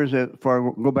 And members, before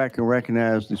I go back and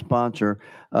recognize the sponsor,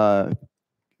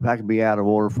 if I could be out of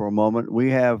order for a moment,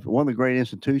 we have one of the great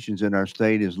institutions in our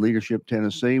state is Leadership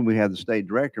Tennessee. We have the state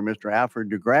director, Mr. Alfred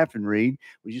DeGraffenried.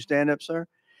 Would you stand up, sir?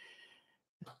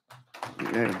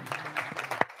 Yeah.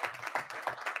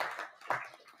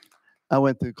 I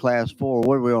went through class 4.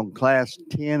 What are we on, class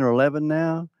 10 or 11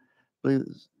 now?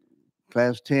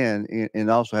 Class 10,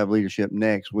 and also have Leadership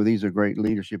Next. Well, these are great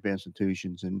leadership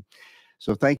institutions. And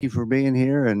so thank you for being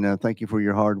here, and thank you for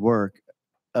your hard work.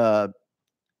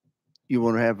 You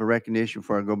want to have a recognition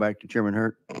before I go back to Chairman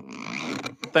Hurt?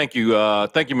 Thank you,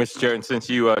 Mr. Chair. And since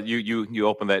you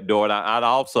opened that door, and I'd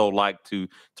also like to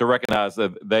recognize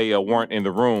that they weren't in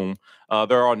the room.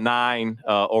 There are 9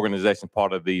 organizations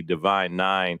part of the Divine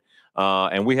Nine,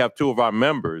 and we have 2 of our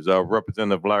members,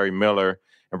 Representative Larry Miller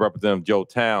and Representative Joe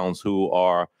Towns, who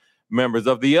are members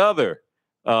of the other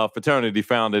fraternity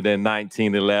founded in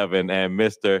 1911, and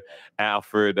Mr.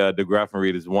 Alfred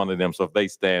DeGraffenried is one of them. So if they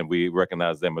stand, we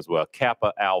recognize them as well.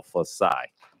 Kappa Alpha Psi.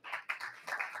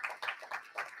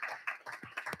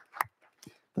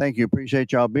 Thank you.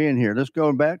 Appreciate y'all being here. Let's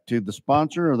go back to the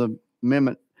sponsor of the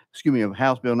amendment, of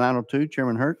House Bill 902,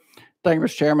 Chairman Hurt. Thank you,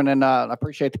 Mr. Chairman, and I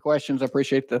appreciate the questions. I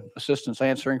appreciate the assistance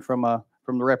answering from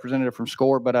the representative from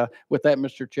SCORE. But with that,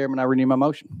 Mr. Chairman, I renew my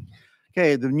motion.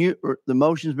 Okay, the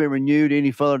motion's been renewed.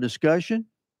 Any further discussion?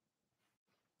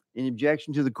 Any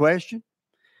objection to the question?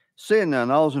 Seeing none,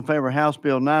 all those in favor of House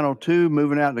Bill 902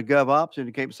 moving out to Gov Ops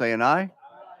indicate by saying aye.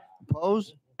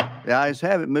 Opposed? The ayes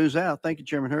have it. Moves out. Thank you,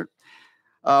 Chairman Hurt.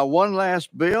 One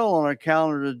last bill on our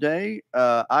calendar today.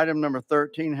 Item number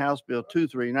 13, House Bill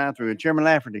 2393. Chairman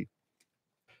Lafferty.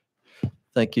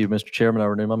 Thank you, Mr. Chairman. I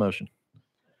renew my motion.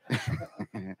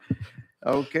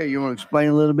 Okay, you want to explain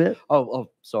a little bit? Oh,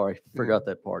 sorry. Forgot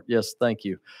that part. Yes, thank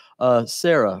you.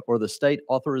 SARA, or the State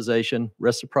Authorization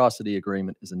Reciprocity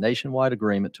Agreement, is a nationwide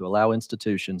agreement to allow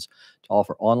institutions to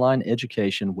offer online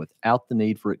education without the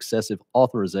need for excessive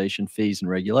authorization fees and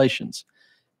regulations.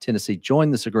 Tennessee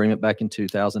joined this agreement back in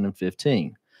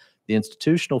 2015. The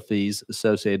institutional fees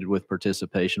associated with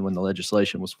participation when the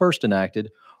legislation was first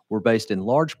enacted were based in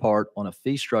large part on a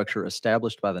fee structure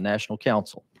established by the National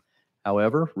Council.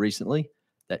 However, recently,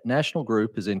 that national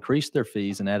group has increased their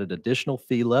fees and added additional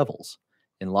fee levels.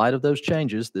 In light of those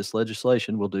changes, this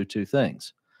legislation will do two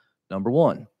things. Number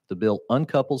one, the bill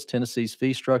uncouples Tennessee's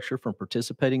fee structure from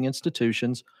participating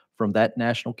institutions from that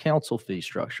national council fee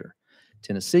structure.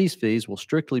 Tennessee's fees will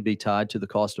strictly be tied to the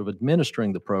cost of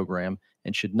administering the program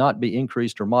and should not be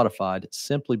increased or modified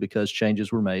simply because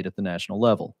changes were made at the national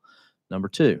level. Number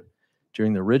two,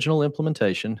 during the original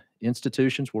implementation,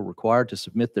 institutions were required to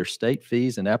submit their state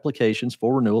fees and applications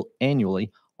for renewal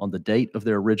annually on the date of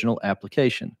their original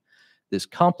application. This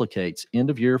complicates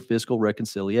end-of-year fiscal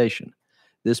reconciliation.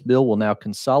 This bill will now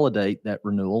consolidate that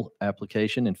renewal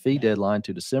application and fee deadline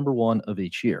to December 1 of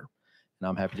each year. And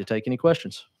I'm happy to take any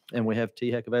questions. And we have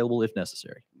THEC available if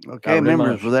necessary. Okay,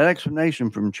 members, with that explanation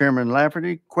from Chairman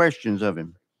Lafferty, questions of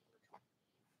him?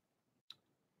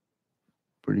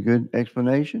 Pretty good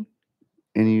explanation.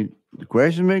 Any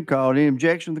question been called? Any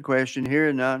objection to the question?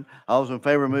 Hearing none. All those in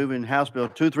favor of moving House Bill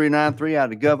 2393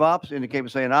 out of Gov Ops indicate by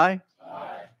saying aye.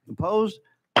 Aye. Opposed?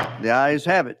 The ayes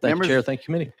have it. Thank you, Chair. Thank you,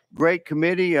 committee. Great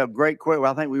committee, a great question.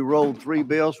 I think we rolled 3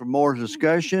 bills for more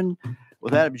discussion.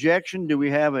 Without objection, do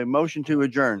we have a motion to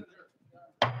adjourn?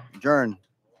 Adjourn.